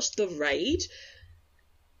have you watched The Raid?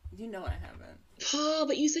 You know I haven't. Oh,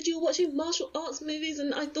 but you said you were watching martial arts movies,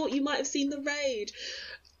 and I thought you might have seen The Raid.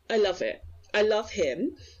 I love it. I love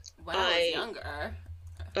him. When I was younger.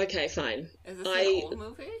 Okay, fine. Is this an old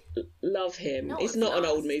movie? Love him. No, it's not an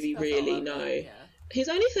old movie, really, no. Yeah. He's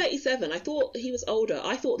only 37. I thought he was older.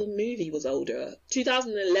 I thought the movie was older.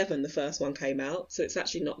 2011, the first one came out, so it's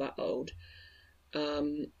actually not that old.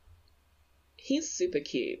 He's super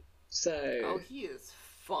cute, so... Oh, he is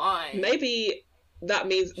fine. Maybe that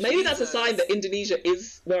means... Maybe that's a sign that Indonesia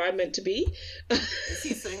is where I'm meant to be. Is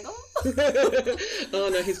he single? Oh,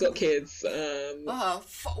 no, he's got kids.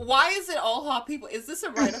 Why is it all hot people? Is this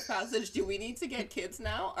a rite of passage? Do we need to get kids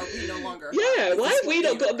now? Are we no longer hot? Yeah, why have we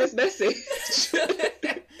not got this message?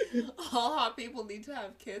 All hot people need to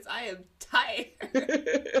have kids. I am tired.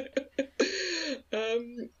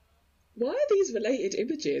 Why are these related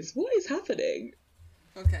images? What is happening?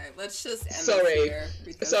 Okay, let's just end this here.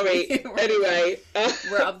 Sorry. Anyway.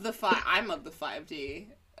 We're of the I'm of the 5D.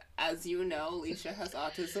 As you know, Alicia has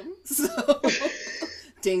autism, so...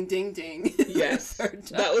 Ding, ding, ding. Yes.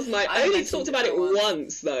 That was I only talked about it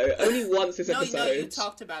once, though. Only once this episode. No, you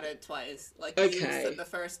talked about it twice. Like, you said the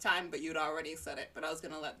first time, but you'd already said it. But I was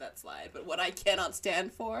going to let that slide. But what I cannot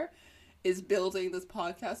stand for is building this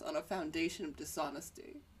podcast on a foundation of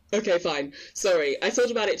dishonesty. Okay, fine. Sorry, I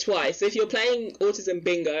talked about it twice. So if you're playing Autism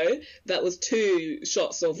Bingo, that was 2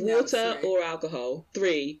 shots of water or alcohol.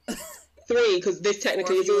 3. 3, because this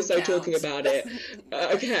technically is also talking about it.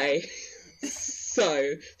 Okay.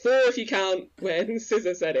 So, 4 if you count when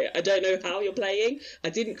Scissor said it. I don't know how you're playing. I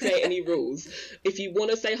didn't create any rules. If you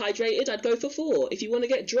want to stay hydrated, I'd go for 4. If you want to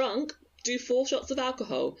get drunk, do 4 shots of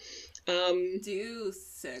alcohol. Do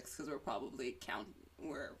 6, because we're probably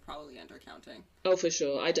undercounting. Oh, for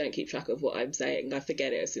sure. I don't keep track of what I'm saying. I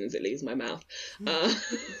forget it as soon as it leaves my mouth.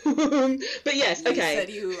 But yes, okay. You said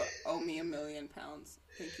you owe me £1 million.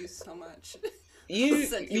 Thank you so much. You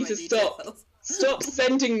need to stop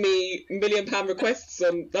sending me £1 million requests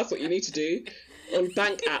on. That's what you need to do on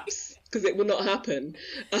bank apps, because it will not happen.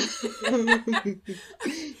 I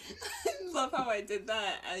love how I did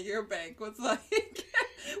that. And your bank was like,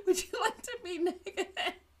 "Would you like to be negative?"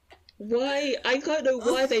 Why? I don't know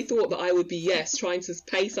why they thought that I would be trying to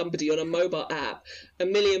pay somebody on a mobile app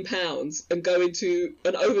 £1 million and go into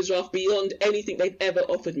an overdraft beyond anything they've ever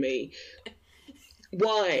offered me.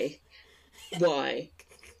 Why? Right,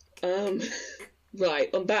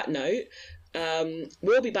 on that note,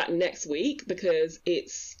 we'll be back next week because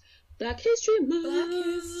it's Black History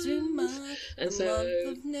Month. And so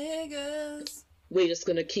month of niggas. We're just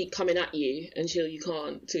going to keep coming at you until you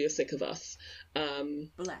can't, till you're sick of us.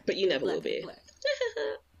 But you never will be. Black.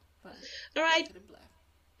 All right.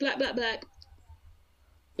 Black. Love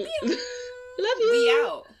you. We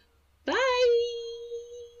out. Bye.